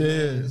like, yeah,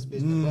 Yeah. this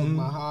bitch done broke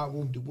my heart,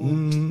 whoop de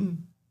whoop.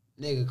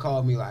 Nigga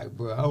called me like,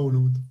 bro, I don't know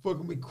what the fuck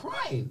I'm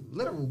crying.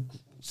 Literal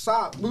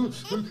sob. Yeah, one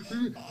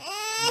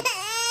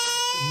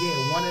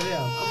of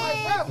them. I'm like,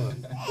 brother,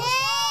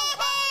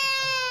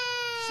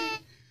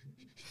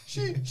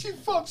 she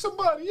fucked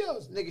somebody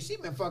else. Nigga, she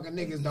been fucking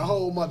niggas the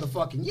whole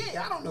motherfucking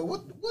year. I don't know.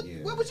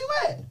 Where was you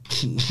at?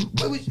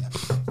 Where was you?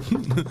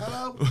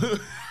 Hello?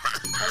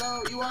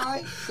 Hello, you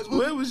alright?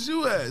 where was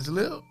you at,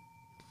 Lil?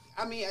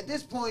 I mean, at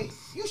this point,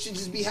 you should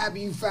just be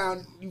happy you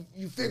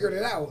figured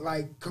it out.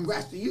 Like,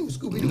 congrats to you,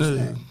 Scooby-Doo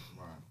snap.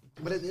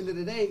 But at the end of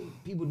the day,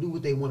 people do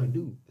what they want to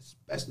do,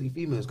 especially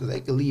females, because they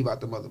can leave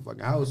out the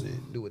motherfucking house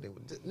and do what they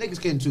want.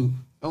 Niggas can too.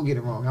 Don't get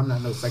it wrong. I'm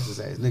not no sexist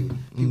ass nigga.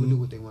 People do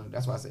what they want to do.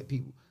 That's why I said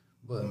people.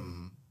 But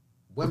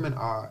women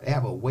they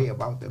have a way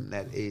about them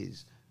that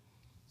is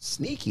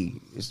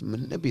sneaky. It's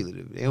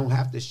manipulative. They don't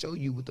have to show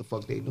you what the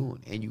fuck they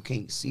doing, and you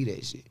can't see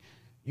that shit.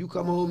 You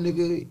come home,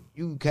 nigga,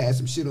 you cast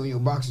some shit on your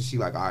box, and she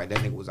like, all right, that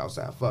nigga was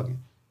outside fucking.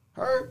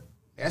 Her,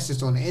 that's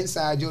just on the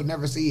inside. You'll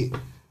never see it.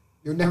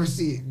 You'll never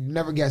see it. You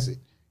never guess it.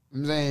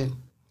 You know what I'm saying?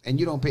 And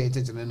you don't pay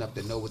attention enough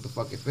to know what the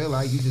fuck it feel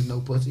like. You just know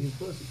pussy is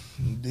pussy.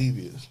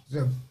 Devious.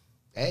 So,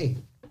 hey,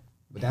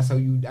 but that's who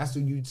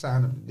you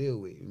sign up to deal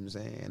with. You know what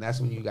I'm saying? And that's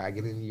when you gotta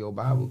get into your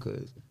Bible,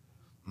 because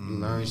you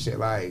learn shit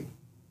like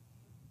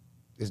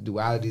it's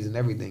dualities and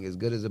everything. As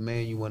good as a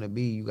man you want to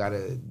be, you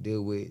gotta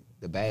deal with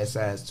the bad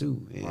sides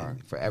too.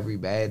 And for every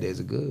bad,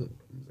 there's a good.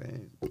 You know what I'm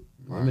saying?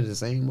 Women the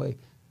same way.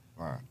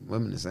 Right.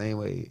 Women the same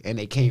way, and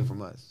they came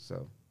from us.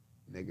 So,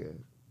 nigga,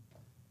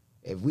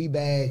 if we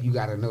bad, you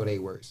gotta know they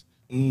worse.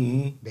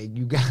 You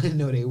gotta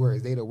know they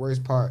worse. They the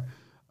worst part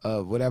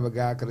of whatever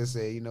God could have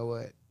said. You know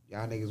what?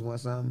 Y'all niggas want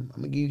something?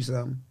 I'm gonna give you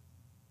something.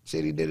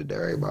 Shit, he did it to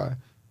everybody.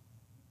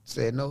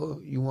 Said,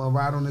 no, you want to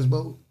ride on this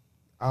boat?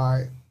 All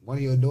right, one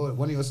of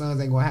your sons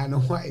ain't gonna have no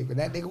wife, and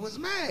that nigga was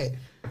mad.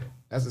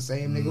 That's the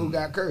same nigga who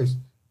got cursed.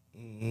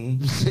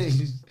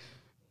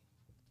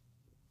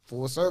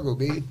 Full circle,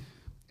 B. It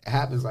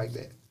happens like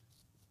that.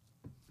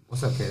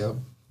 What's up, K.O.?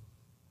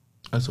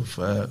 That's a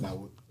fact. Now,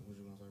 what you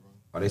gonna say, bro?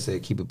 Oh, they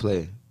said keep it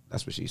playing.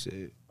 That's what she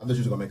said. I thought you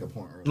was gonna make a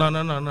point earlier.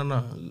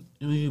 No.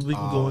 We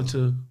can go into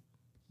the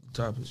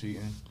topic.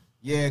 Cheating.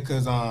 Yeah,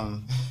 cause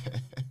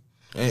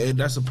And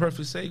that's a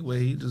perfect segue.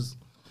 He just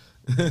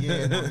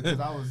yeah, no, because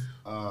I was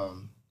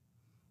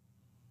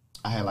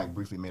I had like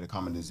briefly made a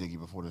comment to Ziggy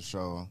before the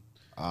show.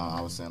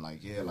 I was saying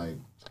like, yeah, like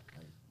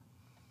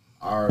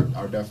our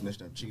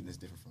definition of cheating is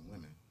different from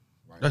women,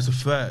 right? That's a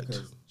fact.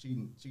 Because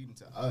cheating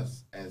to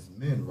us as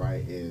men,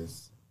 right,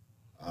 is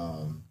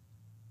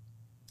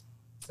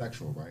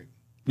sexual, right?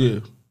 Yeah.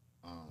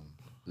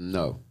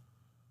 No.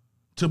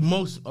 To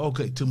most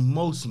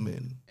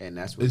men, And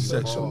that's what it's you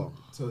sexual.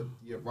 fall.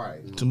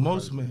 Right. To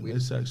most men,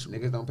 it's sexual.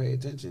 Niggas don't pay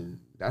attention.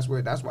 That's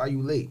why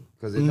you late.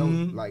 Because it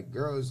don't, like,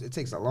 girls, it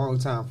takes a long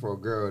time for a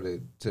girl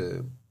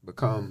to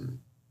become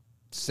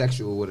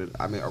sexual with it.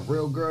 I mean, a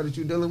real girl that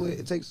you're dealing with,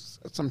 it takes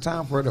some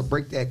time for her to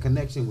break that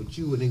connection with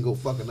you and then go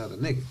fuck another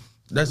nigga.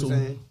 That's you know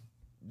what I'm saying.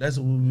 That's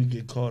when we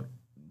get caught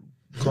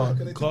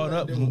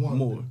up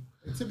more.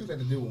 They typically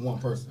have to deal with one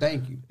person.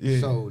 Thank you. Yeah.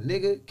 So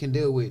nigga can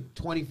deal with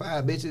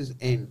 25 bitches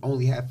and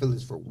only have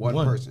feelings for one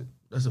person.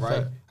 That's a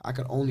right? fact. I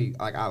could only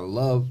I'm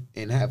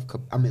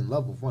in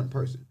love with one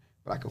person,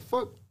 but I could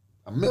fuck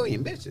a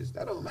million bitches.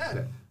 That don't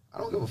matter. I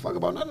don't give a fuck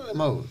about none of them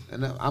hoes,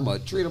 and I'm gonna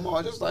treat them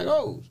all just like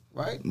hoes,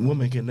 right?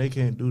 Women can't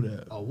do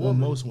that.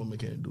 Most women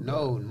can't do that.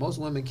 No, most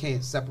women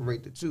can't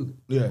separate the two.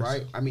 Yes.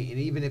 Right? I mean, and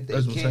even if they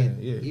That's what I'm saying,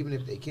 can, yeah. even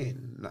if they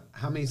can,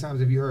 how many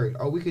times have you heard,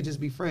 oh, we could just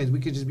be friends,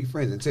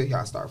 until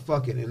y'all start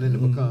fucking, and then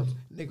it becomes,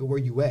 nigga, where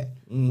you at?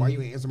 Why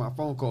you ain't answer my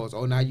phone calls?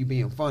 Oh, now you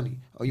being funny.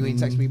 Oh, you ain't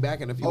text me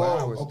back in a few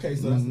hours. Okay,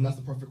 so that's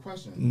the perfect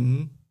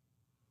question.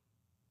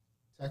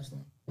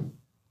 Texting. Right?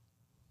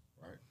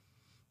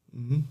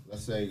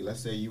 Let's say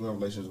you in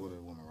relations with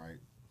a woman, right?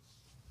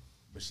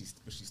 But she's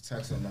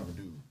texting another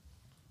dude.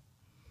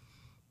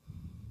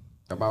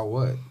 About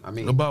what? I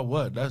mean, About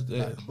what? That's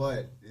that.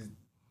 But you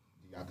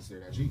gotta consider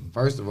that cheating.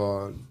 first of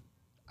all,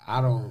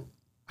 I don't.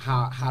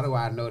 How do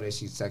I know that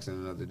she's texting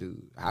another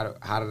dude?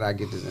 How did I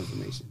get this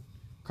information?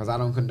 Because I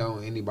don't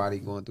condone anybody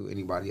going through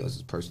anybody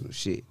else's personal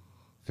shit. You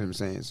feel what I'm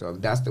saying? So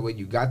if that's the way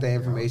you got that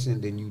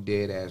information, then you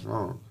dead ass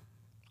wrong.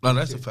 No,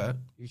 that's a fact.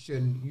 You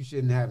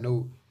shouldn't have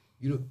no.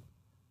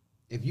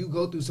 If you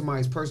go through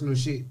somebody's personal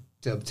shit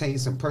to obtain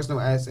some personal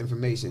ass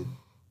information,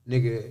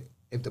 nigga,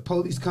 if the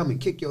police come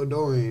and kick your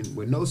door in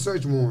with no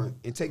search warrant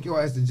and take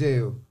your ass to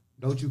jail,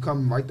 don't you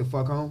come right the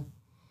fuck home?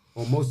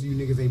 Or most of you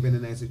niggas ain't been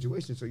in that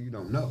situation, so you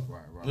don't know.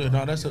 Right. Yeah,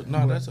 that's a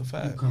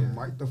fact. You come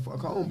right the fuck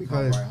home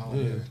because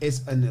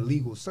it's an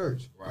illegal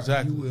search. Right.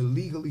 Exactly. You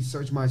illegally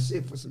searched my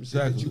shit for some shit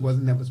that Exactly. you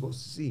wasn't never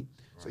supposed to see.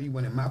 So you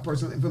wanted my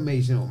personal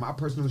information or my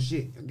personal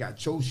shit and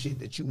got your shit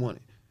that you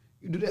wanted.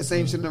 You do that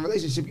same shit in a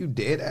relationship, you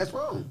dead ass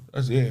wrong.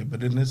 But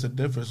then there's a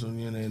difference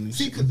when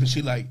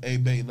she like, hey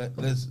babe,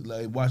 let's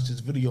like watch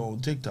this video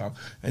on TikTok,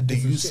 and then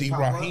you see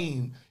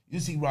Raheem. You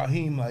see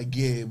Raheem like,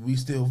 yeah, we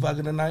still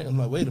fucking tonight. I'm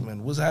like, wait a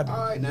minute, what's happening?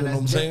 All right, now you know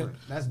that's what I'm different.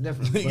 saying? That's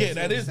different. But Yeah, that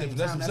at the is same different.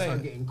 That's time, what I'm saying.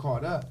 her getting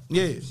caught up.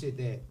 Yeah. Some shit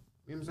that, you know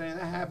what I'm saying?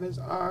 That happens.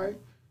 All right.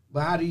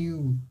 But how do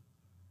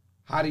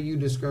you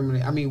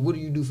discriminate? I mean, what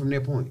do you do from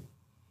that point?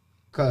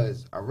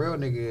 Because a real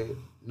nigga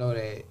know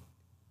that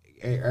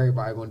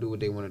everybody gonna do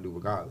what they want to do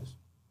regardless.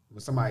 When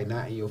somebody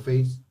not in your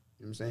face,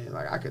 you know what I'm saying?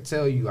 Like, I could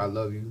tell you I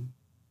love you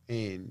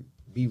and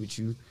be with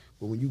you,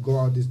 but when you go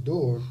out this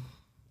door,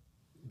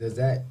 does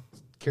that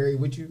carry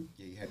with you?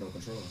 Yeah, you had no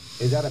control.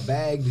 Is that a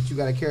bag that you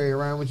got to carry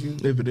around with you?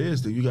 If it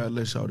is, then you gotta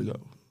let shawty go.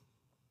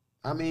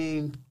 I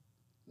mean,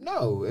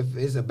 no. If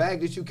it's a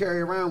bag that you carry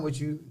around with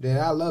you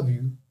that I love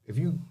you, if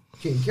you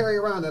can carry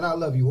around that I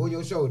love you on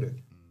your shoulder,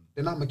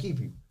 then I'm going to keep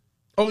you.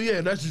 Oh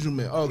yeah, that's what you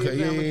meant. Okay,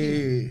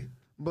 yeah.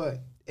 But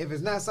if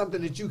it's not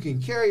something that you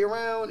can carry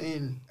around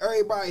and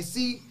everybody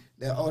see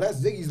that, oh, that's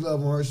Ziggy's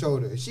love on her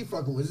shoulder. She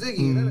fucking with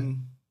Ziggy.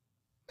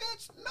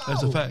 Bitch, no.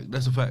 That's a fact.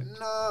 That's a fact.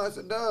 No, it's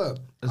a dub.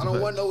 That's I don't a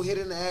fact. want no hit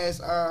in the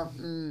ass.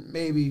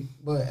 Maybe,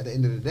 but at the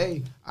end of the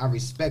day, I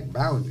respect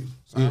boundaries.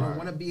 So I don't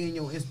want to be in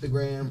your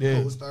Instagram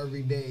post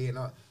every day, and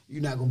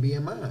you're not gonna be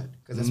in mine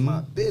because it's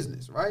my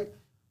business, right?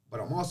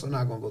 But I'm also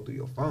not gonna go through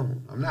your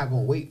phone. I'm not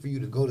gonna wait for you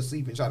to go to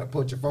sleep and try to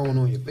put your phone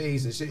on your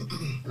face and shit.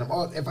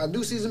 And if I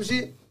do see some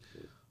shit,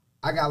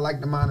 I got like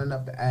the mind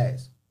enough to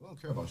ask. We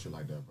don't care about shit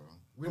like that, bro.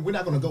 We're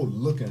not gonna go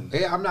looking.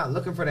 Yeah, I'm not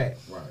looking for that.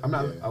 Right, I'm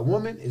not. yeah. A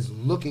woman is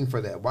looking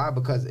for that. Why?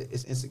 Because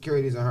it's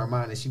insecurities in her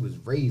mind that she was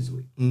raised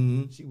with.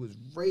 She was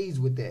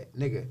raised with that,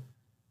 nigga.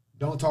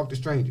 Don't talk to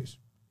strangers.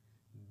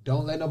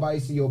 Don't let nobody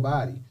see your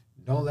body.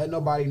 Don't let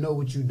nobody know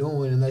what you're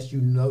doing unless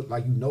you know,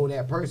 like you know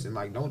that person.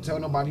 Like don't tell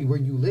nobody where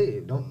you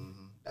live. Don't.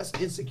 That's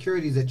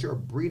insecurities that you're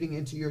breeding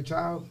into your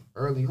child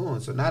early on.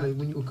 So now that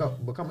when you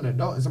become an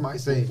adult and somebody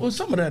say, well,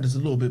 some of that is a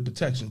little bit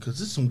protection because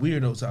there's some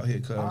weirdos out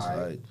here. Cause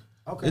like.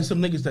 Okay. There's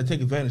some niggas that take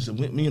advantage of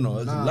me,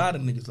 there's a lot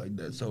of niggas like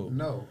that. So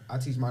no, I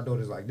teach my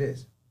daughters like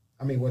this.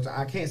 I mean, what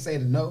I can't say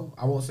no.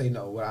 I won't say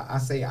no. What I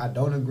say, I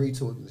don't agree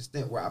to an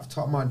extent where I've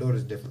taught my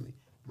daughters differently.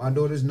 My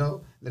daughters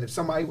know that if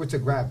somebody were to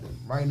grab them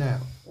right now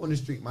on the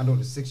street, my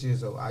daughter's 6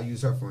 years old. I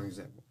use her for an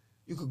example.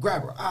 You could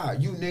grab her.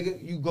 You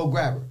nigga, you go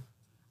grab her.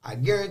 I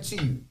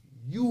guarantee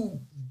you,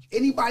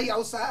 anybody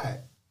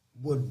outside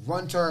would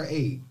run to her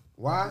aid.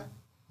 Why?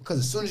 Because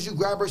as soon as you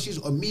grab her,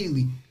 she's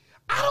immediately,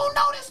 I don't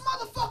know this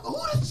motherfucker.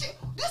 Who this shit?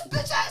 This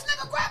bitch ass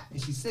nigga grab.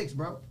 And she's 6,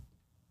 bro.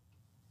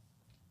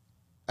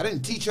 I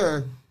didn't teach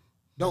her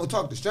don't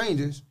talk to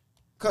strangers,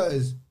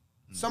 cause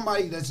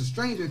somebody that's a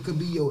stranger could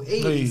be your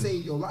aid and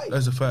save your life.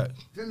 That's a fact.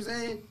 You know what I'm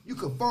saying? You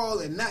could fall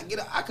and not get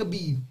up. I could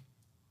be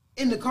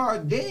in the car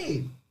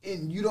dead,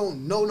 and you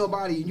don't know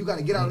nobody, and you got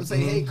to get out and say,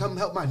 hey, come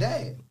help my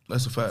dad.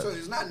 That's a fact. So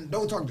it's not,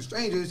 don't talk to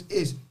strangers,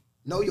 it's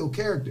know your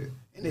character.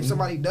 And if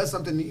somebody does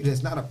something to you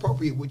that's not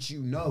appropriate, which you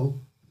know,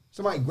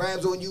 somebody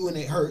grabs on you and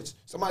it hurts,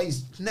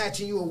 somebody's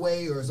snatching you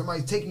away, or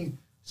somebody's taking you,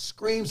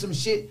 scream some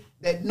shit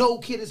that no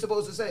kid is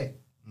supposed to say.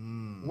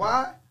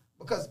 Why?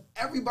 Because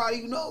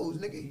everybody knows,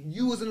 nigga,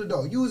 you was an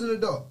adult.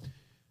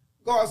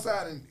 Go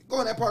outside and go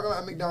in that parking lot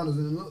at McDonald's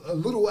and a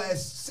little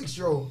ass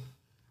 6-year-old.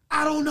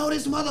 I don't know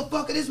this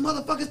motherfucker. This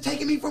motherfucker's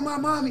taking me from my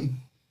mommy.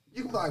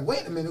 You can be like,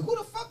 wait a minute, who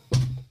the fuck?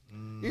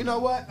 You know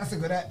what? That's a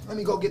good act. Let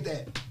me go get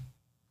that.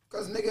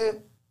 Because, nigga,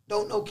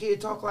 don't no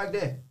kid talk like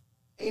that.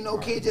 Ain't no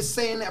kid just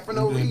saying that for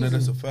no reason.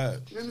 That's a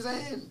fact. You know what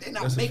I'm saying? They're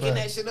not making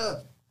that shit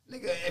up.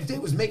 Nigga, if they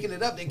was making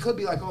it up, they could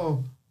be like,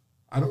 oh,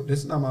 this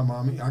is not my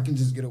mommy. I can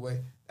just get away.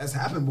 That's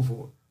happened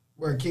before,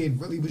 where a kid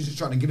really was just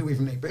trying to get away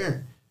from their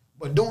parent.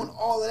 But doing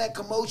all of that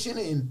commotion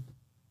and...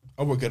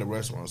 I work at a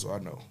restaurant, so I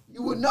know.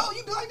 You would know.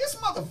 You'd be like, this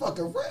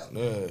motherfucker real.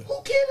 Yeah.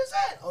 Who kid is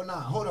that? Oh,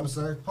 nah. Hold up,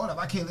 sir. Hold up.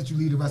 I can't let you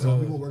leave the restaurant.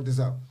 We're going to work this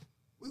out.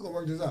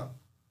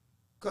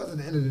 Because at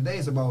the end of the day,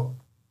 it's about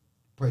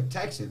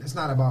protection. It's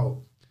not about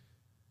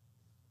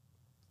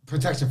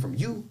protection from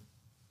you.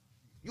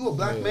 You a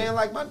black man,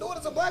 like my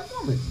daughter's a black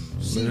woman.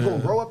 She gonna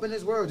grow up in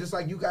this world just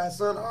like you guys,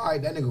 son. All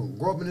right, that nigga gonna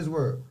grow up in this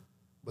world.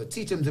 But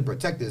teach him to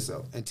protect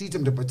himself and teach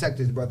him to protect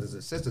his brothers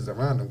and sisters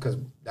around him, because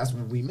that's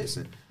what we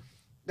missing.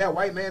 That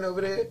white man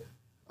over there,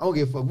 I don't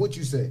give a fuck what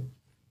you say.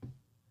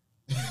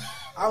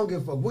 I don't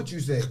give a fuck what you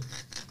say.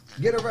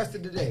 Get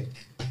arrested today.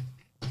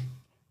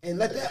 And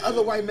let that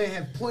other white man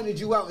have pointed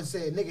you out and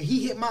said, nigga,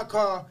 he hit my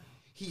car,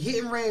 he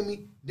hit and ran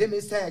me, them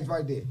his tags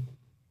right there.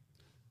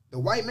 The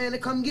white man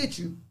that come get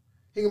you,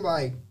 he can be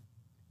like,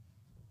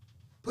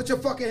 put your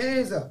fucking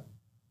hands up.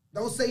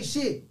 Don't say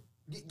shit.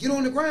 Get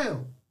on the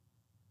ground.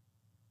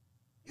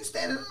 You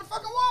standing in the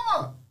fucking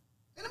Walmart.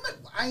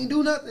 I ain't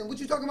do nothing. What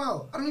you talking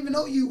about? I don't even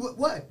know you.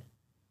 What?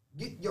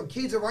 Your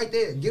kids are right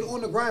there. Get on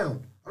the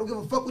ground. I don't give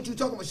a fuck what you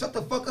talking about. Shut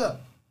the fuck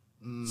up.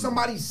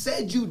 Somebody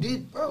said you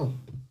did, bro.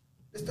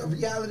 It's the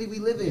reality we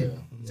live in. Yeah.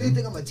 So you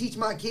think I'm gonna teach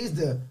my kids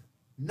to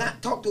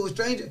not talk to a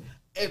stranger?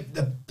 If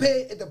the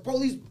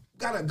police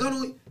got a gun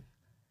on me,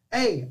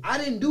 hey, I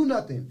didn't do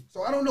nothing.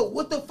 So I don't know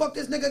what the fuck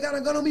this nigga got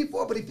a gun on me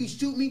for, but if he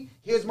shoot me,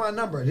 here's my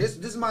number. This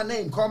is my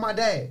name. Call my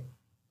dad.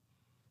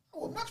 I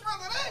would much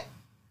rather that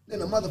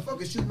than a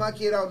motherfucker shoot my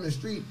kid out in the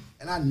street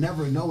and I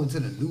never know until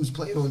the news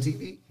play it on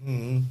TV.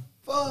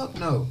 Fuck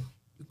no.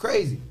 You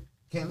crazy.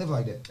 Can't live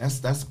like that.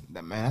 That's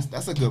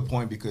a good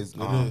point, because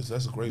it is.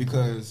 That's a great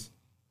point.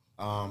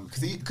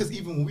 Because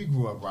even when we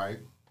grew up, right,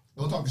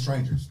 don't talk to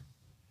strangers,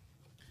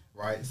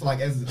 right? So so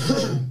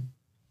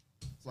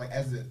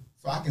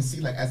I can see,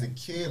 like, as a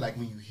kid, like,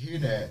 when you hear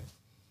that,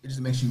 it just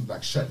makes you,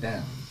 like, shut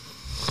down,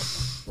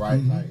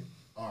 right? Like,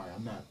 all right,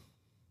 I'm not,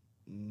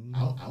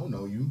 I don't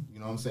know you, you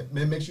know what I'm saying?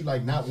 It makes you,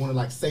 like, not want to,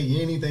 like, say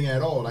anything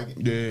at all. Like,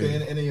 in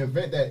the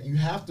event that you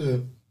have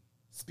to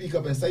speak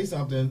up and say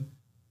something,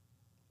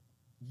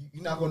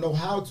 you're not going to know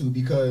how to,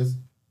 because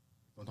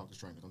don't talk to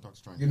strangers,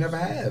 You never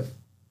have.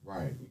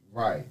 Right.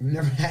 You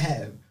never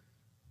have.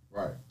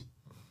 Right.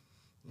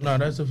 No,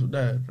 that's a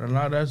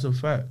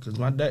fact. Cause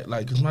my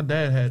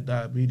dad had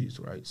diabetes,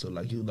 right? So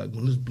like he was like,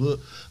 when his blood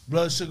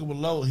sugar was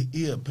low,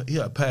 he'll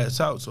pass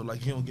out. So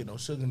like he don't get no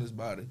sugar in his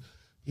body,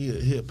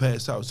 he'll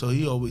pass out. So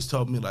he always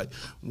told me, like,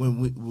 when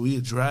we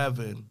were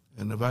driving,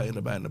 and if I end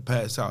up having to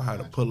pass out, how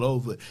to pull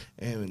over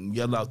and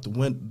yell out the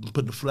window,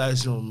 put the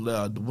flash on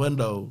the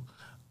window.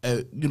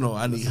 You know,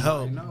 I need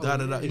help. You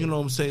know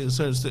what I'm saying?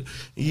 Certain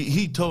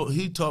he taught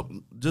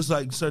just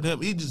like certain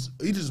him. He just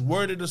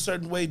worded a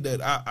certain way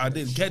that I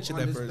didn't catch it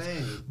at first.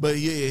 But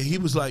yeah, he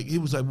was like,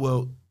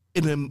 well,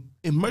 in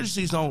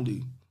emergencies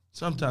only,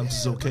 sometimes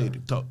it's okay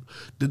to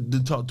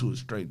talk to a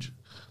stranger,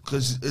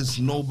 because it's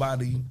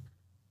nobody.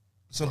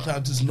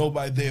 Sometimes it's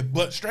nobody there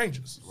but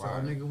strangers. So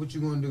nigga, what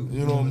you gonna do?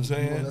 You know what I'm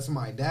saying? You gonna let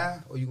somebody die,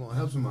 or you gonna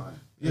help somebody?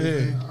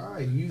 Yeah. All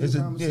right.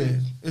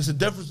 It's a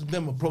difference in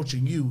them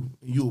approaching you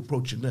and you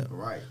approaching them.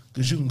 Right.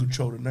 Because you can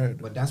control the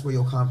narrative. But that's where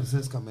your common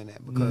sense come in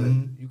at, because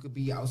you could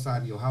be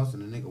outside of your house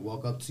and a nigga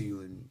walk up to you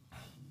and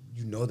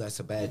you know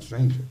that's a bad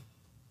stranger.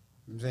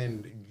 You know what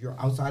I'm saying? You're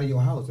outside of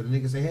your house and a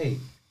nigga say, hey,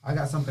 I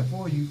got something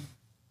for you.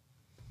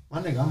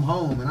 My nigga, I'm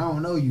home and I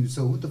don't know you,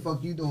 so what the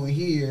fuck you doing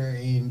here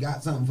and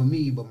got something for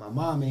me, but my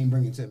mom ain't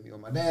bringing it to me or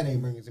my dad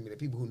ain't bringing it to me, the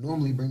people who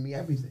normally bring me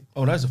everything.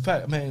 Oh, that's a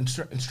fact, man.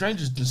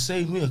 Strangers just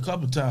saved me a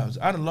couple times.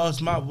 I done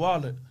lost my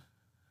wallet.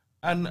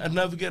 I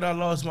never forget I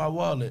lost my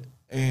wallet,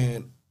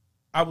 and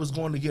I was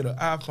going to get an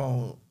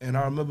iPhone, and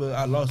I remember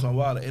I lost my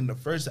wallet, and the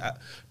first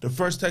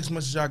text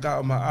message I got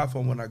on my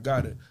iPhone when I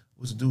got it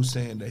was a dude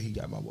saying that he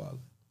got my wallet.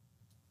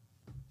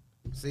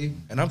 See?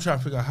 And I'm trying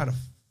to figure out how the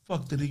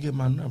fuck did he get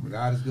my number?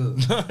 God is good.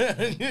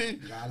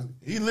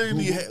 He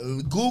literally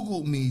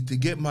Googled me to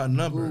get my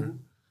number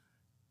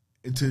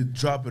and to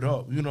drop it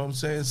off. You know what I'm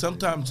saying?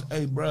 Sometimes,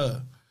 hey,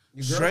 bruh,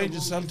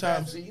 strangers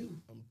sometimes,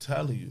 I'm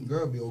telling you.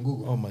 Girl be on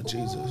Google. Oh, my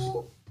Jesus.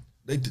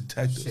 They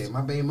detectives. Shit, my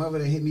baby mother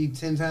done hit me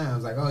 10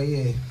 times. Like, oh,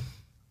 yeah,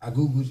 I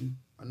Googled you.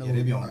 I know Yeah,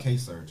 they be on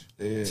case search.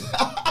 Yeah,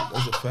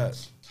 that's a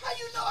fact. How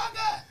you know I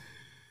got?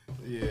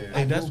 Yeah.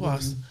 Hey, that's why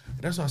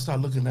I start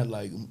looking at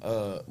like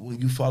when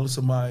you follow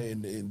somebody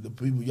and the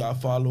people y'all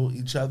follow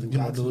each other, you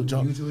know, the little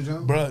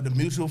jump, bro, the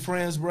mutual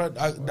friends, bro.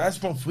 That's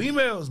from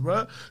females,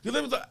 bro. You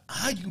live like,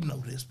 how you know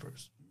this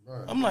person?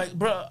 Bruh. I'm like,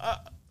 bro,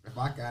 if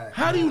I got it,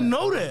 how do you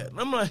know that?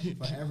 I'm like,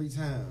 for every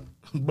time,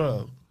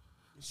 bro.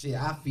 Shit,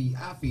 I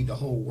feed the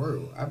whole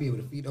world. I be able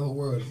to feed the whole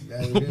world.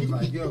 They're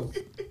like, yo,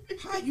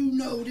 how you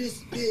know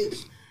this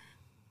bitch?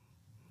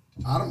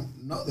 I don't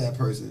know that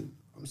person.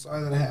 I'm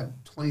sorry that I have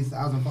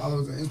 20,000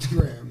 followers on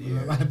Instagram. Yeah. You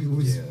know, a lot of people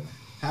just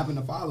happen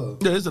to follow.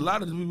 Yeah, there's a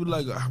lot of people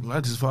like,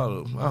 I just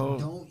follow. I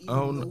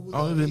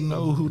don't even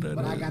know who that is.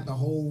 But I got the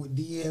whole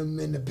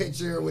DM in the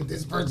picture with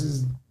this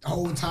person's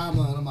whole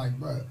timeline. I'm like,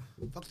 bro,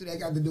 fuck do that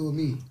got to do with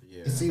me?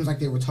 Yeah. It seems like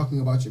they were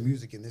talking about your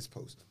music in this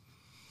post.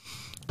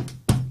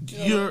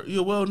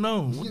 You're well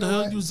known. What the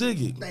hell you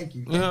ziggy? Thank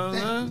you.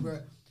 Thank you, bro.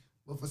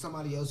 But for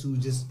somebody else who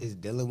just is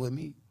dealing with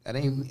me, it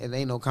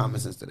ain't no common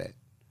sense to that.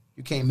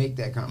 You can't make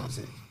that common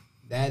sense.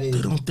 That is.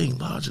 They don't think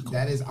logical.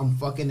 That is, I'm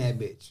fucking that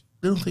bitch.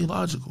 They don't think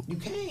logical. You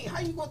can't. How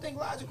you gonna think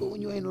logical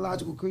when you ain't a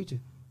logical creature?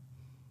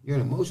 You're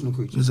an emotional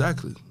creature.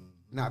 Exactly.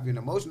 Now, if you're an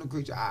emotional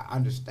creature, I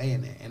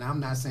understand that. And I'm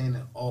not saying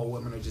that all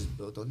women are just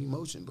built on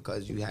emotion,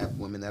 because you have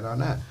women that are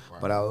not.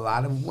 Right. But a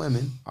lot of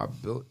women are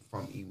built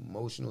from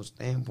emotional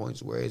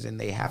standpoints, whereas and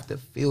they have to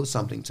feel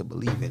something to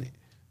believe in it.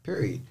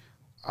 Period.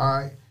 All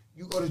right.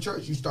 You go to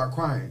church, you start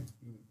crying.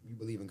 You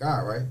believe in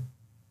God, right?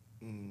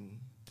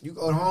 You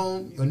go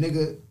home, your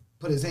nigga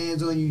put his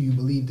hands on you, you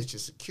believe that you're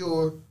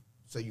secure,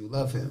 so you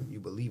love him. You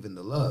believe in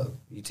the love.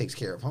 He takes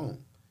care of home.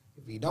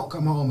 If he don't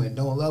come home and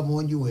don't love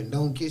on you and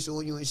don't kiss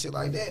on you and shit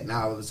like that,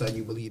 now all of a sudden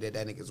you believe that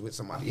nigga's with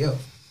somebody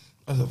else.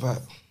 That's a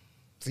fact.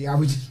 See how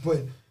we just put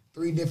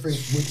 3 different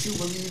what you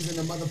believe in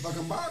the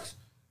motherfucking box?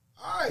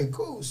 All right,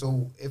 cool.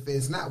 So if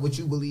it's not what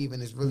you believe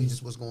and it's really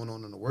just what's going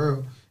on in the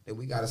world, then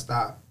we got to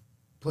stop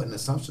putting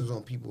assumptions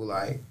on people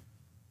like,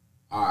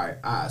 all right,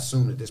 I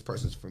assume that this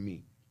person's for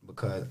me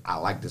because I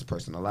like this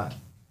person a lot.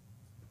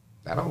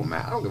 That don't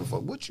matter. I don't give a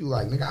fuck what you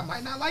like, nigga. I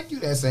might not like you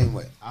that same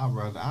way. I'd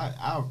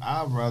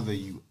rather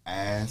you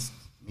ask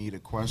me the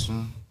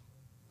question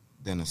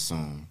than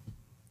assume.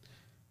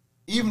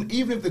 Even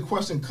if the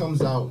question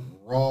comes out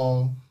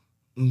raw,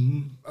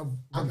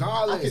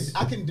 regardless,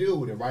 I can deal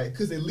with it, right?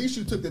 Because at least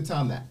you took the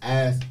time to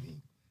ask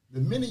me. The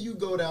minute you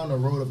go down the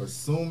road of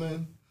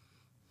assuming,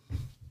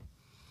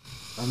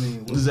 I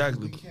mean,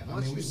 exactly.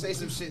 Once you say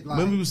some shit like,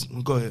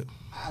 go ahead.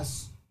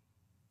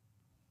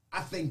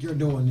 I think you're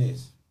doing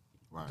this.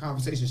 Right.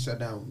 Conversation shut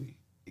down with me.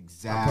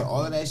 Exactly. I put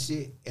all of that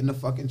shit in the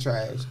fucking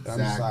trash. Exactly. I'm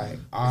just like,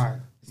 all right.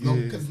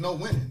 Because no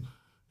winning.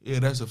 Yeah,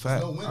 that's a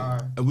fact. No winning.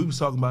 Right. And we was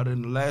talking about it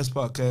in the last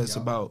podcast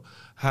about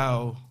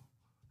how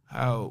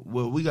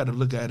well we got to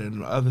look at it on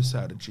the other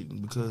side of cheating,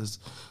 because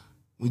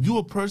when you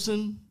a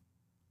person,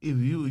 if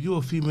you're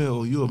a female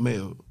or you're a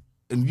male,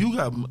 and you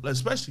got,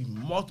 especially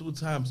multiple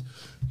times,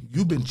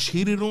 you've been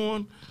cheated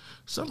on,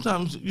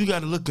 sometimes you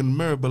got to look in the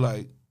mirror and be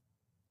like,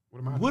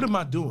 what am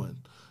I doing?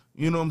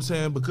 You know what I'm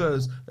saying?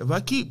 Because if I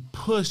keep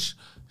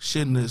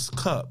pushing this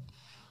cup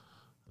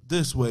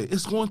this way,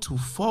 it's going to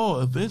fall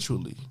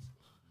eventually.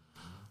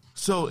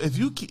 So if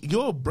you keep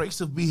your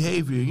abrasive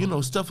behavior, you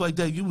know, stuff like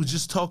that you were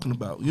just talking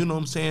about, you know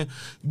what I'm saying?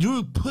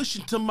 You're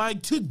pushing somebody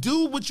to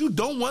do what you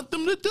don't want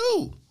them to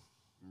do.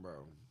 Bro.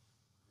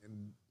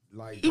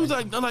 Like, it was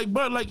like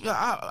bro,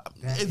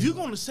 if you're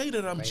going to say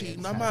that I'm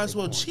cheating, I might as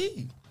well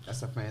cheat.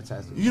 That's a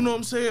fantastic You know what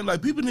I'm saying?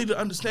 Like, people need to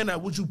understand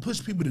that what you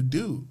push people to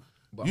do.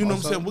 But you know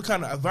what I'm saying? What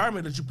kind of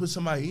environment that you put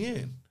somebody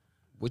in.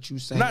 What you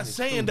saying? Not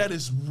saying that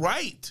it's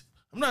right.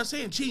 I'm not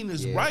saying cheating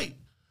is right.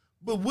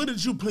 But what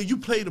did you play? You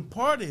played a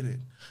part in it.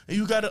 And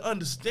you got to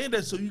understand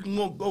that so you can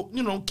go,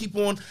 you know, keep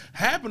on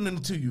happening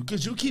to you.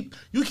 Because you keep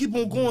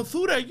on going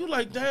through that. You're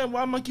like, damn,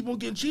 why am I keep on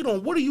getting cheated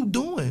on? What are you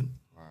doing?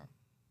 Right.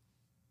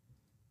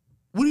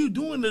 What are you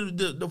doing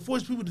to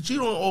force people to cheat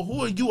on? Or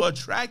who are you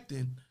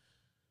attracting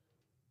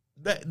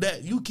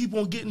that you keep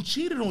on getting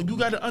cheated on? You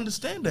got to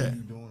understand that. What are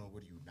you doing or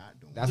what are you not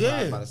doing? That's what I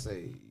was about to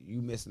say.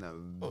 You missing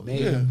a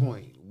major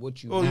point.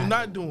 What you you're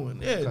not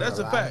doing. Yeah, that's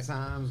a fact.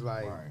 Sometimes,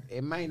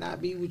 it might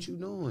not be what you're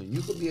doing.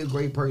 You could be a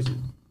great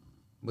person,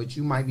 but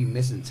you might be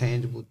missing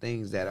tangible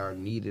things that are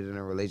needed in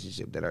a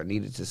relationship, that are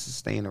needed to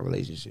sustain a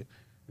relationship.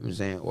 You know what I'm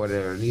saying? Or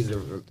that are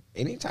needed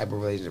any type of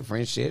relationship,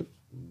 friendship,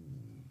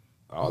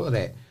 all of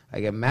that.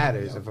 Like, it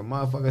matters. If a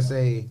motherfucker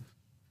say,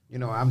 you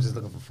know, I'm just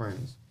looking for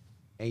friends,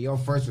 and your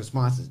first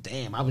response is,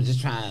 damn, I was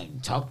just trying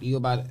to talk to you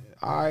about it.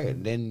 All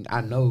right, then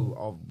I know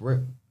off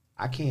rip,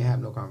 I can't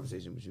have no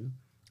conversation with you.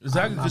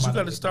 Exactly, because you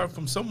got to start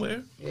from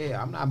somewhere. Yeah,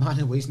 I'm not about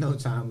to waste no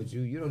time with you.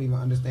 You don't even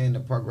understand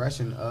the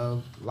progression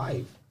of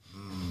life.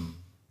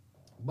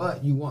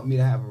 But you want me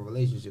to have a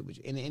relationship with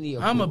you.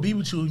 I'm going to be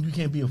with you and you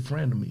can't be a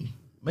friend to me.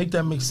 Make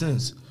that make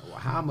sense. Well,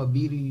 how I'm going to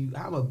be to you?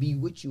 How I'm going to be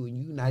with you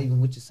and you not even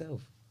with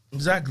yourself?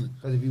 Exactly.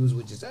 Because if you was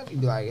with yourself,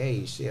 you'd be like,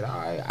 hey, shit, all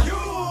right, I don't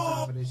have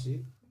time for this shit.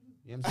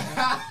 You know what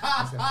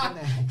I'm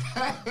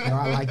saying? Yo,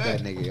 I like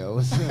that nigga, yo.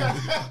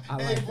 I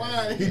like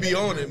that. He be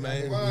on it,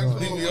 man. He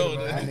be on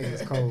it. That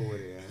nigga's cold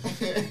with it.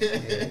 Yeah,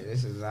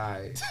 this is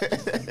alright.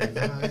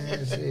 Nah,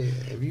 man, shit.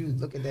 If you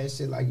look at that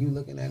shit like you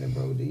looking at it,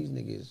 bro, these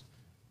niggas,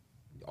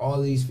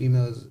 all these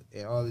females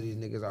and all of these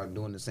niggas are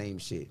doing the same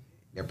shit.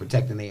 They're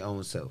protecting their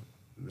own self.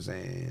 You know what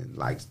I'm saying?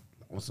 Like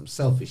on some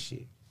selfish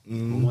shit.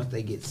 But once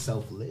they get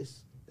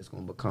selfless, it's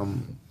gonna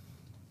become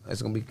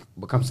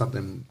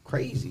something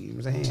crazy. You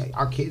know what I'm saying?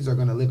 Our kids are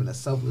gonna live in a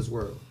selfless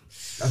world.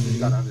 That's what you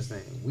gotta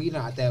understand. We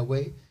not that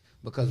way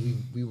because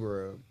we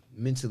were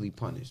mentally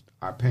punished.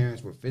 Our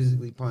parents were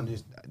physically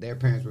punished. Their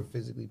parents were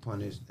physically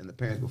punished, and the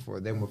parents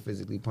before them were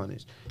physically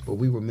punished. But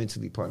we were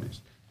mentally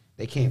punished.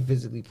 They can't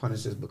physically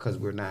punish us because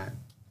we're not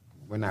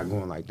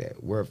going like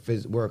that. We're a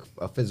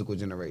physical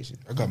generation.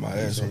 I got my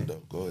ass on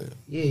though. Go ahead.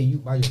 Yeah, you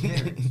by your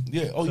parents.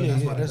 Yeah. Oh So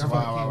yeah. That's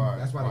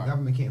why the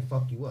government can't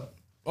fuck you up.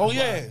 Oh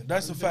yeah.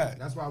 That's a fact.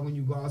 That's why when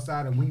you go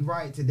outside and we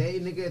riot today,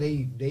 nigga,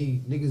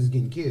 they niggas is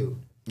getting killed.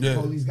 Yeah.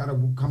 Police gotta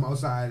come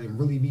outside and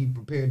really be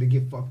prepared to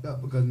get fucked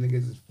up because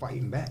niggas is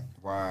fighting back.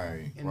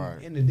 Right.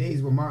 In the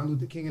days where Martin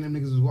Luther King and them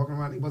niggas was walking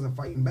around, they wasn't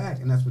fighting back,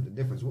 and that's what the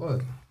difference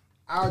was.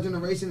 Our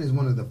generation is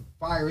one of the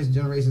firest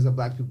generations of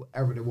black people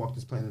ever to walk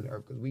this planet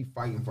Earth because we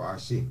fighting for our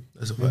shit.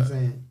 That's a You know what I'm fact.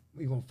 saying?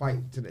 We gonna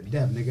fight to the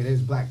death, nigga.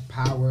 There's black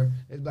power,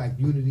 there's black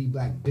unity,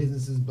 black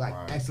businesses,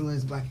 black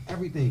excellence, black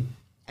everything.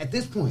 At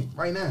this point,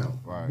 right now,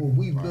 what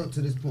we've built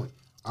to this point.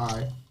 All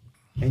right.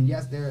 And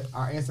yes,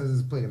 our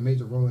ancestors played a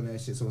major role in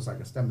that shit, so it's like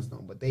a stepping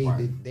stone. But they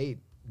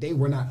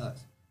were not us.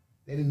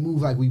 They didn't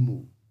move like we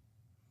moved.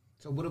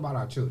 So what about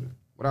our children?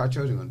 What are our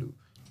children gonna do?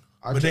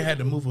 But they had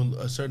to move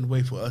a certain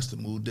way for us to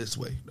move this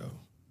way, though.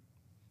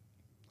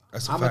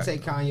 That's a I'm fact. gonna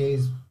take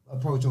Kanye's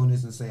approach on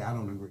this and say I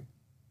don't agree,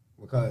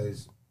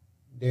 because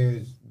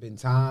there's been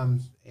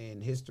times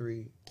in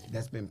history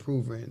that's been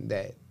proven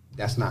that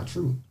that's not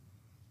true.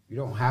 You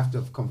don't have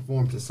to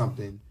conform to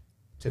something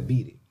to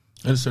beat it.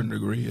 In a certain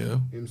degree, yeah. You know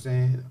what I'm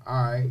saying?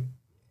 All right.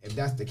 If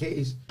that's the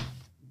case,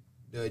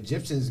 the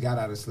Egyptians got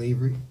out of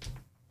slavery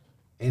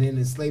and then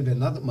enslaved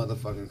another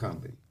motherfucking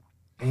company.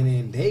 And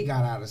then they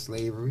got out of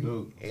slavery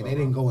and they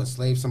didn't go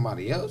enslave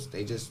somebody else.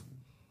 They just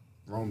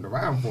roamed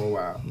around for a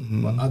while.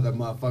 But other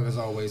motherfuckers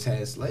always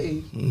had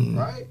slaves,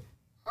 right?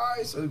 All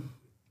right, so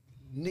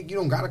Nick, you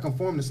don't got to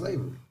conform to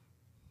slavery.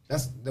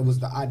 That was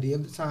the idea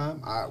of the time,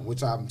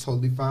 which I'm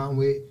totally fine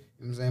with.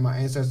 You know what I'm saying? My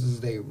ancestors,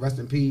 they rest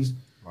in peace.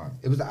 Right.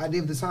 It was the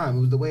idea of the time.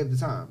 It was the way of the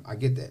time. I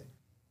get that.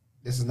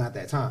 This is not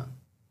that time.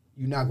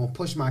 You're not going to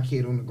push my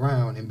kid on the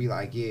ground and be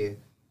like, yeah,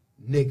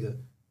 nigga.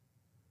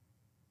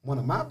 One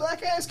of my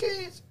black-ass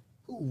kids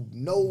who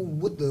know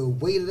what the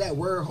weight of that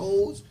word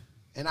holds,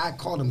 and I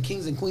call them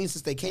kings and queens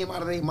since they came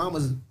out of their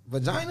mama's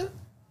vagina.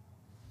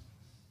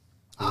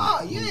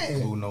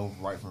 Who know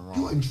right from wrong.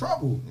 You in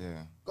trouble.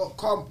 Yeah. Go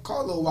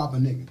call Lil Wop a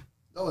nigga.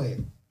 Go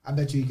ahead. I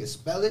bet you he can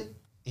spell it,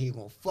 and he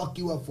gonna fuck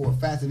you up for it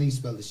faster than he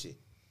spell the shit.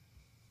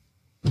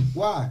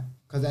 Why?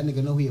 Because that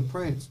nigga know he a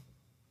prince.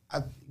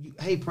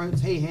 Hey prince,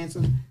 hey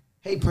handsome,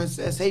 hey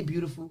princess, hey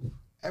beautiful.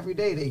 Every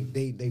day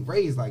they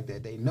raise like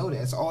that. They know that.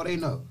 That's all they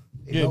know.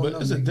 They but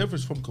it's a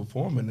difference from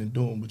conforming and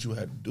doing what you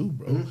had to do,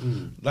 bro.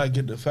 Like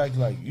the fact,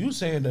 like you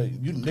saying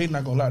that they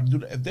not gonna allow to do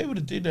that. If they would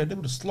have did that, they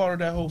would have slaughtered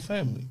that whole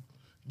family.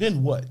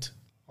 Then what?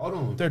 Hold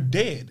on. They're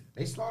dead.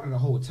 They slaughtered the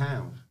whole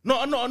town. No,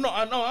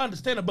 I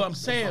understand it, but I'm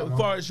saying as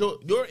far as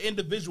your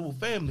individual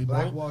family,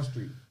 bro. Black Wall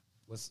Street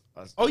was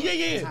a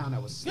town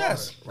that was slaughtered.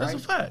 Yes, that's a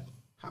fact.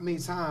 How many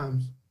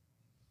times?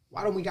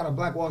 Why don't we got a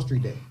Black Wall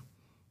Street Day?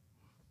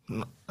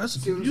 No,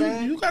 that's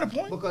you got a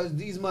point. Because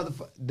these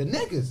the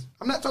niggas.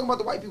 I'm not talking about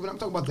the white people. I'm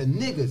talking about the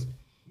niggas.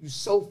 You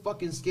so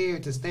fucking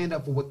scared to stand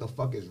up for what the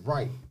fuck is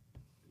right.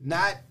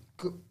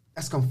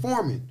 That's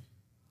conforming.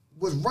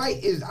 What's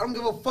right is I don't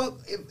give a fuck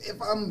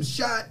if I'm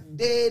shot,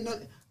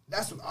 dead.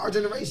 That's our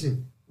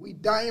generation. We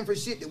dying for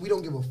shit that we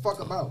don't give a fuck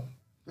about.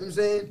 You know what I'm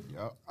saying?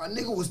 Yep. A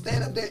nigga will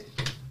stand up there.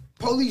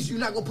 Police, you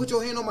not gonna put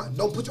your hand on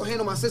don't put your hand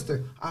on my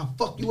sister. I'll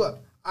fuck you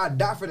up. I'll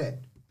die for that.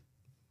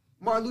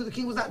 Martin Luther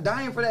King was not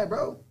dying for that,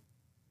 bro.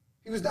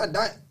 He was not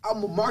dying.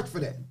 I'm gonna march for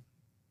that.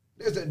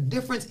 There's a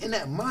difference in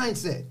that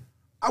mindset.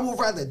 I would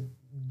rather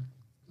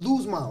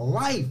lose my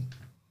life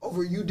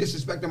over you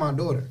disrespecting my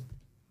daughter.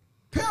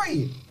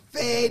 Period.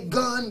 Fed,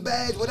 gun,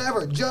 badge,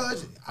 whatever, judge.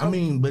 I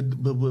mean, but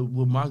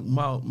what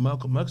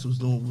Malcolm X was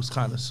doing was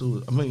kind of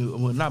suicide. I mean,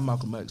 well, not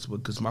Malcolm X,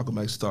 because Malcolm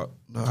X thought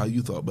not how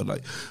you thought, but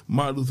like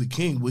Martin Luther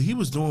King, what he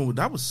was doing,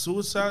 that was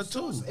suicide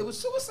too. It was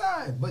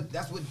suicide, but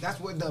that's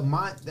where the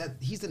mind that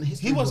he's in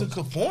history. He wasn't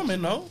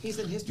conforming, though. He's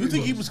in history. You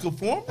think he books. was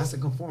conforming? That's a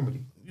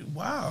conformity.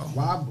 Wow.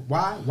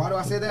 Why do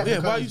I say that? Yeah,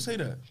 why you say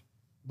that?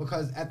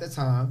 Because at the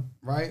time,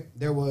 right,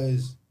 there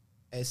was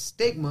a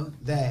stigma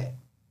that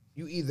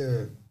you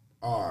either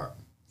are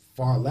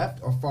far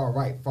left or far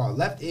right. Far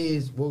left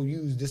is, we'll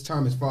use this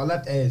term as far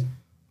left as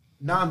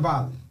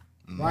nonviolent,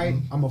 right?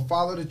 I'm going to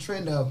follow the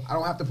trend of I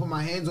don't have to put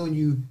my hands on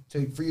you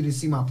for you to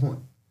see my point,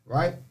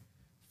 right?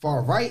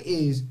 Far right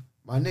is,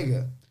 my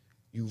nigga,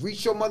 you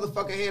reach your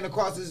motherfucking hand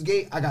across this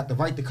gate, I got the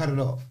right to cut it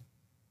off,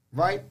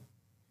 right?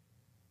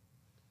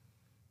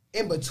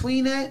 in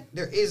between that,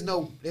 there's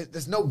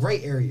no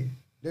gray area.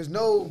 There's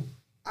no,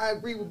 I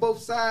agree with both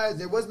sides.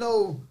 There was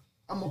no,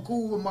 I'm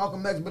cool with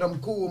Malcolm X, but I'm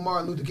cool with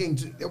Martin Luther King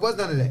too. There was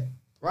none of that,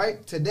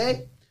 right?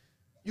 Today,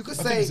 you could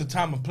say. I think it's a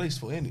time and place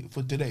for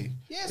today.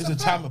 Yeah, it's a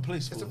time and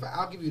place for it.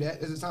 I'll give you that.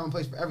 There's a time and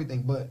place for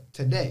everything. But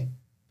today,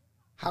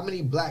 how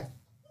many black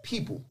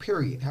people,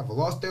 period, have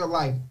lost their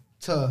life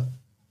to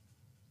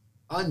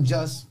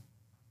unjust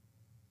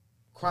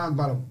crimes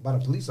by the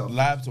police officer?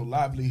 Lives or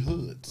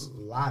livelihoods.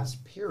 Lives,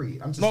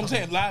 period. I'm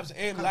saying lives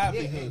and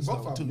livelihoods.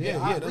 Both of them.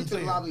 Yeah, that's the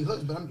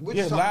livelihoods, but we're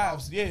yeah, just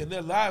lives. Yeah,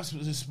 their lives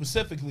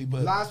specifically,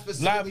 but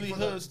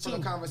livelihoods for too.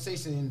 the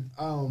conversation,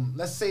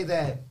 let's say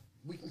that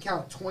we can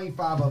count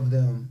 25 of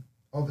them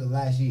over the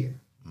last year,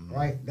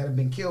 right? That have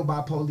been killed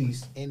by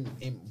police and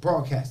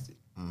broadcasted.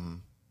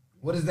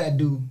 What does that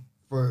do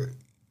for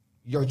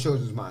your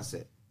children's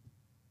mindset?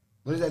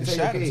 What does that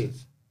tell your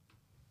kids?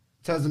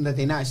 Tells them that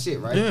they're not shit,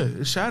 right? Yeah,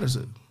 it shatters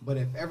it. But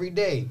if every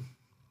day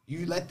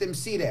you let them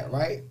see that,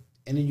 right?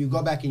 And then you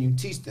go back and you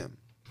teach them.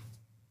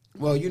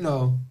 Well, you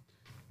know,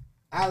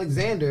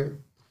 Alexander,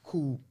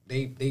 who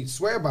they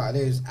swear by,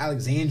 there's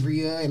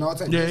Alexandria and all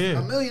types. There's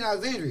a million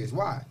Alexandrias.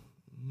 Why?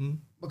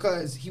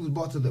 Because he was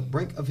brought to the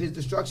brink of his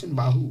destruction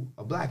by who?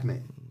 A black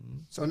man.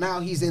 So now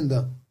he's in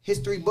the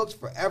history books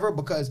forever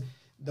because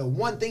the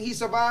one thing he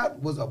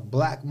survived was a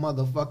black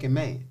motherfucking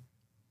man.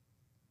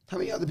 How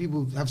many other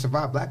people have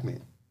survived black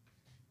men?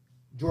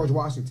 George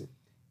Washington,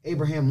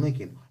 Abraham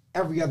Lincoln,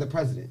 every other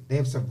president. They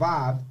have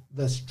survived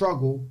the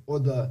struggle or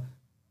the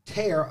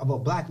tear of a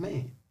black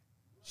man.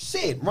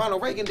 Shit,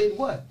 Ronald Reagan did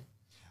what?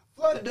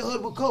 Flooded the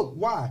hood with coke.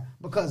 Why?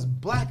 Because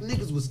black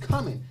niggas was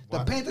coming.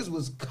 The Panthers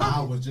was coming.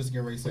 I was just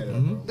getting ready to say that,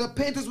 bro. The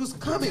Panthers was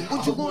coming.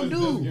 What you gonna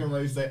do?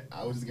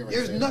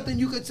 There's nothing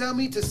you could tell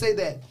me to say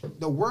that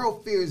the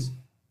world fears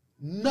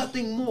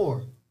nothing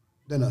more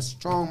than a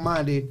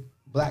strong-minded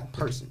black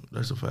person.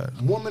 That's a fact.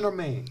 Woman or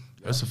man.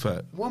 That's a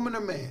fact. Woman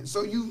or man.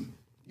 So you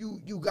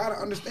gotta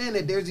understand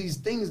that there's these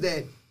things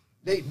that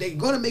they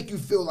gonna make you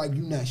feel like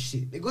you not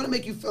shit. They're gonna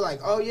make you feel like,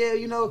 oh yeah,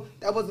 you know,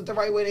 that wasn't the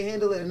right way to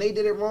handle it and they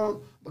did it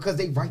wrong because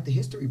they write the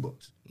history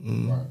books.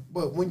 Right.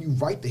 But when you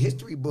write the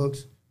history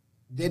books,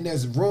 then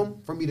there's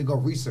room for me to go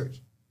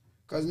research.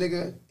 Cause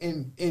nigga,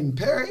 in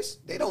Paris,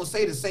 they don't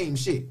say the same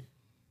shit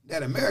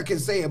that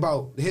Americans say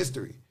about the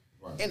history.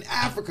 Right. In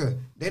Africa,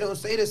 they don't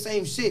say the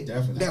same shit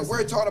that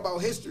we're taught about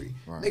history.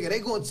 Right. Nigga, they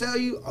gonna tell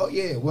you, oh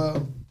yeah,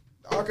 well,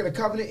 the Ark of the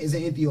Covenant is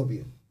in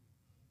Ethiopia.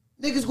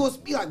 Niggas gonna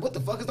be like, what the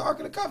fuck is the Ark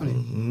of the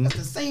Covenant? That's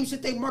the same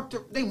shit they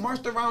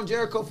marched around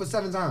Jericho for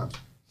 7 times.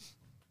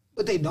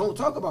 But they don't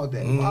talk about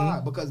that.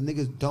 Why? Because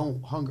niggas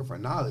don't hunger for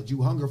knowledge.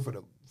 You hunger for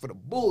the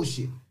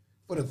bullshit.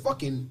 For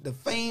the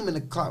fame and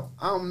the clout.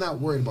 I'm not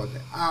worried about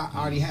that. I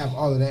already have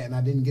all of that and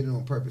I didn't get it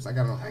on purpose. I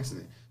got it on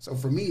accident. So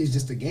for me, it's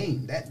just a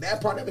game.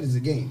 That part of it is a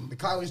game. The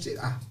clout and shit,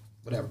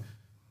 whatever.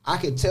 I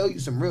could tell you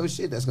some real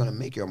shit that's gonna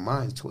make your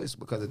mind twist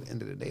because at the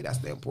end of the day, that's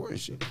the important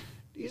shit.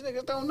 These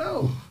niggas don't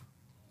know.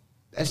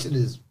 That shit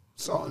is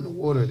salt in the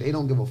water. They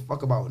don't give a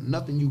fuck about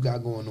nothing you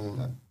got going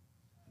on.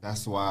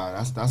 That's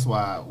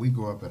why we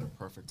grew up at a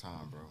perfect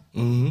time, bro.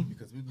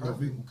 Because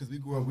we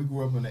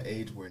grew up in an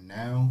age where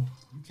now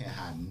you can't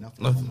hide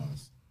nothing from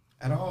us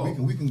at all.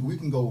 We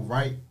can go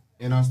right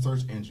in our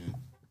search engine,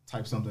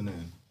 type something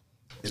in,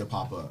 it'll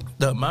pop up.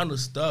 The amount of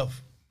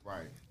stuff,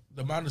 right?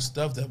 The amount of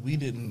stuff that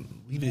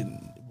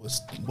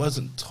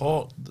wasn't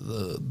taught,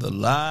 the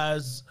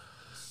lies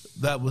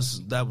that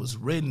was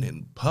written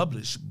in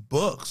published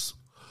books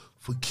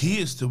for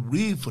kids to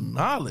read for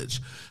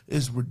knowledge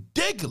is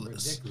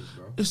ridiculous.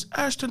 Bro. It's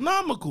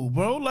astronomical,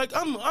 bro. Like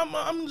I'm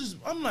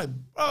like,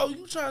 bro,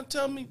 you trying to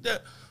tell me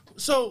that?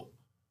 So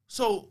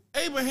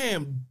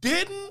Abraham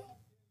didn't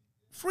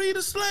free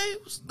the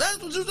slaves?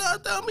 That's what you trying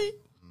to tell me?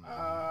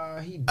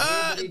 He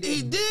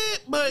did,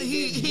 but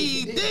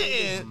he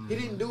didn't. He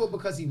didn't do it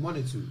because he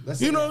wanted to.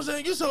 You know what I'm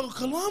saying? So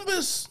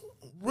Columbus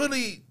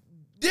really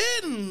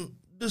didn't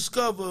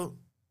discover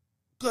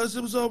because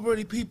there was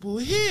already people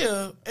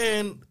here,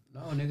 and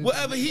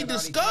whatever he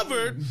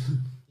discovered,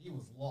 he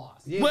was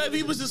lost. Whatever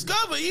he was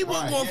discovered, he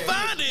wasn't going to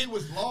find it.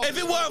 If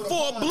it weren't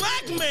for a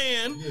black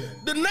man,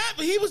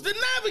 he was the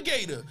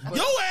navigator.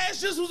 Your ass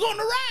just was on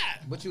the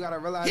ride. But you got to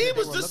realize he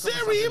was the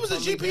Siri. He was a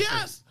GPS.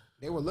 Different.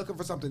 They were looking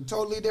for something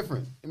totally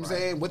different. You know what I'm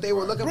saying? What they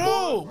were looking for.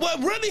 Bro, what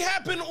really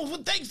happened for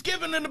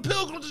Thanksgiving and the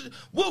Pilgrims,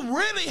 what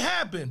really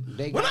happened?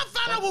 When I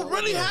found out what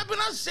really happened,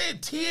 I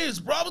shed tears,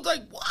 bro. I was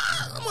like, what?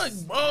 I'm like,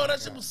 bro,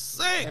 that shit was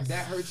sick. If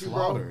that hurt you,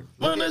 bro.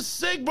 Man, that's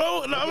sick,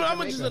 bro. And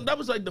that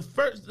was like the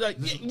first, like,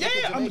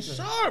 I'm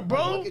sure,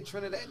 bro. Look at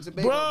Trinidad and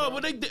Tobago, bro.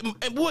 But they did,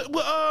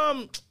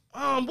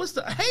 what's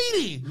the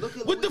Haiti?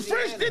 What the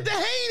French did to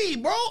Haiti,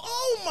 bro.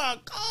 Oh my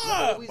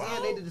God.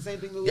 Louisiana, they did the same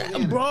thing to Louisiana.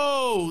 Yeah,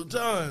 bro,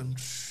 done.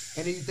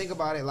 And if you think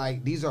about it,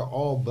 like, these are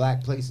all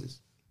black places.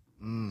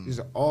 These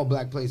are all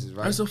black places,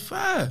 right? That's a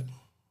fact.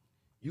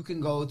 You can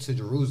go to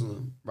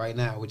Jerusalem right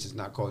now, which is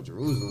not called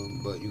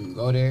Jerusalem, but you can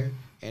go there,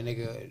 and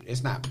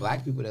it's not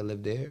black people that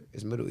live there.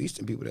 It's Middle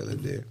Eastern people that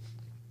live there,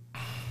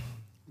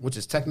 which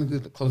is technically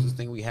the closest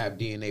thing we have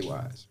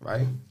DNA-wise,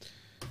 right?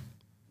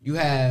 You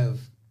have,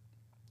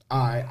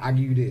 all right, I'll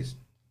give you this.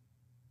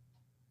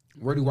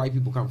 Where do white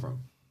people come from?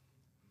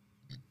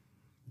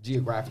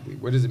 Geographically,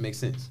 where does it make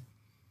sense?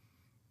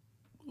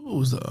 It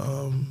was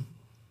up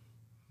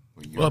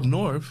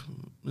north.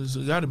 It's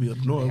got to be up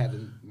north. They had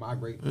to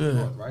migrate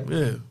north, right?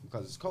 Yeah.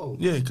 Because it's cold.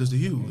 Yeah, because the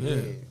hue.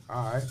 Yeah.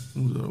 All right.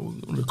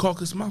 The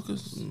Caucasus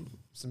Mountains.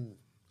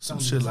 Some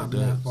shit like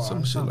that.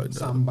 Some shit like that.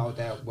 Something about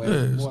that.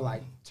 Where more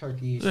like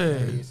Turkey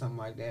or something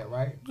like that,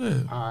 right?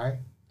 Yeah. All right.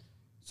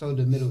 So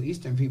the Middle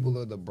Eastern people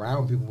or the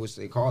brown people, which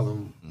they call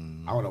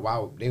them, I don't know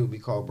why they would be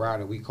called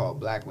brown and we call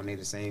black when they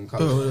the same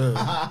color. Oh,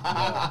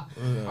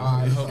 yeah.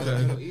 All right. So the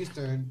Middle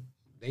Eastern,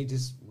 they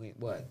just went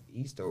what?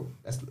 East or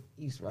that's the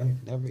east, right?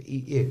 Never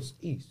east.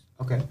 East.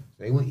 Okay. So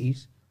they went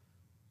east.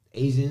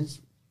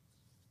 Asians,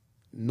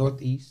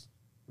 northeast,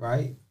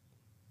 right?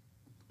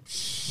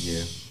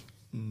 Yeah.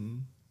 Mm-hmm.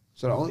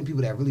 So the only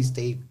people that really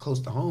stayed close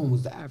to home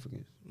was the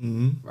Africans,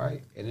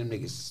 right? And them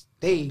niggas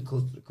stayed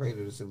close to the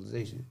cradle of the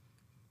civilization.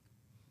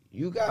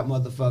 You got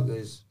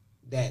motherfuckers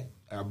that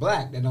are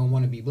black that don't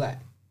want to be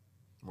black.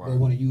 Right. They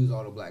want to use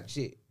all the black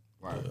shit.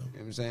 Right. You know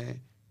what I'm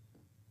saying?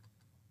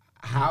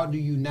 How do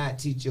you not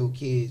teach your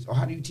kids, or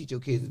how do you teach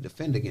your kids to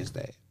defend against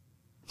that?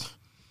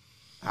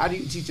 How do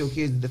you teach your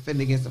kids to defend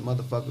against a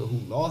motherfucker who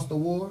lost the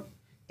war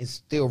and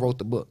still wrote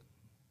the book?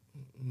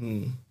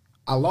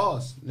 I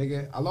lost,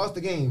 nigga. I lost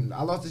the game.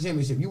 I lost the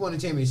championship. You won the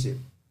championship.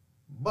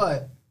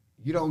 But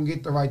you don't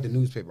get to write the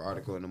newspaper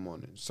article in the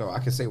morning. So I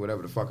can say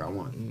whatever the fuck I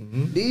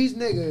want. These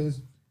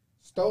niggas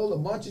stole a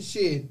bunch of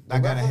shit. I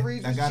got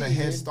a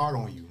head start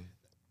on you.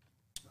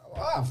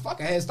 Oh, fuck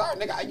a head start,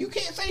 nigga. You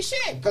can't say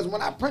shit. Because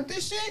when I print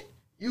this shit,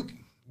 you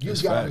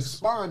gotta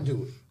respond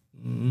to it.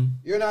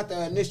 You're not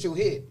the initial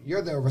hit.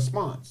 You're the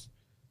response.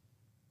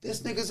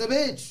 This nigga's a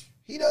bitch.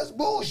 He does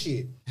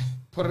bullshit.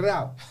 Put it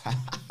out.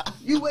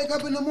 You wake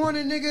up in the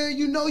morning, nigga,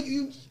 you know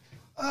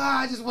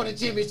I just won a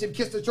championship,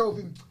 kiss the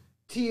trophy.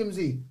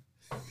 TMZ.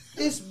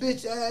 This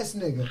bitch ass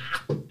nigga.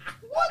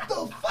 What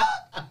the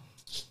fuck?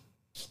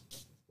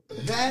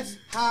 That's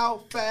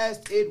how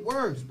fast it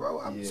works, bro.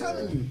 I'm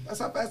telling you. That's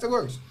how fast it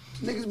works.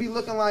 Niggas be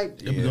looking like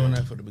they be doing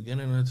that for the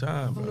beginning of the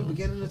time, bro. From the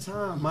beginning of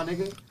time, my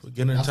nigga.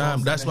 Beginning of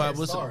time. That's why it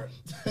was.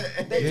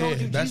 They told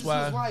you Jesus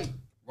was white.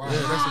 Wow. Yeah,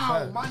 that's a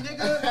fact. My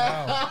nigga.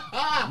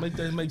 Wow. Make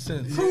that make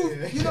sense.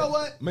 Proof. You know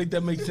what? Make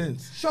that make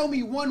sense. Show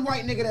me one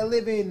white nigga that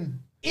live in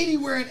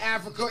anywhere in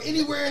Africa,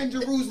 anywhere in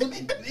Jerusalem,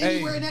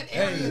 anywhere in that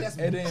area. That's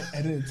and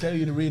then tell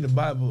you to read the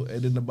Bible,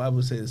 and then the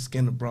Bible says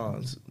skin of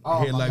bronze,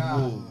 hair like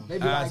wool,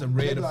 eyes of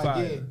red of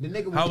fire.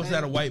 How was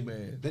that a white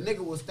man? The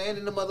nigga will stand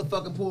in the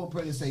motherfucking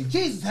pulpit and say,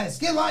 Jesus has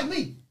skin like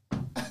me.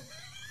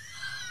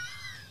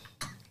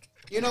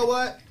 You know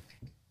what?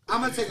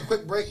 I'm going to take a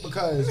quick break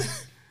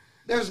because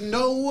there's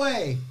no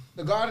way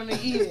the Garden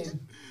of Eden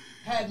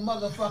had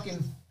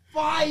motherfucking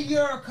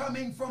fire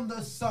coming from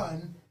the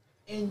sun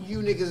and you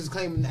niggas is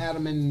claiming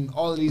Adam and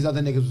all of these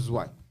other niggas was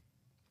white.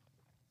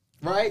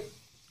 Right?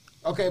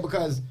 Okay,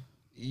 because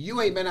you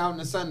ain't been out in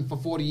the sun for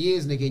 40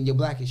 years, nigga, and you're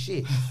black as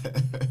shit.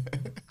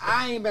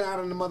 I ain't been out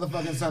in the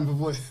motherfucking sun for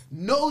 40.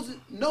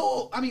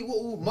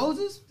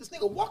 Moses? This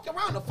nigga walked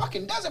around the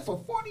fucking desert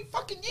for 40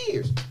 fucking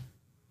years.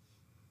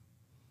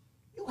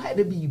 You had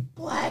to be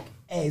black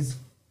as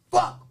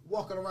fuck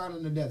walking around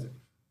in the desert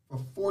for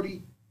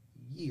 40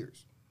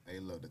 years. Hey,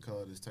 look, the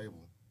color of this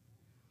table.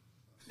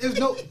 There's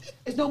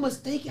no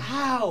mistake.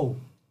 How?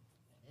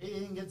 He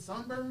didn't get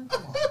sunburned?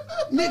 Come on.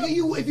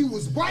 Nigga, if you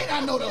was white,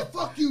 I know the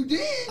fuck you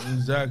did.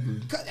 Exactly.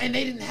 And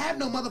they didn't have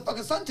no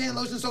motherfucking suntan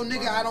lotion, so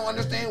nigga, I don't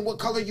understand what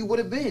color you would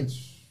have been.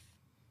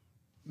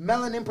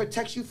 Melanin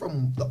protects you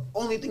from the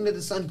only thing that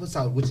the sun puts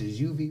out, which is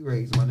UV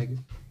rays, my nigga.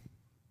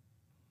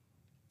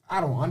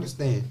 I don't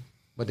understand.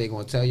 But they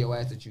gonna tell your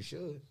ass that you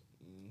should.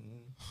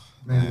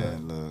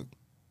 Man, look.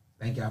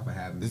 Thank y'all for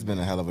having me. This has been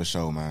a hell of a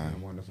show,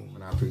 man. Wonderful,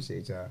 and I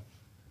appreciate y'all.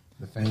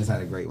 The fans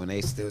had a great one.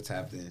 They still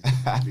tapped in.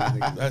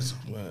 That's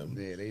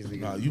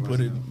nah, you put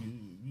it,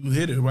 you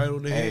hit it right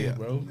on the head,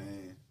 bro.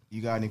 Man.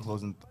 You got any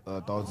closing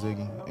thoughts,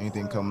 Ziggy?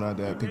 Anything coming out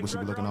that people should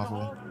be looking out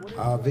for?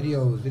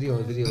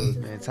 Videos,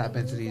 man. Tap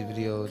into these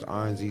videos.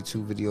 R&Z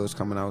 2 videos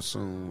coming out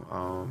soon.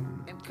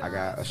 I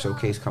got a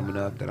showcase coming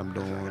up that I'm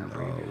doing.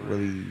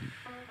 Really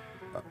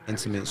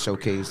intimate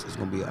showcase. It's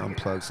gonna be an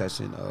unplugged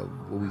session of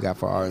what we got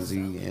for R&Z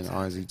and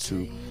R&Z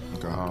 2.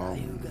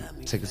 Okay.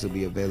 Tickets will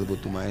be available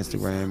through my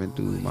Instagram and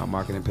through my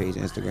marketing page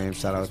Instagram.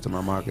 Shout out to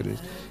my marketers,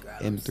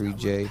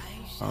 M3J.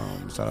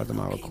 Shout out to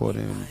my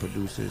recording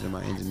producers and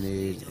my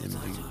engineers,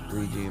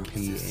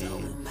 M3GMP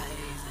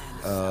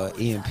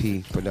and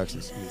EMP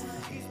Productions.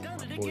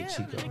 And my boy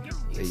Chico.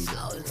 There you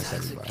go. That's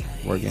everybody.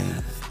 Work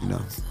game. You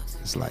know,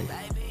 it's life.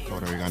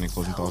 Koda, you got any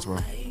closing thoughts, bro?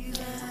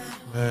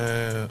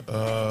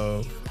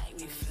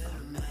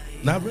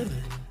 Not really.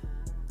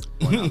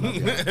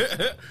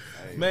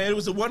 Man, it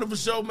was a wonderful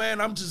show, man.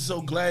 I'm just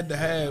so glad to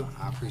have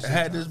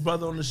had this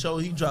brother on the show.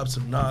 He dropped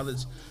some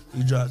knowledge.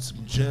 He dropped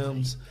some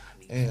gems.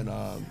 And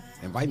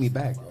invite me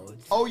back, bro.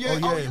 Oh yeah.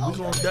 We're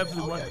gonna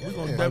definitely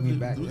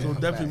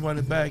run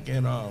it back.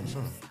 And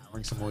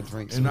Bring some more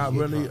drinks. And I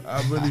really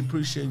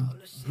appreciate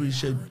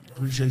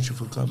you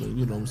for coming.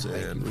 You know what I'm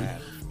saying?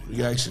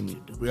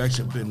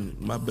 Reaction been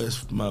my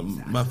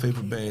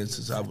favorite band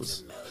since I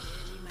was.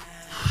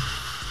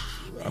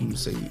 I'm gonna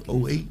say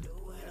 08.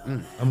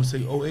 I'm gonna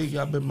say 08.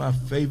 Y'all been my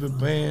favorite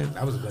band.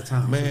 That was a good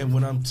time, man.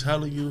 When I'm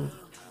telling you,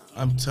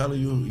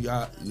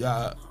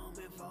 y'all.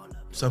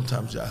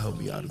 Sometimes y'all help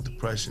me out of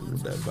depression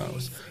with that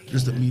bounce.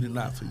 Just to meet it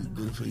not for you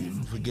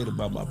to forget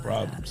about my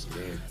problems.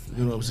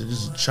 You know what I'm saying?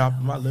 Just chop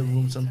in my living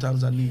room.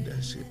 Sometimes I need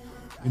that shit.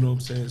 You know what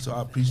I'm saying? So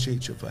I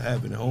appreciate you for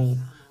having it home,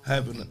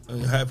 having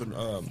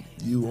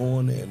you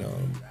on, and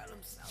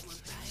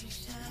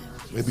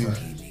maybe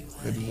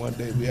one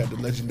day we have the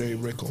legendary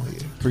Rick on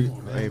here.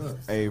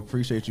 Hey,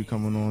 appreciate you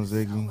coming on,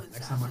 Ziggy.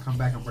 Next time I come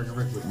back, I'm bringing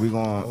Rick with me. We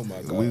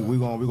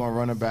gonna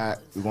run it back.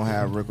 We gonna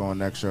have Rick on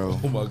next show.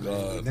 Oh my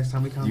God! Next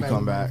time we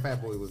come back,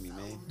 Fat Boy with me,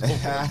 man. Oh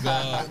my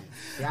God!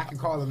 Yeah, I can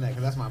call him that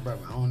because that's my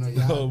brother. I don't know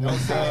y'all. Oh my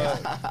God!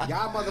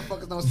 Y'all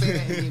motherfuckers don't say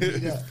that and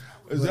get beat up.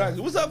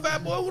 Exactly. What's up,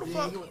 Fat Boy? What the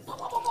fuck?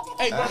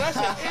 Hey, bro, that's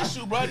an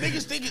issue, bro.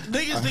 Niggas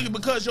think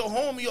because your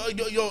homie,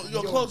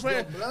 your close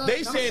friend,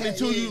 they saying it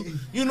to you.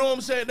 You know what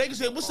I'm saying? They can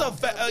say, "What's up,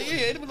 fat?"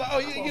 Yeah, they be like, "Oh,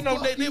 yeah, you know,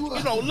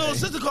 little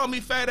sister called me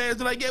fat ass."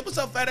 They're like, "Yeah, what's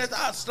up, fat ass?"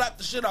 I'll slap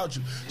the shit out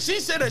you.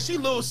 She said that she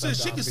little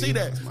sis. She can say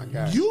that.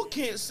 You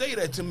can't say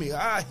that to me.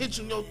 I hit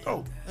you in your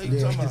throat. Hey, you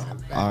talking about?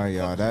 All right,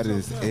 y'all. That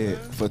is it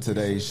for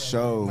today's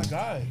show.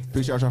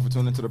 Appreciate y'all for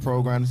tuning into the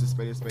program. This is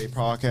Spade of Spades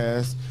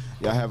Podcast.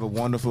 Y'all have a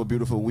wonderful,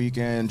 beautiful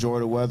weekend. Enjoy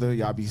the weather.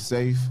 Y'all be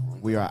safe.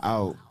 We are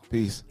out.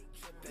 Peace.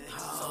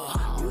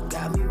 You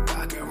got me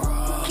rock and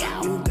roll.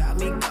 You got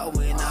me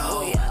going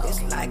on.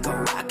 It's like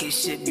a rocket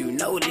ship. You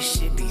know this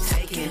shit be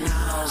taking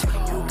off.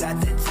 You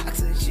got the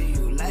toxic shit.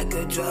 You like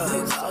a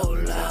drug. So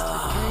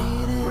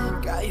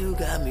low. God, you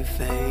got me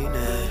fainting.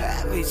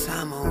 Every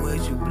time I'm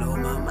with you, blow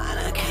my mind.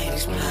 I can't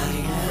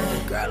explain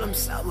it. Girl, I'm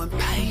so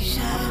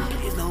impatient.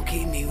 Please don't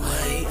keep me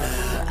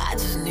waiting.